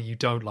 or you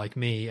don't like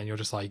me and you're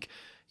just like,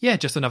 yeah,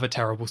 just another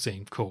terrible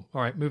scene. Cool.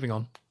 All right, moving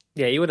on.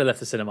 Yeah, you would have left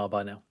the cinema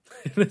by now.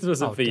 If this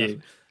wasn't for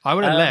you. I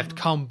would have left,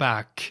 come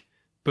back,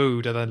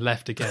 booed, and then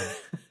left again.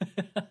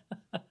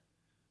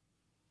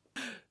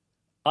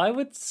 I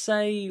would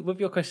say, with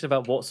your question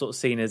about what sort of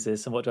scene is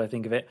this and what do I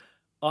think of it,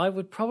 I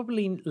would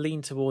probably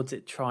lean towards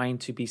it trying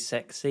to be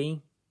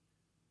sexy.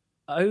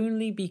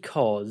 Only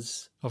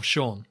because... Of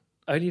Sean.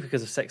 Only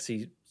because of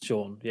sexy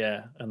Sean,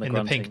 yeah. And in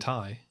grunting. The pink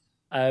tie.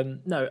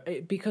 No,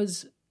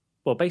 because...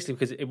 Well, basically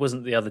because it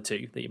wasn't the other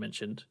two that you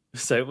mentioned.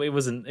 So it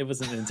wasn't an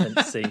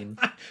intense scene.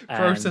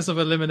 Process of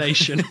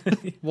elimination.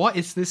 What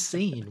is this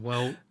scene?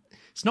 Well,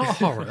 it's not a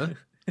horror.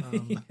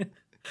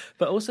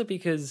 But also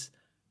because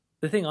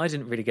the thing I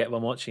didn't really get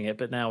when watching it,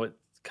 but now it's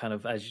kind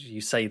of, as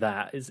you say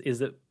that, is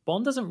that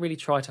Bond doesn't really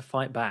try to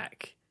fight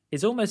back.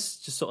 He's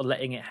almost just sort of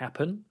letting it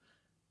happen.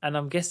 And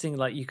I'm guessing,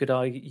 like, you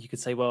could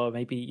say, well,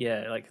 maybe,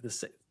 yeah, like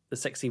the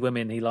sexy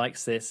women, he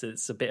likes this.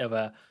 It's a bit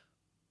of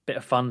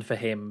fun for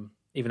him,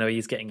 even though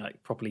he's getting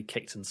like properly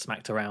kicked and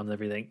smacked around and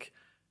everything.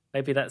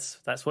 Maybe that's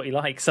what he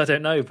likes. I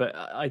don't know, but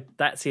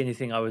that's the only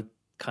thing I would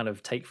kind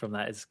of take from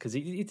that, is because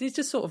he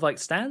just sort of like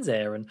stands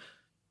there and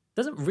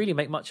doesn't really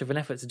make much of an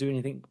effort to do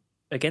anything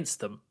against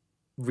them,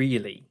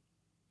 really.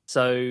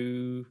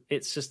 So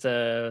it's just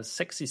a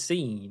sexy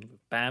scene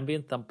with Bambi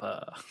and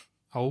Thumper.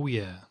 Oh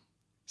yeah.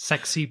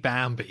 Sexy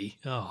Bambi.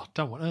 Oh,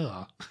 don't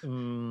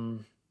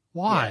want.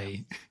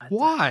 Why?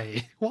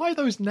 Yeah, Why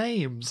those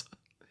names?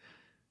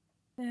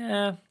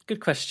 Yeah,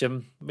 good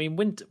question. I mean,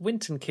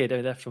 Winton Kid.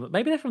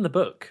 Maybe they're from the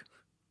book.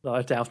 No,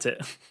 I doubt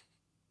it.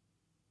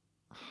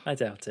 I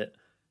doubt it.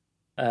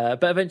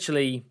 But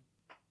eventually,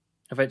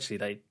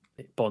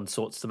 Bond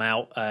sorts them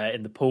out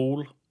in the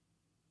pool.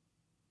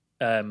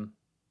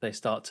 They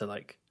start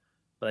to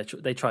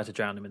they try to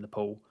drown him in the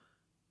pool,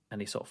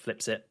 and he sort of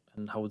flips it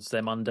and holds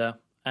them under.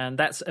 And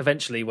that's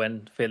eventually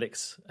when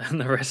Felix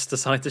and the rest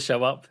decide to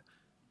show up.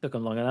 Took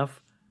them long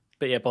enough.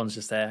 But yeah, Bond's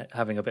just there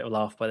having a bit of a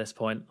laugh by this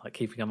point, like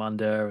keeping them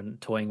under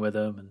and toying with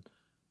them. And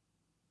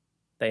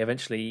they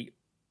eventually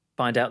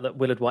find out that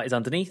Willard White is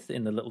underneath,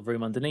 in the little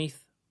room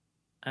underneath,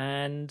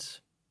 and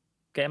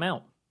get him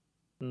out.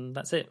 and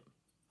that's it.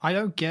 I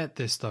don't get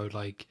this though.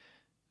 Like,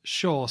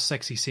 sure,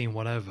 sexy scene,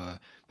 whatever,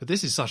 but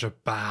this is such a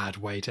bad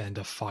way to end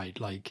a fight.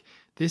 Like,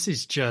 this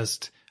is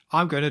just,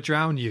 I'm going to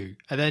drown you,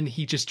 and then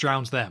he just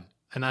drowns them,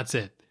 and that's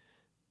it.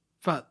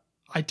 But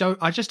I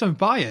just don't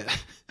buy it.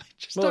 I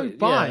just don't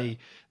buy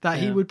that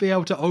he would be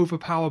able to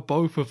overpower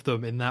both of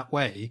them in that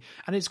way.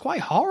 And it's quite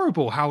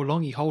horrible how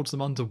long he holds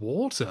them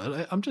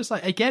underwater. I'm just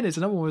like, again, it's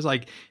another one was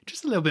like,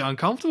 just a little bit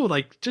uncomfortable.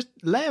 Like, just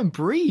let him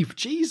breathe.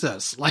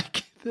 Jesus.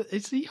 Like,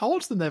 he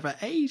holds them there for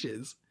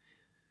ages.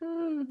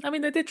 I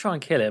mean, they did try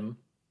and kill him.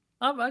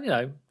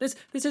 This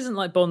isn't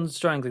like Bond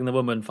strangling the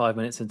woman 5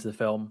 minutes into the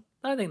film.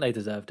 I think they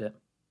deserved it.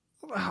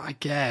 Well, I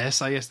guess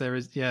there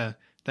is,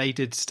 they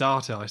did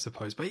start it, I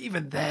suppose. But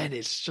even then,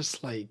 it's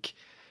just like,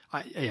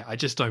 I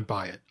just don't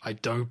buy it. I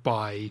don't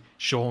buy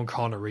Sean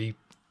Connery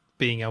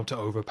being able to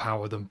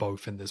overpower them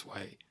both in this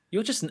way.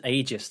 You're just an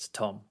ageist,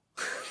 Tom.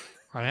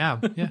 I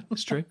am. Yeah,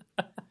 it's true.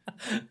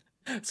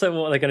 So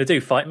what are they going to do?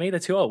 Fight me? They're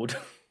too old.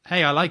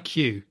 Hey, I like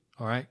Q,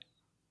 all right?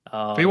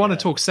 Oh, if we want to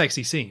talk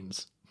sexy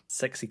scenes.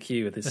 Sexy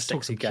Q with his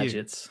sexy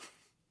gadgets.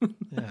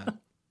 Yeah.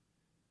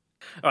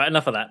 All right,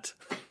 enough of that.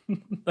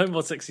 No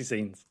more sexy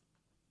scenes.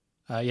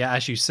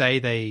 As you say,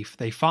 they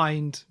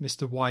find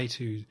Mr. White,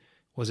 who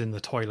was in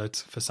the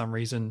toilet for some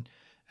reason,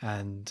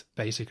 and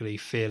basically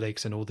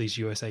Felix and all these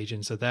US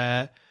agents are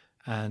there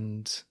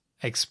and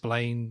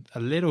explain a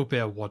little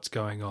bit of what's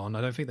going on.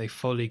 I don't think they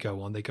fully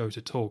go on. They go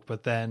to talk,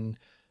 but then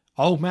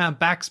old man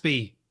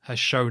Baxby has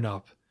shown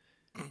up.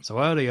 So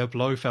earlier,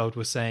 Blofeld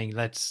was saying,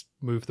 let's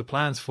move the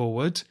plans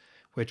forward,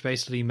 which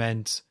basically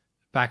meant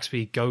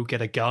Baxby go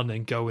get a gun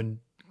and go and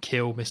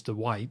kill Mr.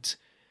 White.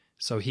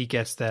 So he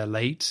gets there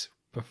late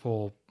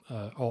before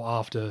or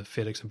after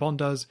Felix and Bond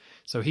does.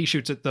 So he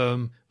shoots at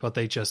them, but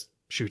they just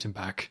shoot him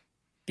back.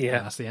 Yeah.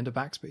 And that's the end of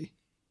Baxby.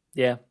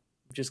 Yeah,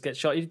 just get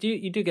shot. You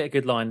do get a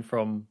good line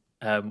from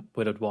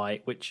Willard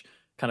White, which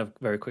kind of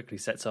very quickly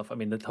sets off. I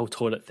mean, the whole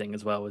toilet thing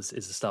as well is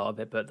the start of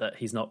it, but that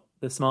he's not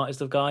the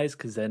smartest of guys,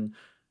 because then,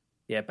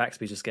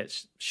 Baxby just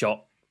gets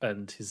shot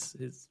and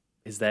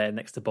is there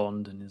next to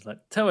Bond and he's like,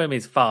 tell him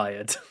he's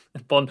fired.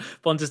 Bond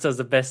just does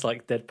the best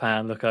like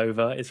deadpan look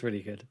over. It's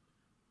really good.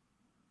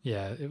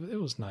 Yeah, it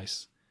was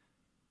nice.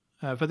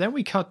 But then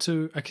we cut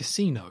to a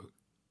casino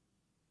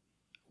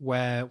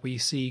where we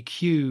see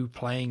Q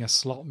playing a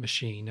slot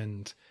machine,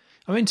 and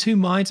I'm in two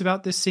minds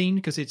about this scene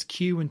because it's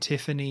Q and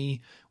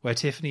Tiffany, where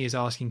Tiffany is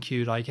asking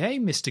Q like, hey,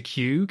 Mr.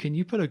 Q, can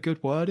you put a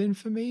good word in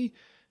for me?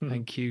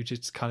 And Q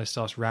just kind of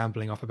starts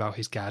rambling off about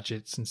his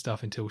gadgets and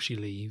stuff until she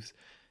leaves.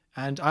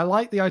 And I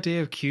like the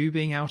idea of Q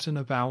being out and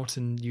about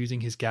and using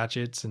his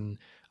gadgets, and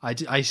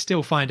I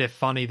still find it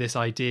funny, this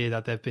idea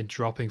that they've been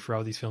dropping for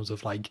all these films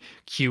of like,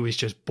 Q is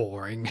just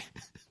boring.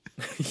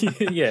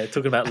 Yeah,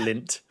 talking about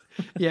lint.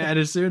 Yeah, and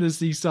as soon as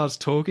he starts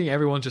talking,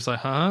 everyone's just like,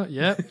 huh,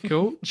 yeah,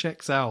 cool,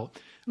 checks out.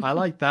 I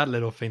like that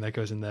little thing that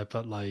goes in there,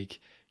 but like,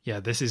 yeah,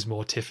 this is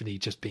more Tiffany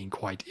just being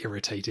quite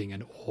irritating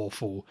and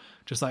awful.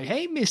 Just like,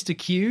 hey, Mr.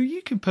 Q,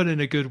 you can put in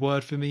a good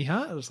word for me,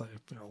 huh? I was like,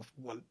 oh,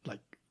 what? Like,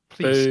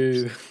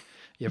 please.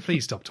 Yeah,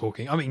 please stop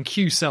talking. I mean,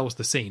 Q sells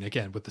the scene,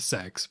 again, with the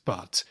sex,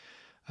 but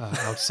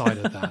outside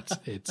of that,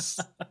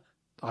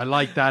 I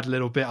like that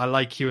little bit. I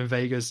like Q in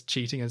Vegas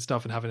cheating and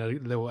stuff and having a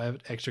little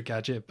extra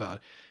gadget, but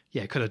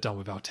yeah, could have done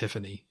without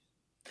Tiffany.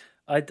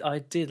 I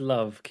did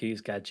love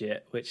Q's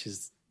gadget, which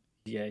is,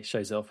 it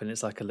shows off and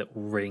it's like a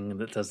little ring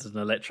that does an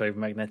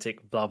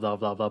electromagnetic blah, blah,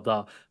 blah, blah,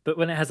 blah. But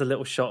when it has a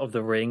little shot of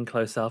the ring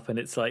close up and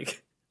it's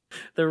like,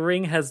 the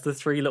ring has the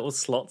 3 little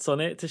slots on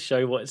it to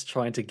show what it's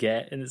trying to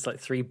get. And it's like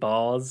 3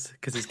 bars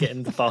because it's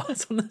getting the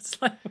bars on the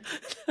slab.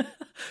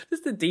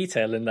 Just the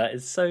detail in that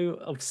is so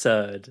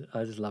absurd.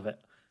 I just love it.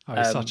 Oh,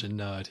 he's such a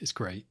nerd. It's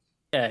great.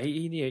 Yeah,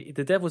 he knew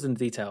the devil's in the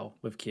detail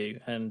with Q,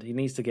 and he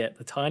needs to get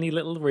the tiny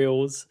little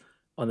reels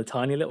on the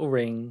tiny little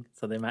ring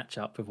so they match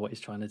up with what he's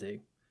trying to do.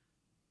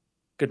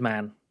 Good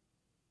man.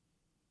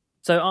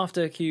 So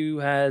after Q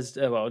has,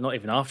 not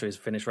even after he's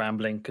finished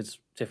rambling, because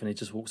Tiffany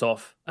just walks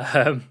off,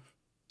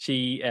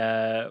 she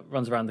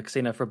runs around the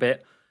casino for a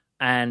bit,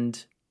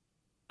 and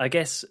I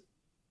guess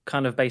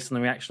kind of based on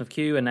the reaction of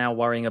Q and now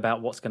worrying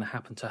about what's going to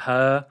happen to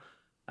her,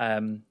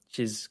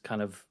 she's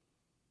kind of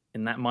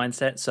in that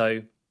mindset.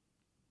 So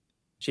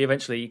she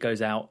eventually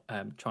goes out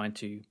trying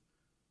to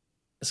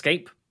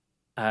escape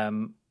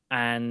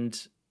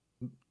and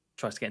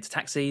tries to get into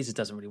taxis. It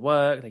doesn't really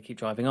work. They keep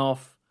driving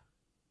off.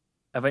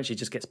 Eventually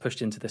just gets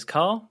pushed into this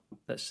car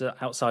that's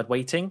outside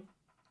waiting.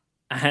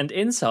 And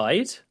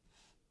inside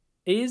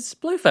is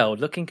Blofeld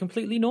looking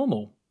completely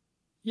normal.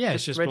 Yeah,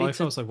 it's just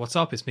Blofeld. It's like, what's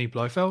up? It's me,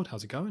 Blofeld.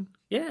 How's it going?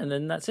 Yeah, and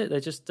then that's it. They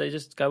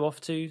just go off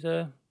to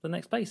the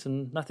next place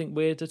and nothing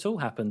weird at all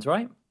happens,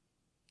 right?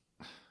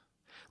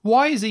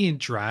 Why is he in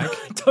drag?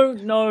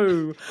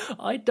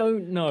 I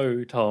don't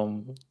know,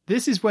 Tom.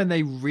 This is when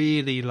they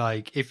really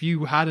like, if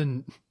you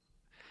hadn't,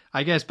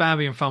 I guess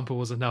Bambi and Thumper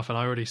was enough, and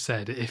I already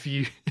said, if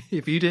you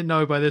didn't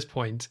know by this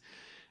point,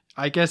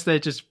 I guess they're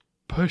just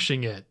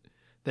pushing it.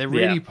 They're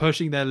really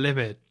pushing their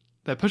limit.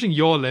 They're pushing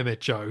your limit,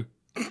 Joe.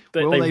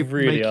 Will they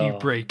really make you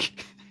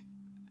break?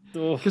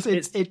 Because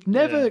it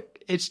never,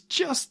 it's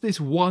just this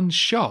one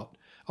shot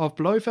of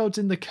Blofeld's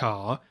in the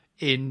car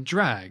in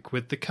drag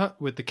with the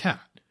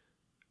cat.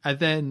 And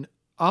then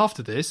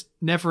after this,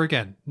 never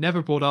again,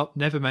 never brought up,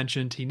 never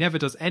mentioned. He never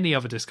does any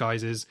other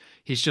disguises.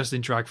 He's just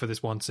in drag for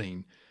this one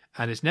scene.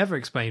 And it's never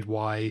explained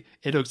why.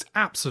 It looks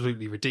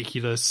absolutely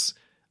ridiculous.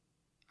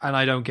 And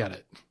I don't get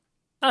it.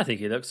 I think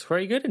he looks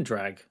pretty good in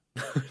drag.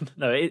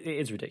 No, it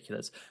is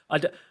ridiculous. I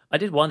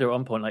did wonder at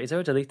one point, like, is there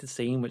a deleted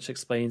scene which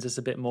explains this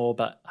a bit more?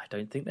 But I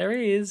don't think there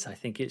is. I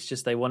think it's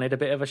just they wanted a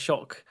bit of a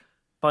shock,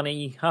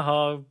 funny,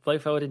 haha,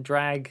 Blofeld in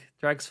drag.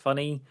 Drag's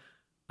funny.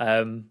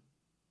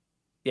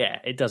 Yeah,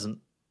 it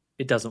doesn't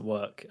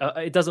work.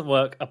 It doesn't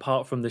work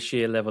apart from the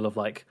sheer level of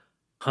like,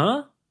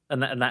 huh?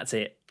 And that's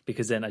it.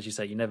 Because then, as you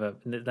say, it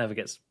never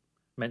gets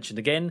mentioned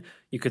again.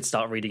 You could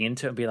start reading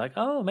into it and be like,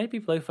 oh, maybe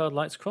Blofeld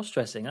likes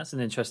cross-dressing. That's an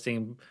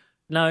interesting.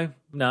 No,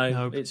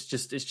 nope. It's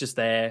just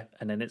there,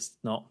 and then it's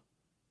not.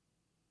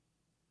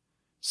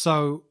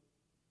 So,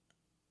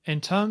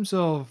 in terms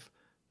of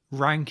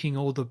ranking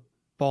all the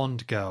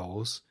Bond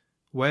girls,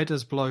 where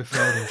does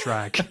Blofeld in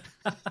drag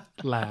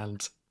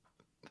land?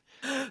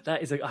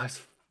 That is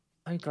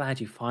I'm glad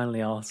you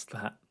finally asked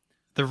that.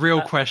 The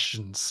real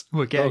questions.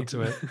 We're getting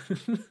to it.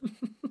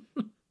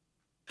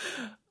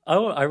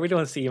 I really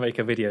want to see you make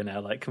a video now,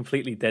 like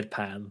completely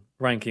deadpan,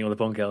 ranking all the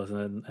Bond girls,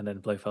 and then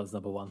Blofeld's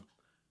number one.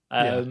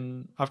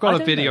 I've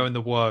got a video in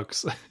the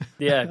works.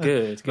 Yeah,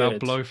 good. About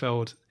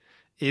Blofeld.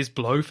 Is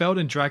Blofeld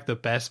in drag the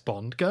best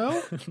Bond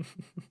girl?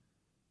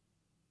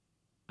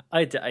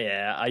 I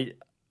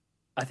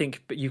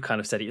think, but you kind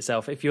of said it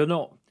yourself.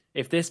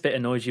 If this bit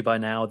annoys you by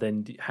now,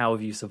 then how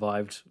have you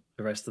survived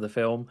the rest of the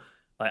film?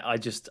 Like,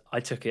 I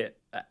took it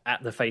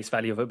at the face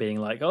value of it being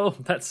like, oh,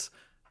 that's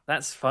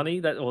funny,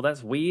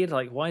 that's weird.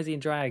 Like, why is he in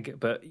drag?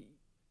 But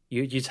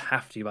you just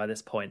have to by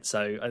this point.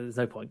 So there's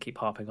no point keep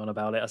harping on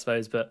about it, I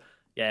suppose. But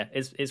yeah,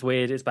 it's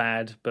weird, it's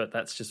bad, but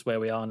that's just where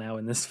we are now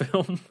in this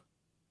film.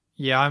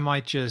 Yeah, I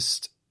might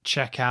just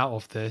check out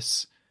of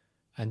this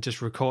and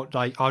just record.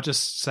 Like, I'll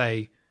just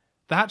say,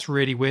 that's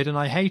really weird and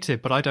I hate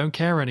it, but I don't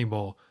care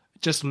anymore.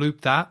 Just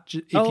loop that.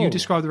 If you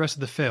describe the rest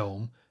of the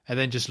film and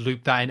then just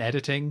loop that in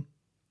editing,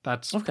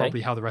 that's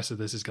probably how the rest of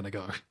this is going to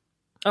go.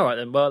 All right,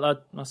 then.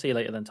 Well, I'll see you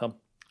later then, Tom.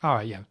 All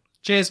right, yeah.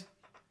 Cheers.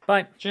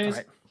 Bye. Cheers.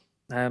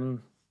 All right.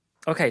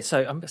 Okay,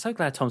 so I'm so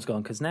glad Tom's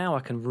gone because now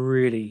I can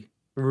really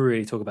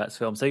talk about this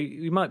film. So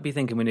you might be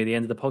thinking we're near the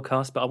end of the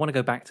podcast, but I want to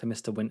go back to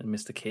Mr. Wint and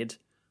Mr. Kidd.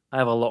 I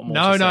have a lot more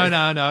to say. No.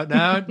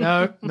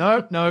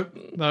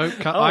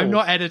 I'm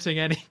not editing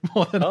any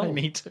more than I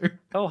need to.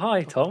 Oh,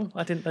 hi, Tom.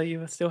 I didn't know you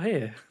were still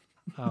here.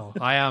 Oh,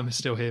 I am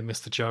still here,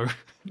 Mr. Joe.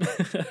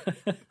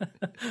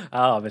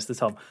 Mr.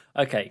 Tom.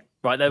 Okay,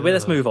 right.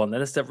 Let's move on.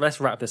 Let's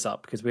wrap this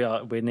up because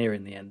we're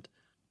nearing the end.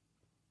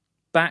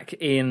 Back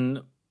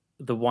in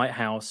the White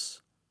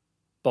House,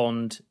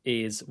 Bond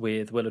is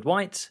with Willard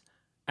White,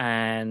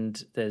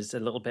 and there's a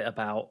little bit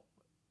about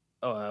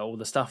all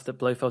the stuff that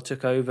Blofeld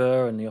took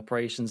over and the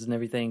operations and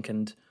everything,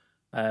 and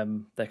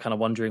they're kind of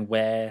wondering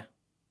where.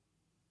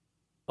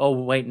 Oh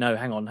wait, no,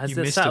 hang on. Has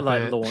the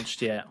satellite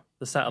launched yet?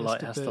 The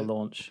satellite has to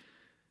launch.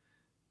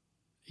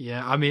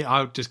 Yeah, I mean,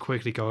 I'll just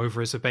quickly go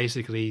over it. So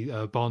basically,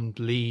 Bond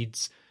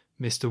leads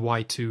Mr.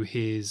 White to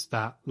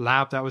that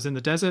lab that was in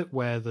the desert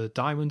where the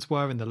diamonds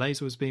were and the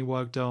laser was being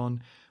worked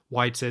on.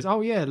 White says,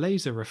 oh yeah,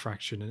 laser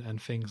refraction and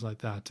things like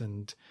that,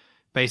 and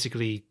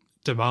basically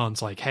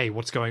demands like, hey,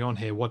 what's going on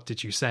here? What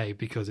did you say?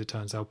 Because it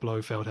turns out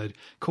Blofeld had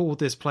called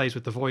this place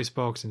with the voice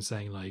box and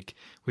saying like,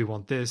 we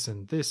want this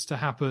and this to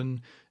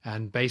happen.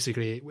 And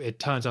basically it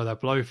turns out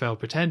that Blofeld,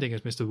 pretending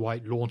as Mr.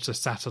 White, launched a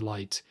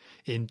satellite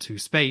into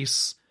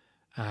space.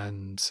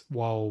 And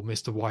while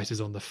Mr. White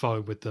is on the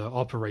phone with the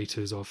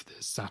operators of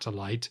this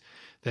satellite,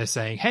 they're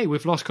saying, hey,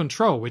 we've lost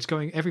control.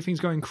 Everything's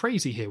going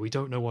crazy here. We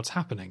don't know what's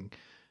happening.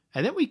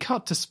 And then we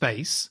cut to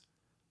space,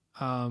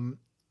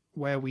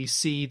 where we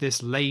see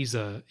this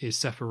laser is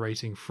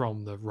separating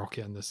from the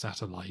rocket and the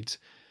satellite,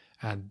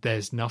 and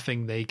there's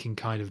nothing they can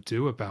kind of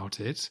do about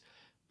it,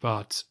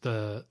 but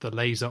the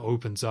laser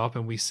opens up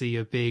and we see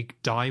a big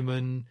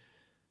diamond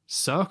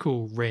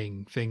circle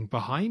ring thing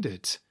behind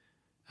it.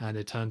 And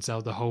it turns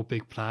out the whole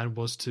big plan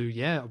was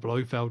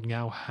Blofeld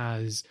now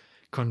has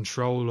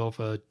control of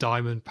a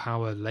diamond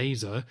power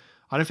laser.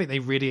 I don't think they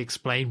really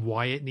explain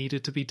why it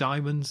needed to be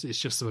diamonds. It's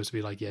just supposed to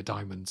be like,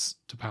 diamonds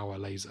to power a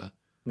laser.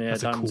 Yeah,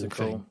 that's diamonds a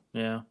cool thing.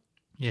 Yeah.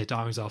 Yeah,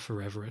 diamonds are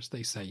forever, as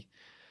they say.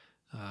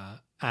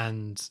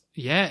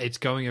 It's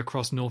going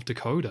across North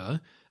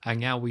Dakota,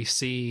 and now we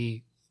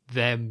see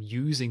them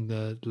using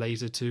the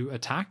laser to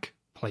attack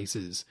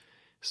places.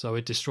 So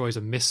it destroys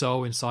a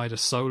missile inside a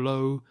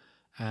Solo,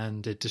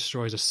 and it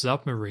destroys a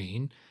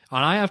submarine.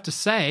 And I have to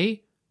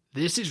say,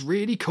 this is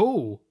really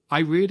cool. I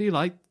really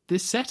like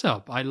this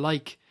setup. I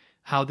like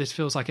how this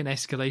feels like an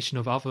escalation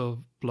of other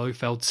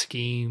Blofeld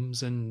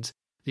schemes, and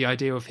the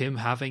idea of him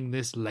having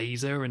this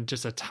laser and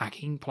just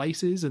attacking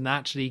places and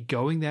actually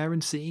going there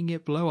and seeing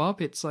it blow up.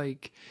 It's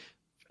like,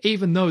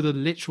 even though the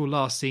literal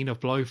last scene of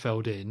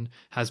Blofeld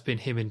has been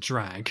him in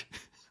drag,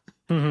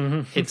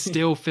 it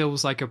still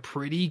feels like a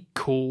pretty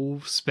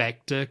cool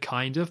Spectre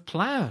kind of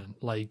plan.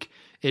 Like,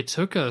 it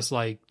took us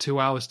like 2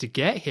 hours to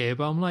get here,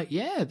 but I'm like,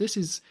 yeah, this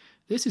is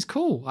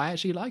cool. I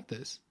actually like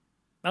this.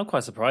 I'm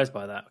quite surprised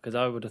by that, because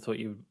I would have thought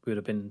you would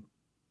have been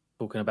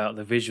talking about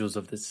the visuals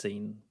of this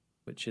scene,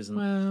 which isn't.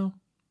 Well,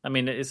 I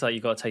mean, it's like you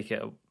got to take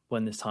it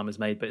when this time is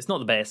made, but it's not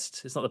the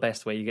best. It's not the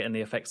best where you're getting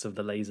the effects of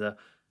the laser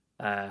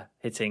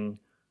hitting,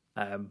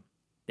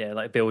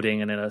 like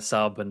building and then a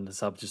sub, and the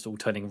sub just all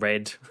turning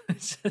red.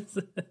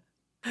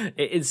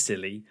 It is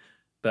silly,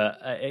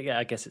 but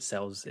I guess it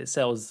sells. It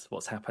sells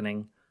what's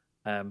happening,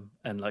 and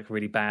like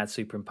really bad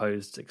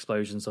superimposed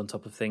explosions on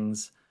top of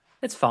things.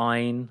 It's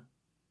fine.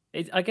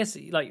 I guess,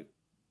 like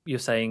you're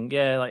saying,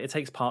 yeah, like it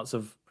takes parts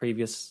of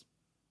previous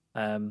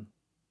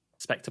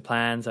Spectre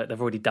plans. Like they've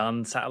already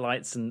done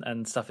satellites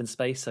and stuff in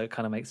space, so it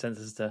kind of makes sense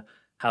as to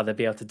how they'd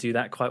be able to do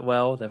that quite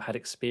well. They've had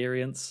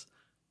experience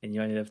in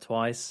You Only Live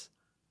Twice.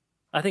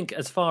 I think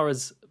as far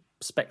as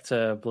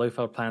Spectre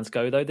Blofeld plans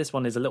go, though, this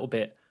one is a little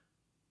bit,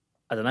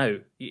 I don't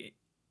know.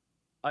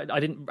 I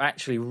didn't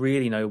actually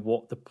really know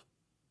what the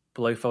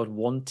Blofeld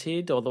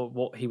wanted or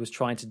what he was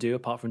trying to do,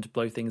 apart from to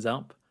blow things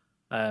up.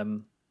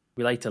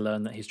 We later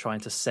learn that he's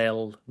trying to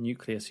sell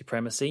nuclear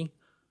supremacy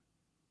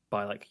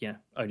by, like,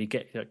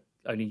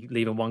 only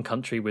leaving one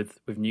country with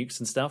nukes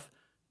and stuff.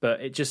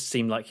 But it just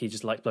seemed like he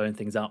just liked blowing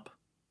things up.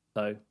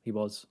 So he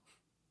was.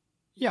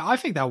 Yeah, I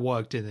think that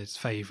worked in its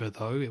favor,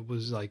 though. It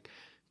was like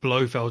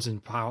Blofeld's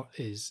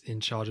is in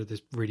charge of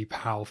this really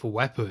powerful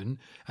weapon,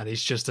 and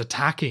it's just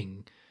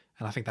attacking.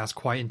 And I think that's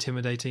quite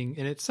intimidating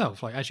in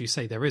itself. Like, as you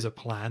say, there is a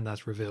plan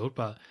that's revealed,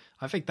 but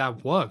I think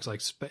that works.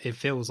 Like, it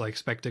feels like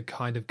Spectre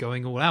kind of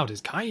going all out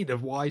is kind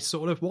of what I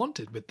sort of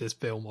wanted with this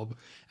film, of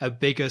a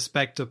bigger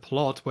Spectre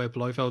plot where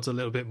Blofeld's a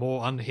little bit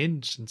more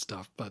unhinged and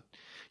stuff. But,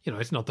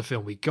 it's not the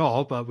film we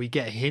got, but we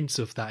get hints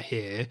of that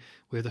here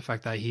with the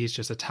fact that he's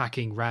just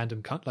attacking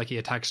random, like he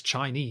attacks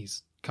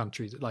Chinese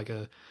countries, like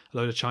a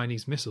load of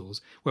Chinese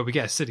missiles, where we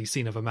get a silly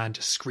scene of a man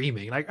just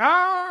screaming, like,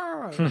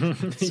 ah,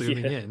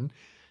 zooming in.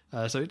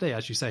 So yeah,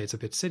 as you say, it's a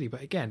bit silly,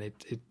 but again,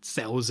 it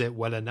sells it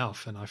well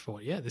enough. And I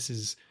thought, yeah,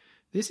 this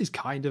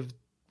kind of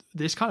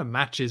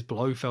matches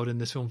Blofeld in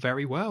this film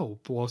very well,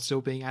 while still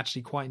being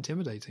actually quite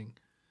intimidating.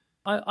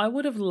 I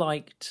would have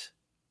liked,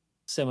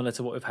 similar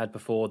to what we've had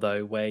before,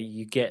 though, where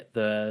you get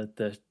the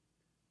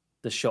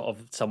shot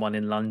of someone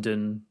in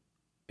London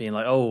being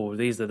like, oh,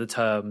 these are the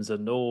terms,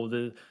 and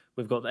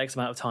we've got X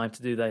amount of time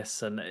to do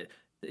this, and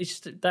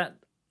it's just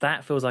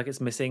that feels like it's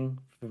missing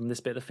from this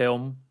bit of the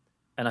film.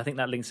 And I think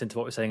that links into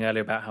what we were saying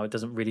earlier about how it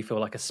doesn't really feel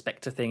like a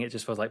Spectre thing. It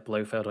just feels like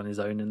Blofeld on his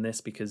own in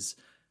this, because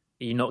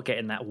you're not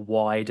getting that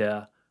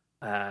wider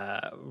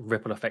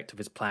ripple effect of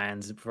his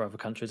plans for other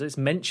countries. It's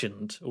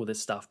mentioned, all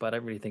this stuff, but I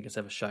don't really think it's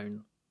ever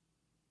shown.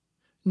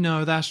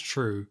 No, that's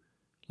true.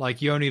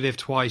 Like, You Only Live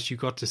Twice, you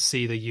got to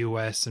see the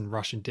US and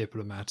Russian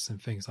diplomats and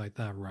things like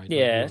that, right?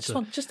 Yeah, just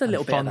a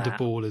little bit of that.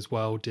 Thunderball as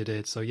well did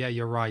it. So yeah,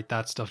 you're right.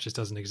 That stuff just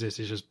doesn't exist.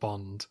 It's just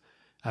Bond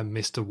and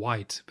Mr.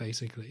 White,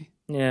 basically.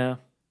 Yeah.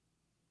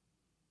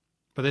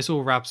 But this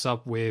all wraps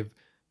up with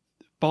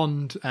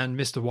Bond and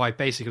Mr. White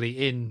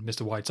basically in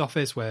Mr. White's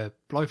office, where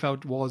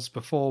Blofeld was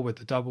before with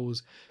the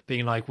doubles,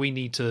 being like, we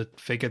need to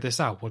figure this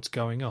out. What's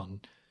going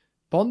on?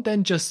 Bond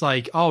then just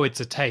like, oh, it's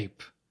a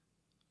tape.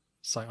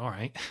 It's like, all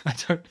right.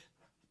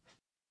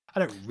 I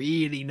don't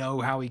really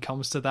know how he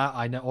comes to that.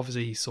 I know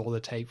obviously he saw the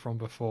tape from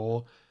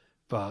before,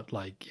 but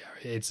like, yeah,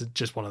 it's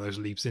just one of those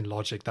leaps in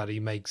logic that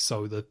he makes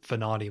so the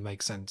finale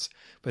makes sense.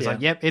 But it's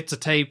like, yep, it's a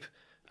tape.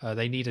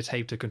 They need a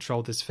tape to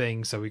control this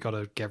thing, so we got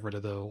to get rid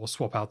of or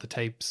swap out the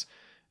tapes.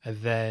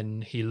 And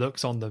then he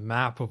looks on the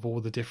map of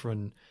all the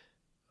different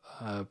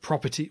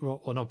property,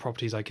 well, not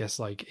properties, I guess,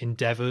 like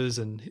endeavors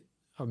and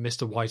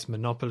Mr. White's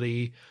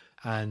monopoly,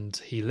 and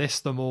he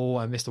lists them all.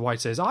 And Mr. White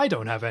says, I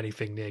don't have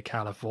anything near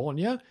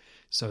California.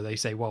 So they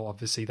say, well,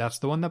 obviously that's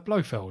the one that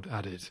Blofeld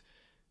added.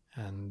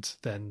 And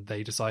then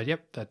they decide,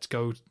 yep, let's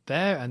go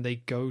there. And they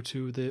go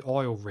to the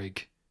oil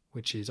rig,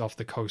 which is off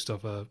the coast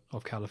of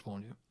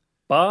California.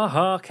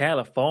 Baja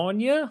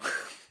California.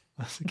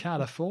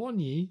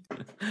 California.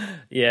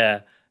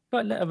 Yeah,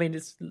 but I mean,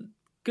 it's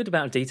good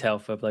amount of detail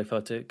for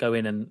Blofeld to go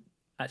in and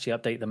actually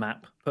update the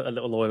map, put a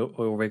little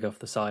oil rig off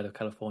the side of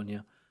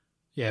California.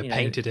 Yeah,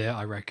 painted it,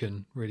 I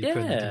reckon. Really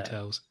put in the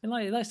details. And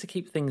he likes to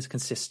keep things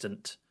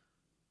consistent.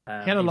 He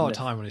had a lot of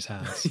time on his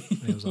hands when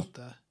he was up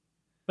there.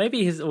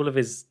 Maybe all of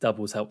his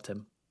doubles helped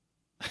him.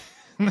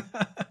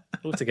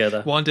 All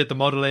together. One did the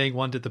modelling,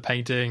 one did the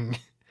painting,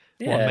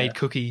 one made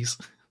cookies.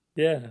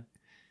 Yeah.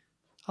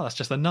 Oh, that's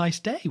just a nice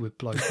day with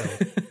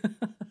Blofeld.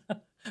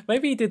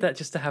 Maybe he did that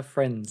just to have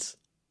friends.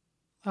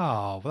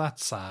 Oh, well,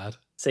 that's sad.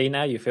 See,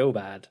 now you feel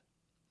bad.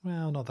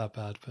 Well, not that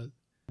bad, but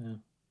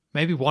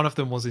maybe one of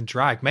them was in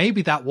drag.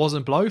 Maybe that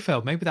wasn't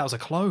Blofeld. Maybe that was a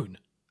clone.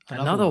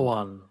 Another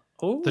one.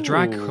 Ooh. The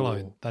drag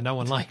clone that no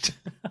one liked.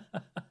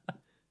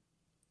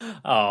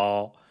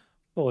 Oh,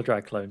 poor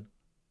drag clone.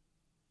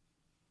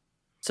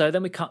 So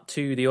then we cut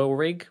to the oil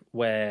rig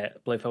where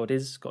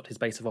Blofeld got his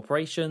base of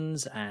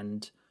operations,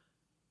 and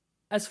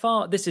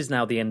this is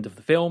now the end of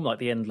the film, like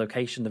the end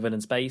location, the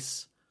villain's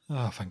base.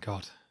 Oh, thank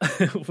God.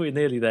 We're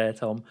nearly there,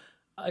 Tom.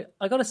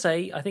 I gotta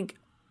say, I think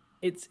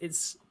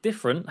it's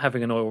different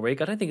having an oil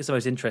rig. I don't think it's the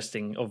most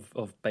interesting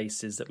of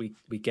bases that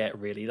we get,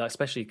 really, like,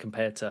 especially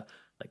compared to,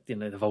 like, you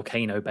know, the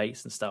volcano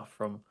base and stuff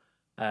from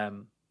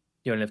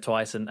You Only Live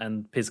Twice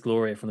and Piz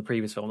Gloria from the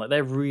previous film. Like,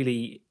 they're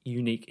really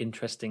unique,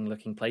 interesting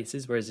looking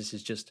places, whereas this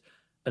is just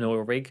an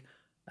oil rig,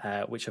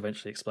 which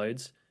eventually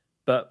explodes.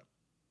 But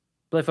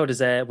Blofeld is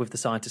there with the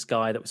scientist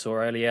guy that we saw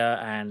earlier,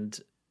 and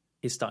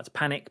he's starting to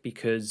panic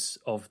because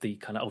of the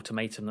kind of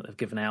ultimatum that they've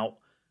given out.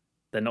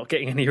 They're not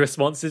getting any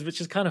responses, which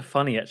is kind of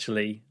funny,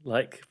 actually.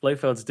 Like,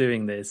 Blofeld's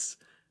doing this,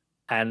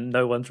 and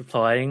no one's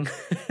replying.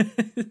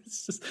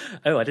 It's just,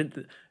 I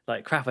didn't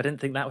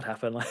think that would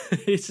happen. Like,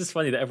 it's just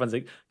funny that everyone's,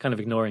 like, kind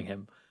of ignoring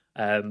him.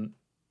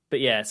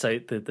 But yeah, so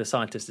the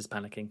scientist is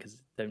panicking because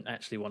they don't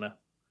actually want to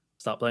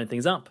start blowing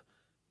things up.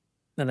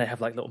 Then they have,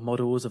 like, little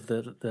models of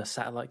the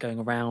satellite going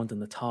around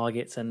and the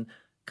targets, and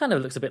kind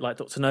of looks a bit like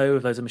Dr. No,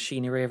 with loads of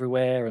machinery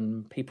everywhere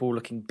and people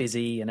looking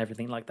busy and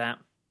everything like that.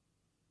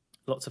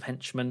 Lots of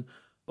henchmen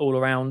all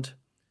around.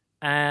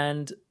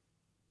 And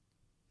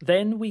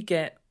then we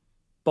get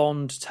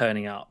Bond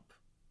turning up.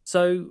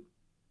 So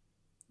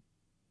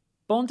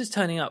Bond is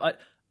turning up.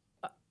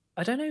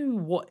 I don't know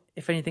what,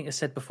 if anything, is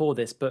said before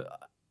this, but,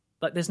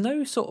 like, there's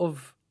no sort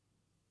of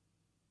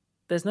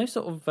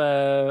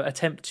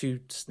attempt to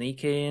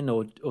sneak in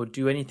or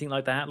do anything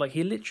like that. Like,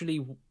 he literally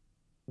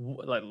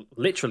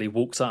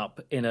walks up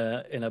in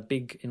a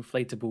big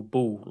inflatable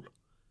ball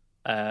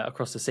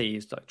across the sea.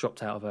 He's, like,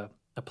 dropped out of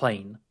a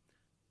plane,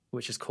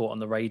 which is caught on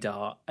the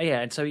radar. Yeah,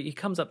 and so he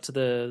comes up to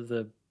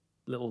the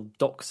little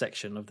dock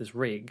section of this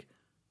rig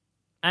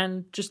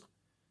and just,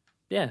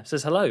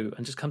 says hello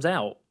and just comes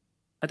out.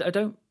 I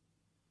don't...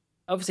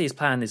 Obviously, his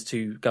plan is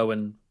to go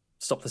and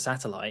stop the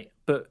satellite,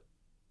 but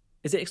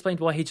is it explained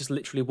why he just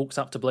literally walks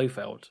up to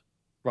Blofeld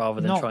rather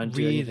than try and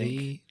do anything? Not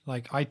really.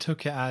 Like, I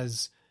took it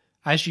as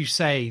you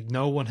say,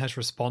 no one has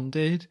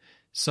responded.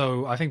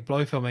 So I think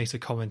Blofeld makes a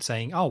comment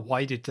saying, "Oh,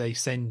 why did they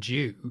send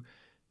you?"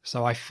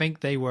 So I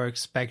think they were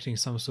expecting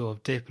some sort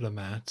of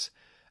diplomat,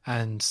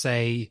 and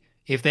say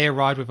if they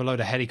arrived with a load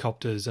of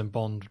helicopters and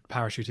Bond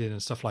parachuted in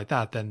and stuff like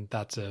that, then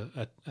that's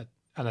an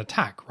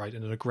attack, right?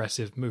 And an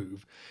aggressive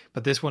move.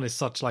 But this one is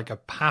such like a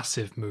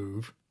passive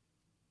move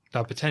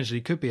that potentially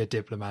could be a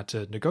diplomat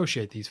to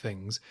negotiate these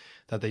things,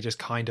 that they just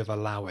kind of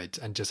allow it,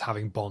 and just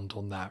having Bond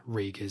on that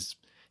rig is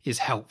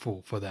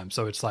helpful for them.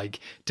 So it's like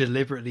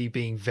deliberately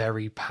being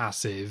very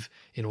passive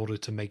in order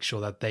to make sure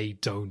that they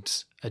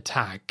don't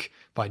attack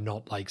by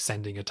not, like,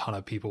 sending a ton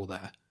of people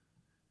there.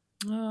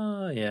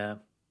 Oh, yeah.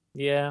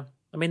 Yeah.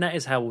 I mean, that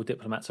is how all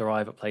diplomats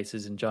arrive at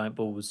places, in giant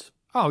balls.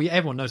 Oh, yeah,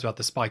 everyone knows about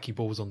the spiky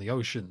balls on the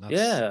ocean.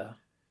 Yeah.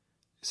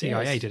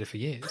 CIA did it for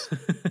years.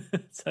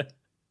 So,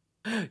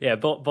 yeah,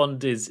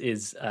 Bond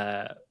is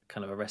kind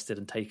of arrested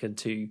and taken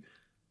to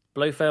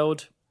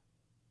Blofeld.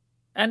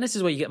 And this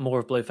is where you get more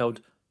of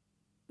Blofeld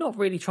not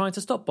really trying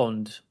to stop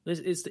Bond.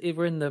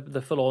 We're in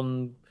the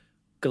full-on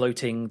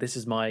gloating, this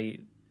is my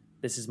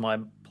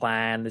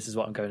plan, this is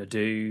what I'm going to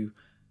do,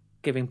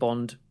 giving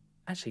Bond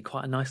actually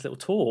quite a nice little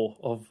tour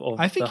of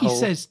I think he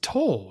says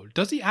tour.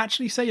 Does he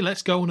actually say,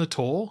 let's go on a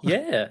tour?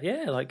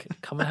 Yeah, like,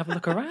 come and have a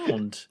look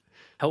around.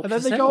 Help and then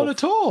yourself. They go on a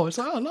tour. It's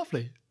like, oh,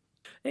 lovely.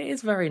 It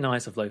is very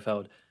nice of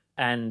Blofeld.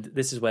 And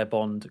this is where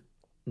Bond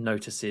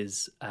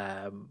notices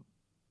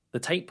the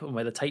tape and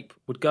where the tape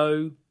would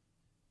go,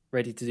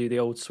 ready to do the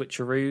old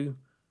switcheroo.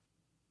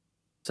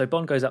 So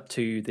Bond goes up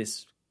to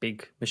this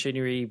big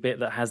machinery bit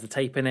that has the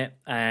tape in it,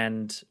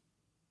 and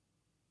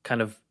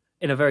kind of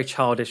in a very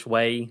childish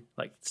way,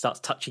 like, starts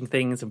touching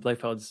things, and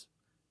Blofeld's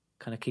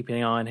kind of keeping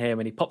an eye on him,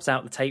 and he pops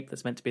out the tape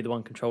that's meant to be the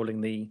one controlling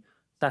the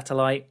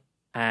satellite,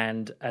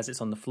 and as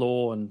it's on the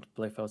floor and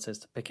Blofeld says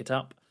to pick it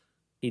up,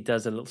 he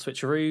does a little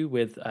switcheroo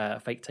with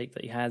a fake tape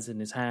that he has in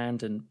his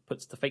hand and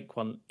puts the fake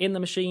one in the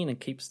machine and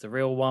keeps the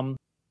real one.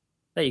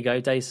 There you go,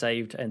 day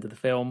saved, end of the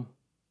film.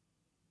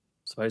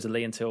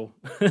 Supposedly until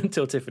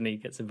Tiffany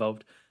gets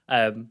involved.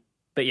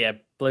 But yeah,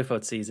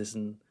 Blofeld sees this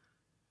and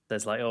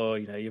says, like, oh,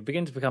 you know, you're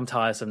beginning to become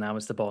tiresome now,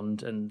 Mr.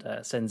 Bond, and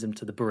sends him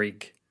to the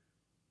brig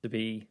to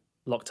be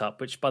locked up,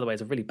 which, by the way,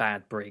 is a really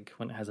bad brig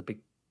when it has a big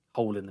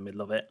hole in the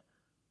middle of it.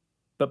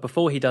 But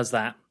before he does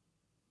that,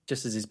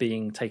 just as he's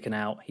being taken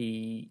out,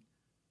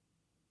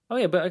 Oh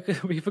yeah,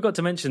 but we forgot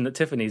to mention that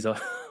Tiffany's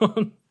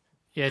on.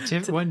 Yeah,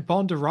 when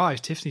Bond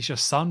arrives, Tiffany's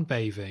just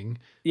sunbathing.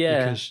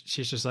 Yeah. Because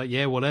she's just like,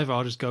 yeah, whatever,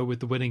 I'll just go with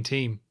the winning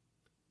team.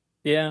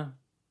 Yeah.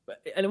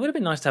 And it would have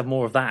been nice to have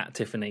more of that,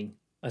 Tiffany,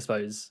 I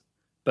suppose.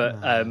 But,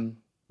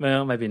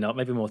 well, maybe not.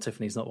 Maybe more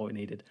Tiffany's not what we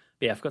needed.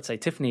 But yeah, I forgot to say,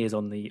 Tiffany is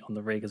on the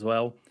rig as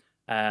well.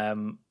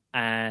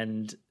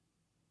 And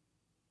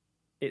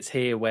it's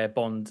here where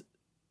Bond...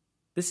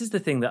 This is the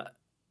thing that...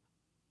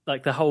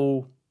 Like, the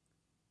whole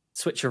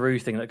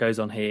switcheroo thing that goes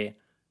on here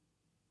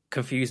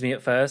confused me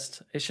at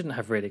first. It shouldn't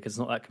have, really, because it's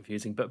not that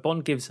confusing. But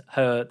Bond gives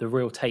her the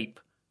real tape,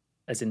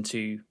 as in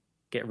to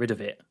get rid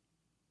of it.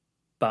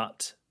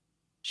 But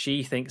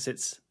she thinks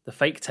it's the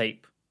fake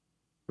tape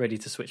ready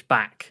to switch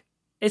back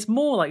It's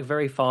more like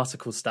very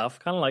farcical stuff,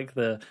 kind of like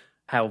the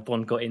how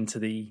Bond got into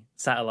the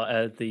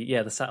satellite,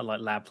 the satellite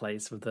lab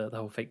place with the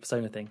whole fake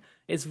persona thing.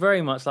 It's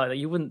very much like that.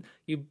 You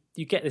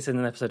get this in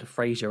an episode of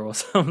Frasier or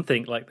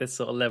something, like this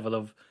sort of level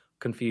of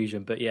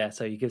confusion. But yeah,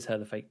 so he gives her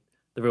the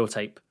real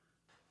tape.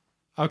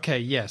 Okay,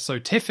 yeah. So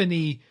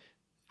Tiffany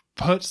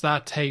puts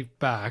that tape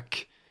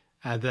back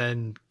and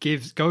then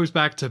goes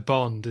back to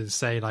Bond and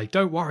say like,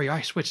 "Don't worry,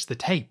 I switched the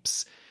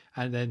tapes."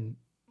 And then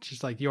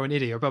she's like, "You're an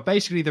idiot." But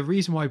basically, the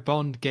reason why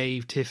Bond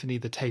gave Tiffany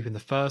the tape in the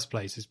first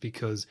place is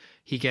because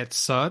he gets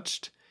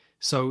searched.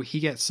 So he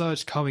gets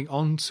searched coming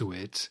onto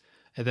it,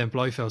 and then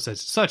Blofeld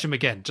says, "Search him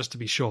again, just to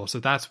be sure."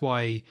 So that's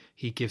why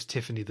he gives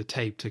Tiffany the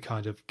tape to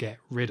kind of get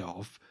rid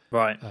of.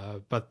 Right.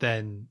 But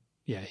then,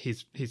 yeah,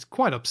 he's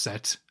quite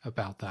upset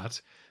about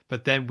that.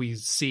 But then we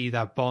see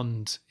that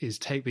Bond is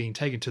being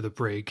taken to the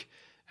brig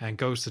and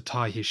goes to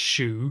tie his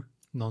shoe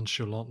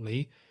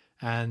nonchalantly.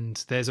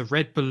 And there's a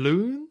red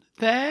balloon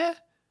there.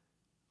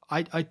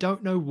 I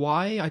don't know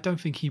why. I don't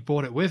think he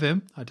brought it with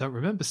him. I don't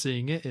remember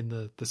seeing it in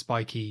the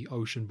spiky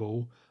ocean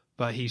ball.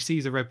 But he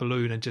sees a red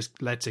balloon and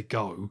just lets it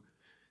go.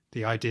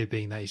 The idea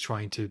being that he's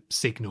trying to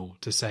signal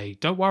to say,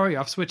 "Don't worry,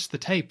 I've switched the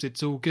tapes,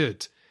 it's all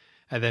good."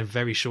 And then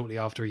very shortly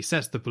after he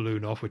sets the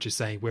balloon off, which is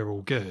saying we're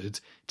all good,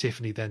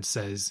 Tiffany then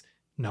says,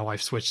 "No,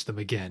 I've switched them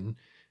again."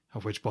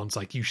 Of which Bond's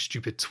like, "You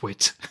stupid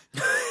twit."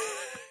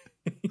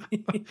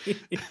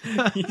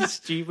 You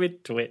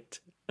stupid twit.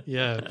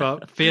 Yeah,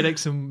 but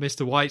Felix and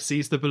Mr. White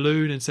sees the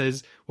balloon and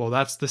says, "Well,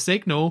 that's the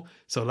signal,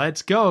 so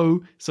let's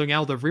go." So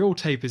now the real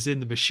tape is in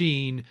the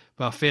machine,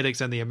 but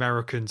Felix and the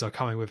Americans are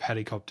coming with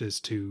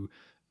helicopters to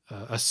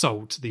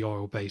assault the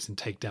oil base and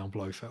take down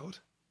Blofeld.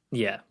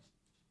 Yeah.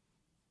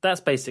 That's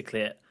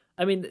basically it.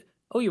 I mean,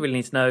 all you really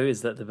need to know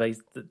is that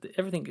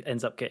everything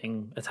ends up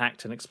getting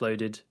attacked and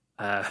exploded,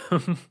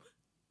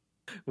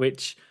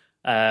 which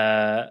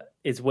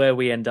is where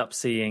we end up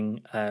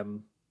seeing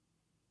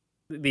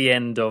the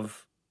end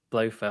of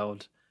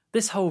Blofeld.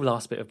 This whole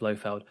last bit of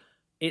Blofeld,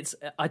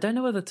 I don't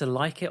know whether to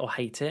like it or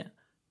hate it,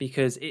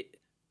 because it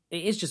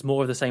is just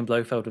more of the same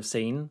Blofeld we've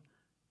seen,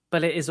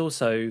 but it is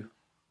also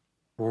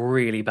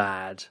really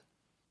bad.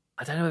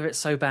 I don't know if it's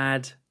so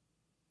bad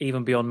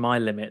even beyond my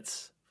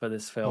limits for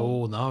this film.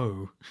 Oh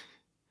no.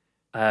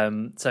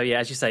 So yeah,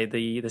 as you say,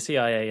 the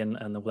CIA and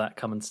all that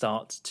come and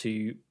start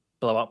to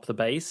blow up the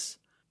base,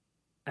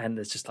 and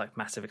there's just like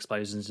massive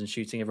explosions and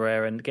shooting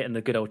everywhere, and getting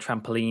the good old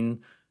trampoline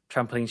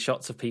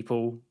shots of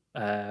people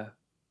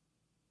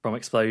from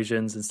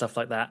explosions and stuff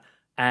like that.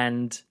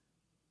 And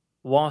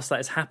whilst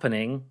that is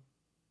happening,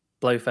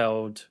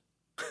 Blofeld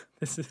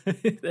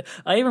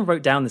I even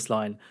wrote down this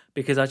line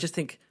because I just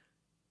think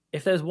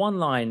if there's one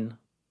line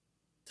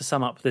to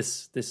sum up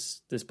this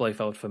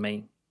Blofeld for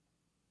me,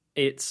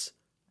 it's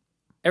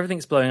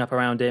everything's blowing up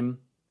around him,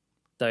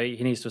 so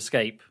he needs to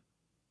escape.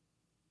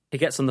 He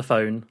gets on the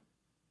phone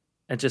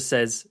and just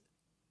says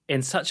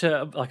in such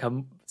a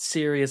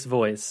serious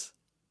voice,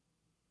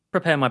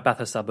 "Prepare my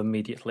bathosub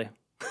immediately."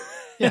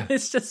 Yeah.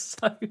 It's just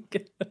so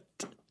good.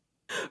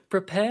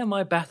 Prepare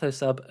my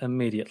bathosub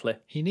immediately.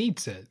 He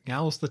needs it.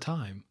 Now's the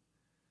time.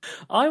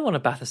 I want a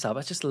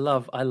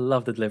bathosub. I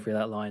love the delivery of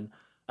that line.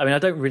 I mean, I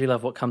don't really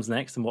love what comes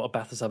next and what a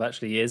bathosub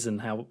actually is, and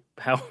how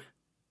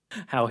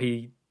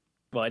he,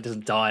 well, it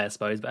doesn't die, I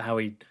suppose, but how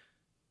he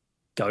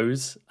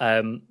goes.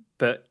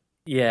 But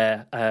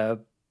yeah,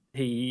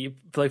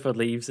 Blofeld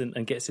leaves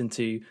and gets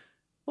into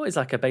what is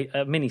like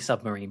a mini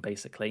submarine,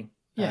 basically.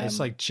 Yeah, it's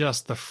like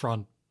just the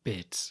front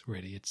bit,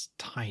 really. It's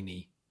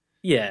tiny.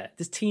 Yeah,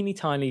 this teeny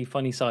tiny,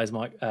 funny size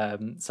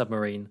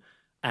submarine,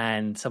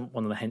 and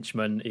one of the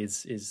henchmen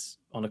is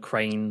on a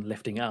crane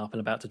lifting it up and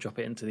about to drop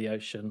it into the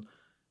ocean.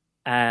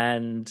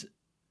 And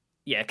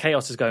yeah,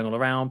 chaos is going all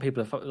around.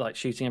 People are like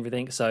shooting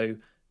everything. So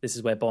this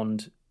is where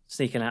Bond,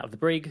 sneaking out of the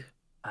brig,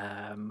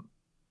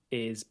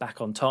 is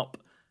back on top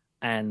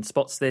and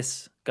spots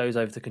this, goes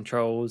over to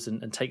controls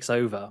and takes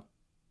over,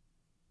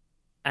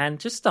 and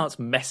just starts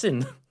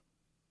messing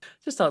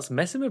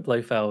with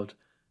Blofeld.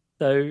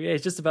 So yeah,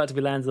 he's just about to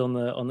be landed on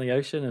the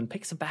ocean, and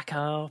picks him back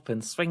up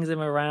and swings him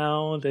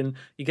around, and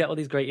you get all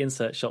these great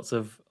insert shots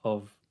of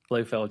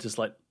Blofeld just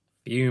like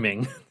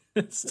fuming,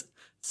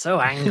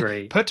 so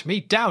angry. Put me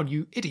down,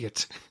 you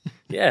idiot!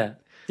 yeah,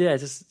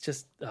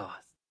 just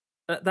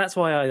that's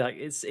why I like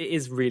it. It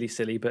is really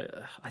silly,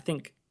 but I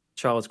think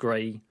Charles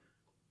Gray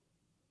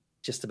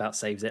just about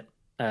saves it.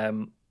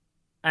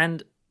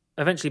 And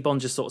eventually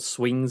Bond just sort of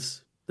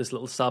swings this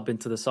little sub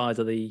into the side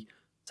of the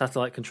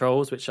satellite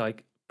controls, which I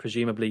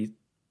presumably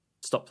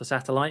stop the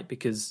satellite,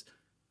 because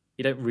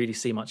you don't really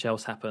see much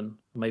else happen.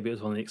 Maybe it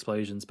was one of the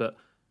explosions, but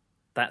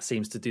that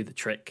seems to do the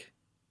trick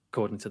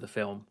according to the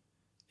film.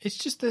 It's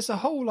just there's a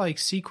whole like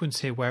sequence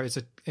here where it's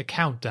a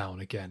countdown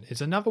again. It's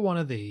another one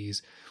of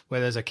these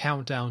where there's a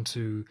countdown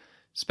to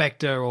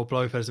Spectre or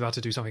Blofeld is about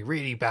to do something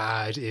really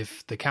bad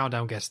if the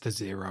countdown gets to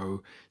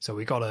 0. So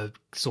we got to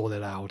sort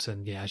it out.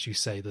 And yeah, as you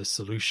say, the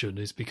solution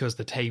is because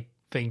the tape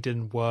thing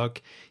didn't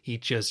work. He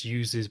just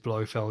uses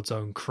Blofeld's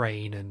own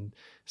crane and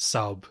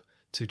sub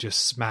to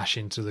just smash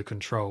into the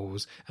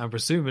controls, and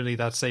presumably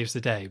that saves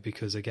the day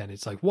because again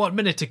it's like 1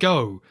 minute to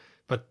go,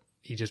 but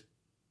he just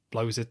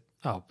blows it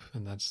up,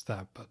 and that's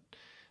that. But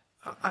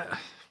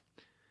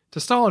to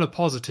start on a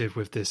positive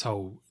with this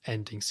whole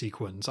ending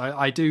sequence,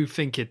 I do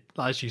think it,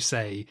 as you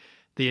say,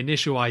 the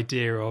initial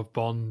idea of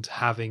Bond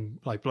having,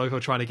 like,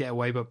 Blofeld trying to get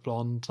away, but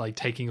Bond, like,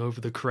 taking over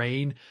the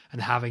crane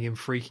and having him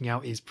freaking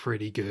out is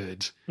pretty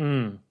good.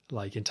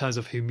 Like, in terms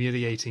of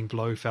humiliating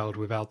Blofeld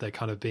without there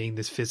kind of being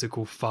this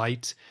physical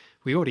fight,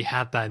 we already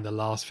had that in the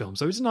last film.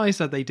 So it's nice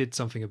that they did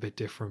something a bit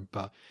different,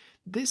 but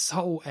this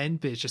whole end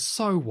bit is just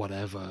so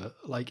whatever.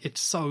 Like,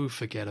 it's so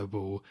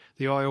forgettable.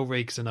 The oil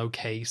rig's an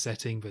okay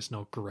setting, but it's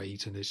not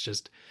great, and it's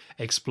just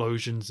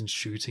explosions and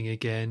shooting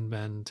again.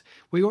 And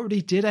we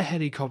already did a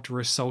helicopter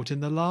assault in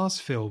the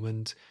last film,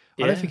 and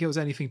I don't think it was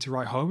anything to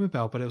write home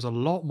about, but it was a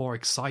lot more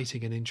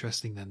exciting and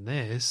interesting than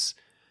this.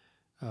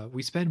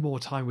 We spend more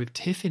time with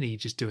Tiffany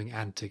just doing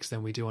antics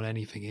than we do on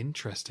anything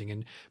interesting,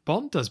 and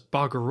Bond does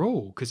bugger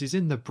all, because he's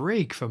in the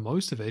brig for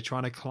most of it,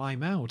 trying to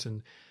climb out,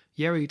 and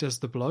yeah, he does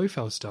the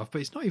Blofeld stuff, but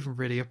he's not even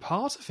really a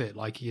part of it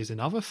like he is in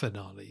other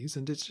finales,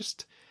 and it's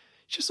just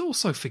all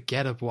so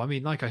forgettable. I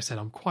mean, like I said,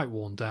 I'm quite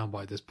worn down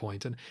by this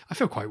point, and I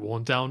feel quite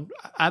worn down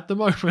at the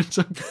moment.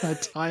 I'm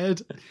quite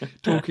tired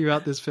talking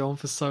about this film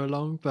for so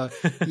long, but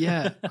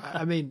yeah,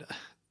 I mean,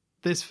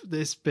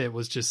 this bit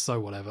was just so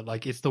whatever.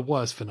 Like, it's the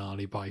worst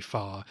finale by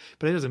far,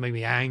 but it doesn't make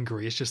me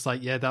angry. It's just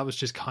like, yeah, that was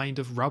just kind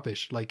of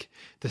rubbish. Like,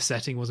 the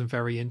setting wasn't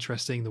very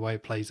interesting. The way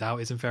it plays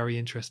out isn't very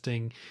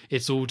interesting.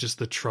 It's all just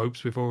the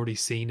tropes we've already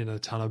seen in a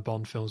ton of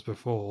Bond films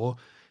before.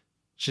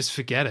 Just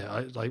forget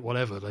it. Like,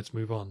 whatever. Let's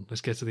move on.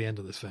 Let's get to the end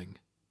of this thing.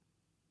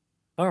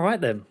 All right,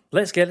 then.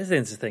 Let's get into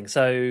the thing.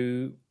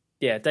 So,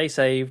 yeah, day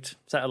saved.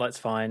 Satellite's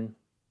fine.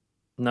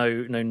 No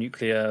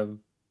nuclear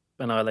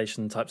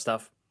annihilation type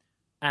stuff.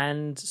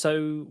 And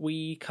so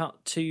we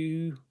cut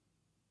to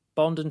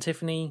Bond and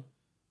Tiffany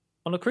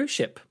on a cruise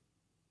ship.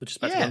 We're just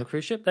about to get on a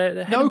cruise ship.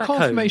 They're heading back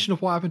confirmation home.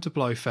 of what happened to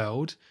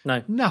Blofeld.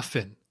 No.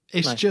 Nothing.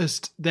 It's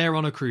just they're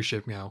on a cruise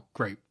ship now.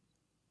 Great.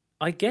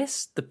 I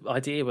guess the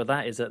idea with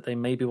that is that they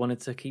maybe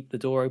wanted to keep the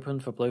door open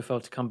for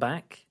Blofeld to come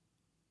back.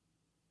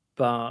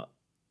 But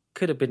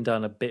could have been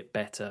done a bit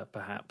better,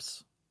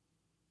 perhaps.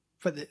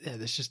 But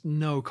there's just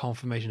no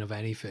confirmation of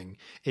anything.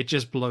 It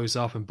just blows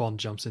up and Bond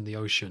jumps in the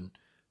ocean.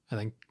 And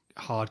then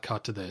hard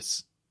cut to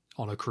this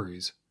on a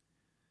cruise.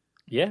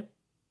 Yeah,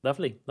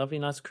 lovely,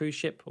 nice cruise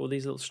ship. All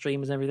these little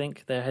streamers and everything.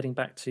 They're heading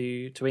back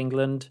to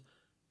England,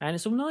 and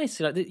it's all nice.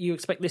 Like, you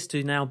expect this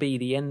to now be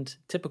the end,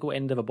 typical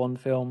end of a Bond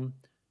film.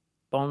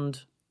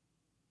 Bond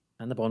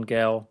and the Bond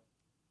girl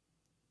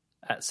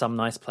at some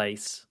nice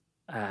place,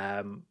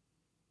 having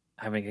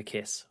a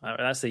kiss.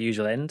 That's the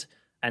usual end,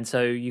 and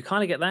so you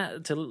kind of get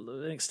that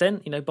to an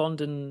extent. You know,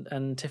 Bond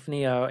and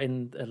Tiffany are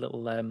in a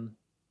little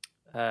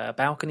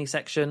balcony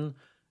section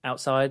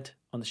outside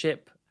on the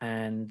ship,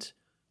 and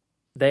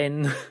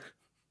then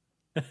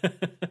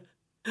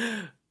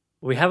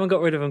we haven't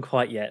got rid of them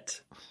quite yet.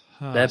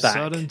 They're back. A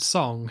certain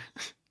song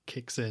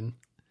kicks in.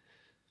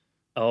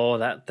 Oh,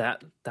 that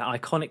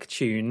iconic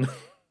tune.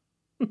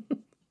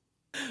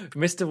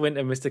 Mr. Wint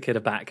and Mr. Kidd are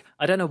back.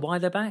 I don't know why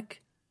they're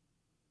back,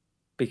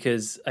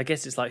 because I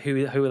guess it's like,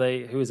 who are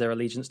they? Who is their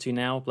allegiance to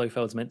now?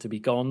 Blofeld's meant to be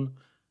gone,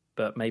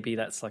 but maybe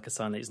that's like a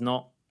sign that he's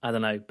not. I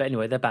don't know. But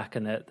anyway, they're back,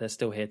 and they're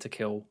still here to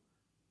kill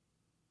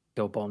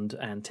Bond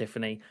and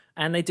Tiffany,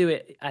 and they do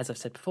it, as I've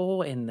said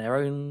before, in their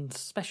own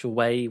special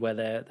way, where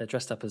they're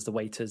dressed up as the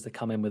waiters. They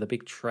come in with a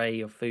big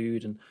tray of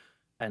food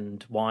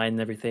and wine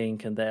and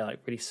everything, and they're like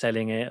really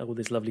selling it, all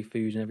this lovely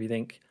food and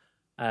everything,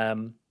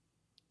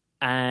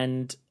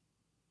 and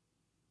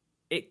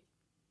it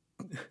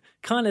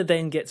kind of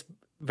then gets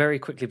very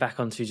quickly back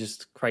onto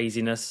just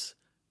craziness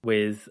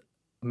with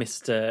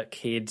Mr.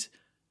 Kidd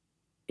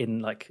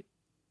in, like,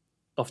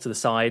 off to the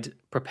side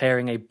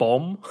preparing a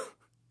bomb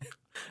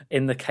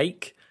in the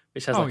cake,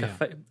 which has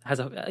has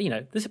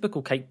a the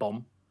typical cake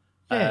bomb.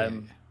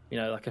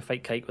 Like a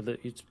fake cake with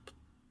it,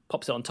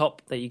 pops it on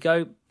top. There you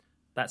go.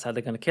 That's how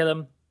they're going to kill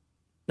him.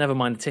 Never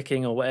mind the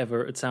ticking or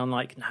whatever it would sound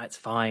like. No, it's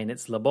fine.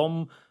 It's La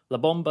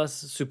Bomba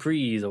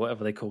Surprise or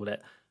whatever they called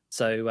it.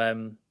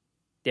 So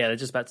they're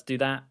just about to do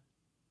that,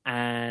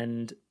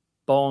 and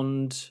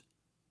Bond.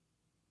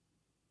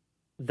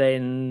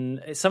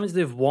 Then it's something to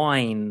do with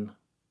wine,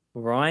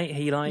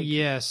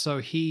 right? So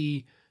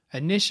he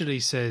initially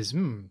says,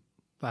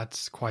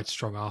 that's quite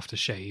strong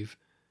aftershave.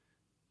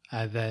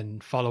 And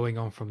then following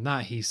on from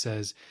that, he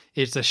says,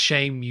 it's a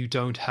shame you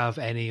don't have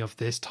any of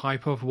this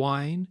type of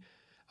wine.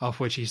 Of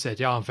which he said,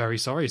 yeah, I'm very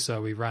sorry, sir,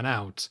 we ran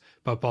out.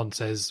 But Bond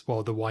says,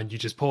 well, the wine you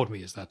just poured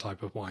me is that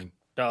type of wine.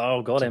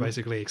 Oh, got him.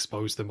 Basically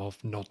expose them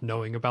of not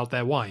knowing about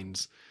their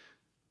wines.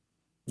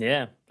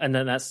 Yeah, and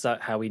then that's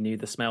how we knew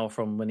the smell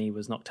from when he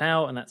was knocked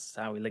out, and that's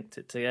how we linked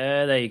it to,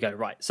 there you go,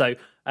 right. So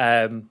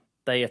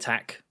they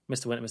attack,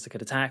 Mr. Wint and Mr.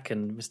 Kidd attack,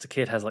 and Mr.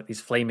 Kidd has like these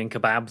flaming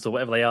kebabs or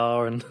whatever they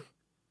are, and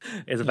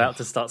is about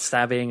to start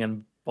stabbing,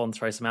 and Bond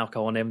throws some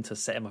alcohol on him to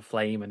set him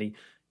aflame, and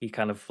he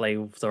kind of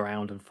flails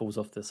around and falls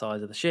off the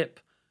side of the ship.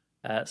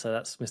 So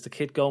that's Mr.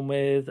 Kidd gone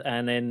with,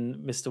 and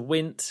then Mr.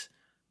 Wint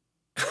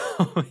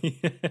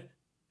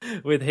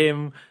with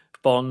him,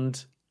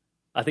 Bond.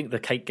 I think the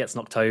cake gets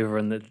knocked over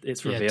and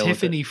it's revealed.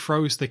 Tiffany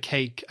throws the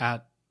cake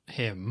at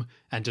him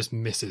and just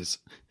misses.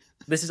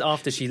 This is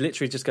after she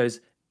literally just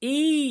goes,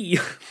 "Eee!"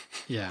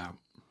 Yeah.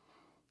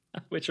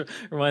 Which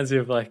reminds me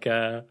of like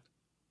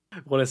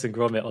Wallace and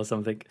Gromit or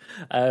something.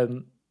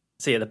 So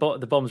yeah, the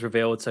bomb's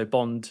revealed. So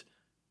Bond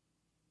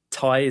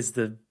ties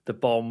the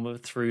bomb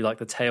through like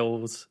the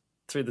tails,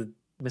 through the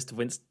Mr.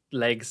 Wint's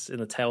legs in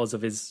the tails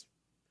of his.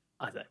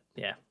 I don't know.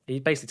 Yeah, he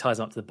basically ties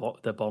them up to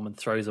the bomb and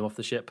throws them off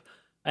the ship,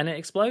 and it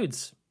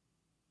explodes.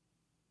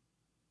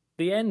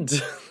 The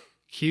end.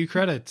 Cue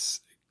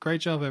credits.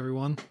 Great job,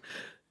 everyone.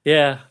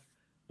 Yeah.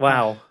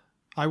 Wow.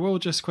 I will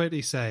just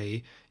quickly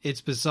say,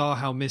 it's bizarre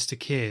how Mr.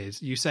 Kidd,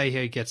 you say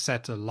he gets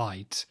set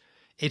alight.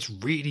 It's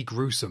really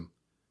gruesome.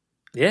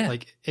 Yeah.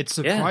 Like, it's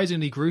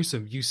surprisingly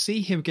gruesome. You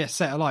see him get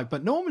set alight,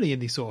 but normally in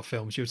these sort of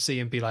films, you would see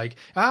him be like,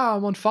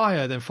 I'm on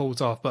fire, then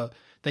falls off. But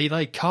they,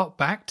 like, cut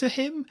back to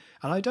him,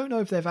 and I don't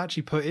know if they've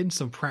actually put in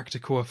some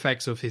practical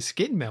effects of his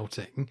skin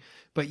melting,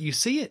 but you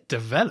see it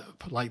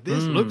develop. Like,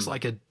 this looks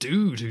like a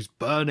dude who's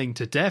burning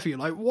to death. You're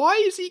like, why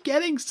is he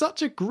getting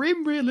such a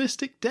grim,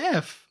 realistic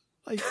death?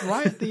 Like,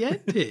 right at the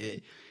end here.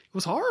 It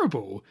was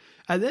horrible.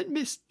 And then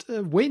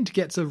Mr. Wint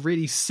gets a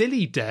really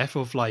silly death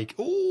of like,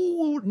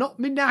 oh, not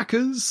me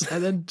knackers,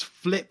 and then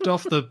flipped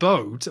off the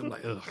boat. I'm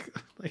like,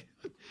 ugh.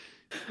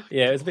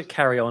 Yeah, it was a bit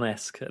Carry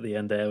On-esque at the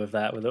end there with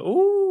that, with the,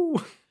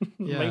 ooh,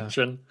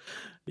 matron.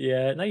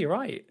 Yeah, no, you're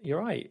right. You're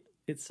right.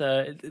 It's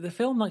the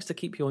film likes to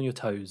keep you on your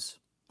toes.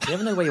 You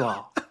never know where you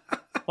are.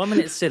 1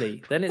 minute it's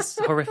silly, then it's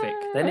horrific,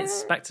 then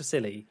it's back to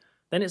silly,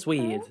 then it's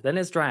weird, then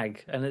it's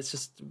drag, and it's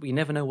just, you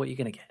never know what you're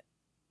going to get.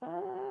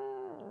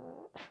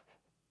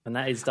 And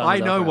that is done. I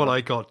know what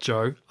I got,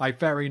 Joe. I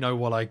very know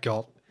what I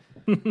got.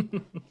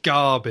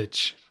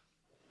 Garbage.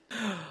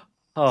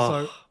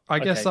 So I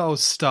guess I'll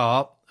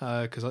start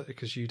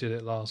because you did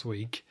it last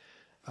week.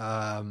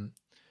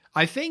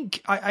 I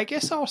think I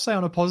guess I'll say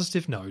on a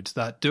positive note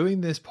that doing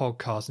this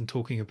podcast and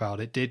talking about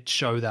it did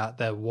show that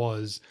there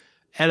was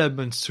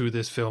elements to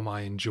this film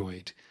I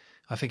enjoyed.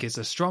 I think it's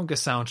a stronger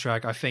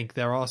soundtrack. I think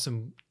there are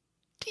some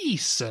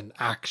decent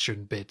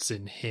action bits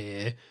in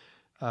here.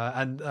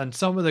 And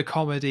some of the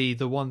comedy,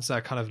 the ones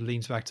that kind of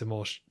leans back to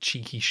more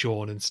cheeky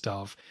Sean and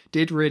stuff,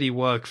 did really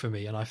work for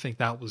me, and I think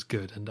that was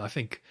good. And I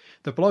think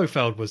the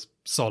Blofeld was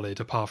solid,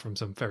 apart from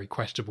some very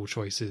questionable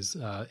choices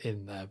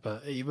in there.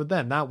 But even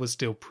then, that was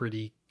still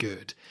pretty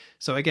good.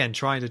 So again,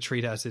 trying to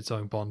treat it as its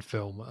own Bond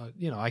film,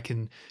 I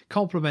can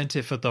compliment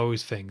it for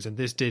those things. And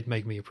this did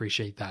make me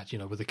appreciate that.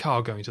 With the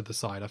car going to the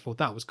side, I thought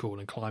that was cool,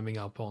 and climbing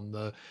up on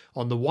the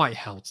White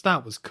House,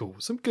 that was cool.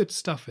 Some good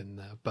stuff in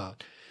there,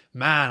 but.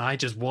 Man, I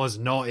just was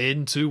not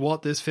into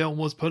what this film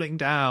was putting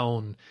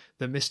down.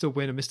 The Mr.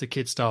 Wint and Mr.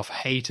 Kidd staff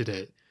hated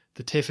it.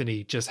 The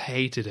Tiffany just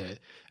hated it.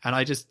 And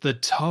the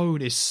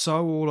tone is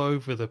so all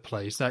over the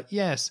place that,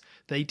 yes,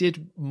 they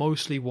did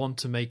mostly want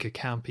to make a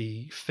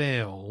campy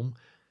film,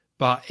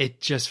 but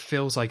it just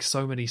feels like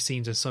so many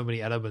scenes and so many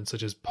elements are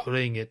just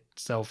pulling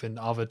itself in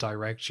other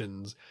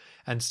directions,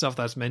 and stuff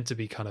that's meant to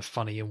be kind of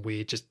funny and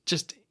weird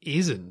just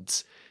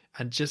isn't.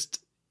 And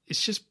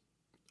it's just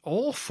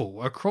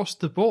awful across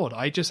the board.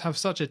 I just have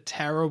such a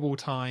terrible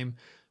time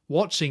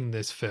watching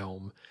this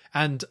film.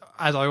 And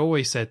as I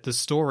always said, the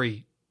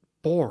story,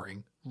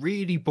 boring,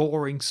 really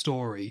boring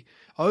story,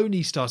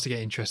 only starts to get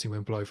interesting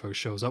when Blofeld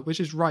shows up, which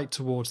is right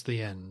towards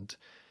the end.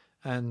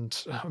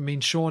 And I mean,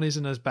 Sean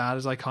isn't as bad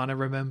as I kind of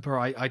remember.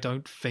 I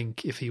don't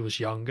think if he was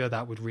younger,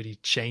 that would really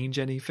change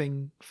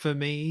anything for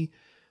me.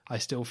 I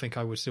still think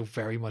I would still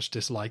very much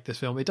dislike this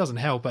film. It doesn't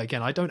help, but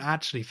again, I don't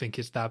actually think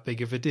it's that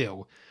big of a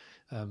deal.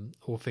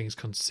 All things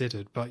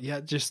considered. But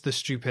yeah, just the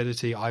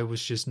stupidity, I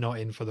was just not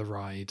in for the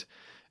ride,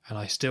 and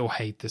I still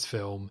hate this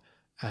film.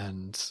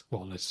 And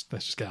well, let's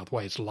just get out of the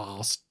way.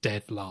 It's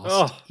dead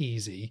last,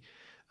 easy.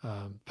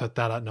 Put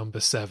that at number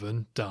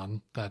 7,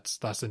 done.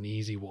 That's an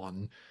easy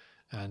one.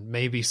 And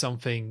maybe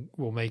something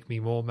will make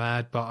me more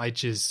mad, but I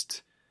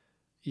just,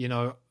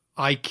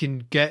 I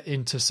can get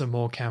into some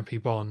more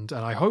campy Bond,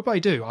 and I hope I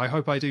do. I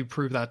hope I do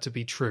prove that to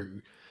be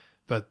true.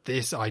 But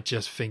this, I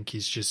just think,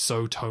 is just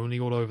so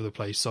tonally all over the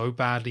place, so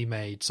badly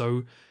made,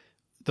 so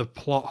the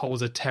plot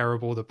holes are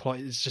terrible, the plot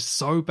is just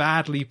so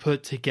badly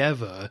put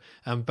together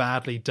and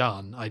badly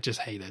done. I just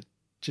hate it.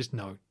 Just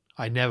no.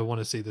 I never want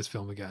to see this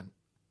film again.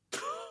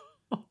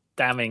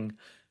 Damning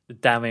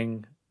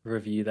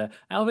review there.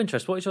 Out of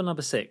interest, what is your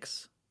number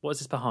 6? What is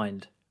this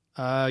behind?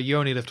 You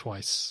Only Live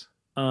Twice.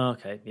 Oh,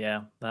 okay,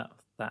 yeah, that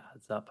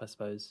adds up, I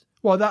suppose.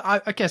 Well,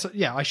 I guess,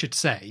 yeah, I should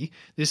say,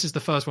 this is the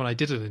first one I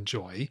didn't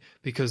enjoy,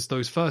 because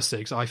those first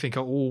 6 I think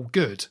are all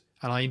good,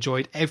 and I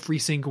enjoyed every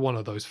single one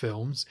of those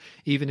films,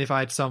 even if I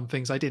had some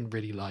things I didn't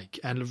really like.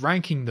 And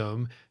ranking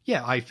them,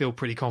 yeah, I feel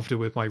pretty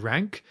confident with my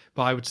rank,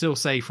 but I would still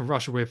say from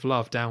Russia With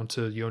Love down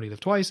to You Only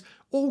Live Twice,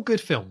 all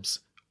good films,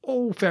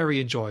 all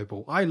very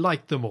enjoyable. I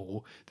liked them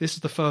all. This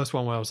is the first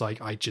one where I was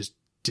like, I just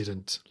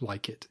didn't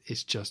like it.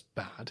 It's just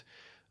bad.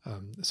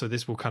 So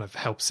this will kind of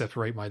help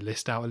separate my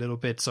list out a little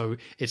bit. So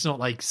it's not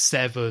like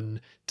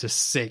 7 to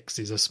 6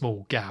 is a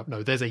small gap.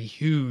 No, there's a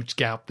huge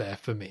gap there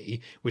for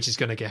me, which is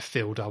going to get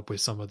filled up with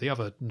some of the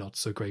other not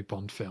so great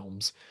Bond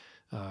films,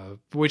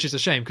 which is a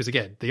shame because,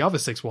 again, the other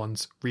 6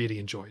 ones really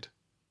enjoyed.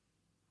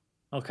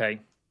 Okay.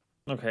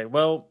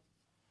 Well,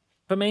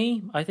 for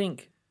me, I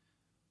think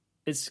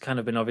it's kind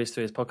of been obvious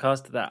through this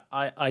podcast that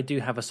I do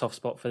have a soft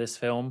spot for this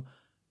film,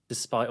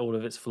 despite all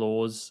of its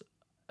flaws.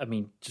 I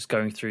mean, just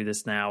going through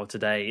this now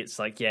today, it's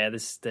like, yeah,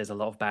 there's a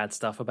lot of bad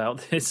stuff about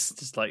this.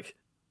 Just like,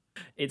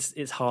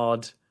 it's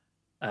hard.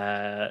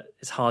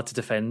 It's hard to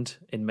defend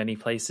in many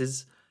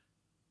places,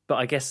 but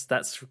I guess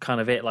that's kind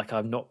of it. Like,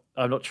 I'm not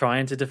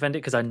trying to defend it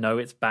because I know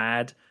it's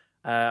bad.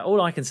 All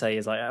I can say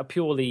is, like,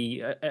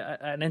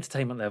 an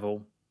entertainment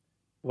level,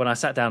 when I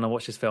sat down and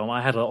watched this film,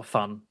 I had a lot of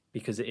fun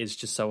because it is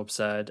just so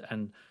absurd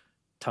and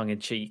tongue in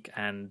cheek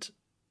and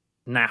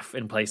naff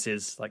in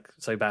places, like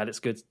so bad it's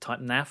good type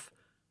naff.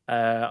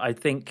 I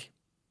think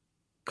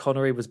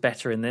Connery was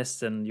better in this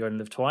than You Only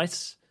Live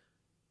Twice.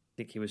 I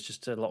think he was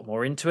just a lot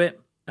more into it.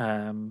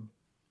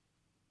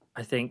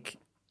 I think,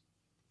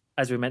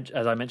 as I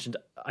mentioned,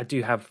 I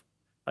do have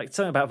like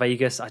something about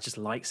Vegas. I just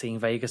like seeing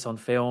Vegas on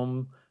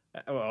film,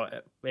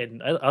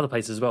 in other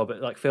places as well.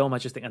 But like film, I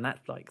just think, and that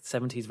like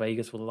 70s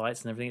Vegas with the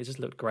lights and everything, it just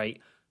looked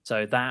great.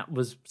 So that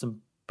was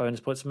some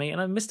bonus points for me.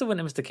 And Mr. Wint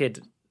and Mr.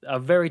 Kidd are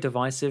very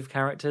divisive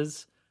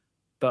characters,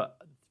 but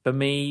for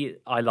me,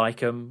 I like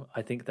them.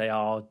 I think they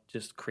are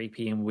just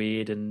creepy and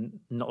weird and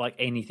not like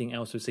anything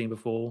else we've seen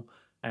before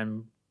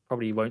and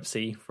probably won't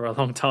see for a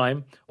long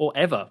time or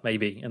ever,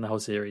 maybe, in the whole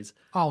series.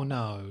 Oh,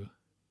 no.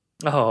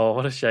 Oh,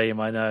 what a shame,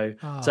 I know.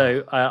 Oh.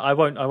 So I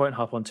won't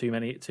harp on too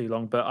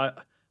long,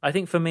 but I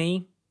think for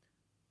me,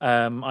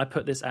 I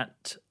put this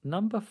at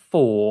number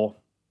 4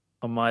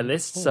 on my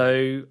list.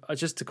 So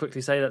just to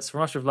quickly say, that's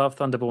From Russia with Love,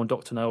 Thunderball and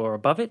Dr. No are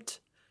above it.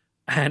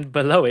 And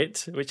below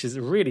it, which is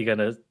really going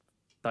to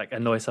like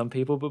annoy some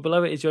people, but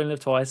below it is You Only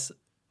Live Twice,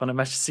 On a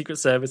Master's Secret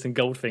Service and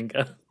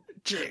Goldfinger.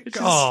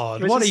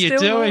 God, what are you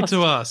doing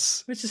to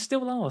us? Which is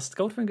still last.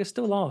 Goldfinger's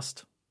still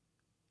last.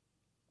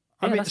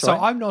 I Yeah, mean, that's so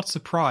right. I'm not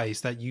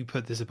surprised that you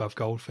put this above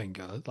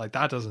Goldfinger. Like,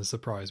 that doesn't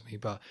surprise me,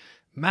 but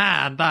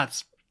man,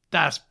 that's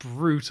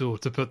brutal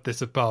to put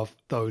this above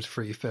those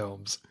 3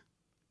 films.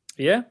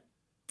 Yeah,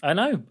 I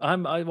know.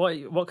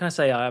 What can I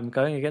say? I'm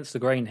going against the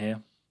grain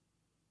here.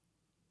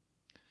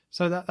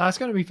 So that's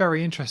going to be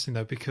very interesting,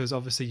 though, because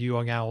obviously you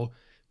are now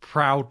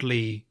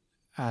proudly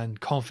and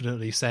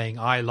confidently saying,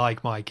 I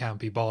like my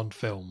campy Bond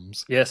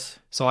films. Yes.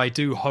 So I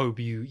do hope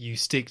you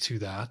stick to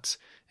that.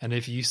 And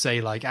if you say,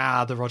 like,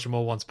 the Roger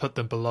Moore ones, put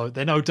them below,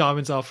 they know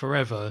Diamonds Are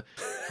Forever,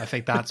 I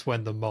think that's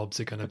when the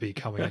mobs are going to be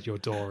coming at your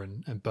door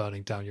and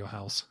burning down your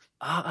house.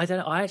 I don't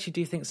know. I actually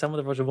do think some of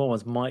the Roger Moore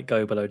ones might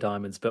go below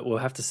Diamonds, but we'll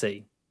have to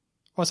see.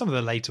 Well, some of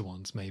the later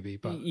ones, maybe,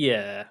 but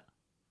yeah,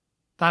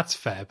 that's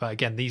fair. But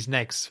again, these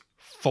next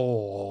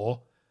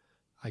 4,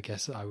 I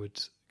guess I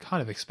would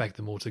kind of expect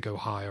them all to go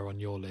higher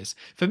on your list.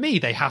 For me,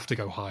 they have to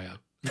go higher.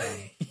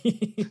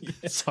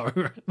 So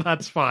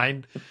that's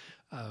fine.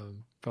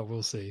 But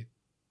we'll see.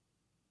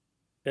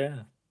 Yeah.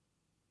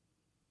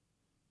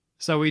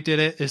 So we did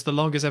it. It's the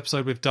longest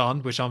episode we've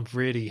done, which I'm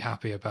really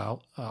happy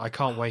about. I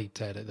can't wait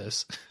to edit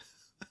this.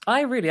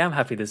 I really am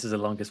happy this is the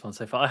longest one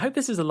so far. I hope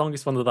this is the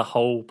longest one of the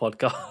whole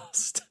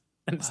podcast.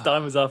 And it's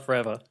Diamonds Are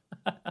Forever.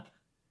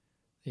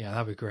 Yeah,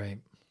 that'd be great.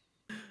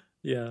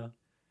 Yeah.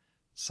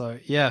 So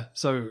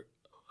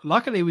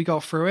luckily we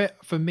got through it.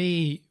 For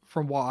me,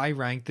 from what I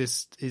ranked,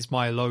 this is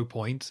my low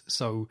point.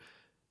 So,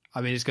 I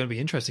mean, it's going to be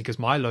interesting because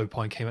my low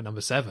point came at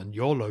number 7.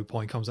 Your low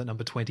point comes at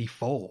number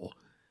 24.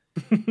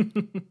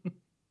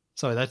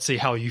 So let's see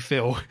how you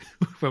feel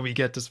when we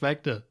get to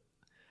Spectre.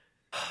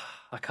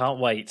 I can't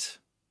wait.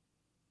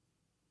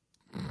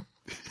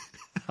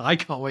 I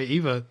can't wait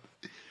either.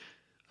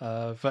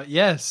 But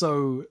yeah,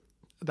 so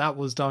that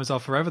was Diamonds Are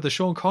Forever. The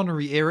Sean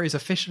Connery era is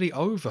officially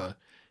over.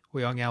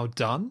 We are now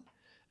done,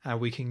 and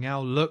we can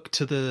now look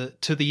to the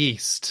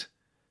east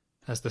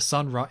as the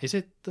sun rises. Is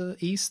it the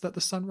east that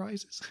the sun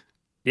rises?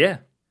 Yeah.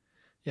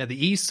 Yeah,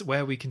 the east,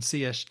 where we can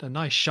see a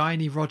nice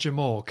shiny Roger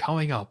Moore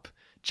coming up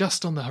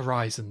just on the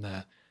horizon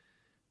there.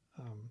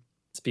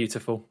 It's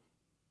beautiful.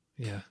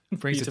 Yeah,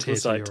 brings a Beautiful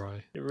tear sight. to your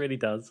eye. It really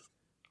does.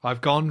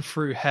 I've gone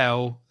through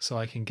hell so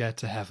I can get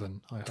to heaven,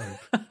 I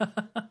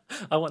hope.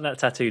 I want that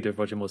tattooed of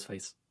Roger Moore's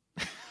face.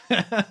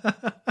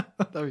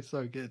 That would be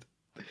so good.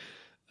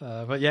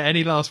 But yeah,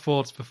 any last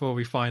thoughts before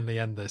we finally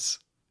end this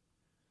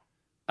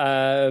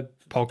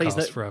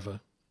podcast forever?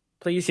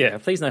 Please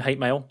no hate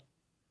mail.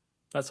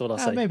 That's all I'll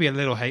say. Maybe a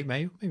little hate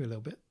mail, maybe a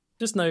little bit.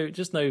 Just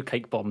no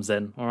cake bombs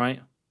then, all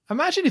right?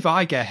 Imagine if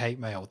I get hate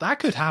mail. That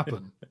could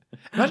happen.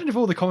 Imagine if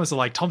all the comments are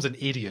like, Tom's an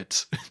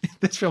idiot.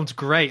 This film's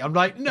great. I'm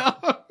like, no.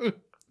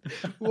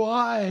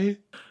 Why?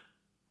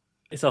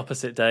 It's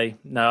opposite day.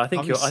 No, I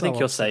think you're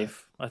upset.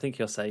 safe. I think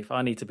you're safe.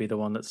 I need to be the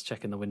one that's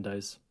checking the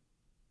windows.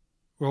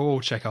 We'll all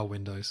check our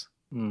windows.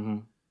 Mm-hmm.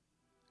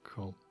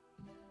 Cool.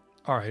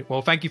 All right.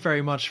 Well, thank you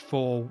very much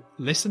for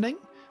listening.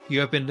 You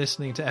have been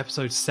listening to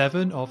episode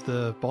 7 of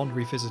the Bond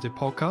Revisited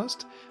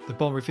podcast. The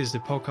Bond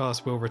Revisited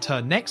podcast will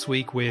return next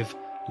week with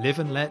Live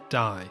and Let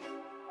Die.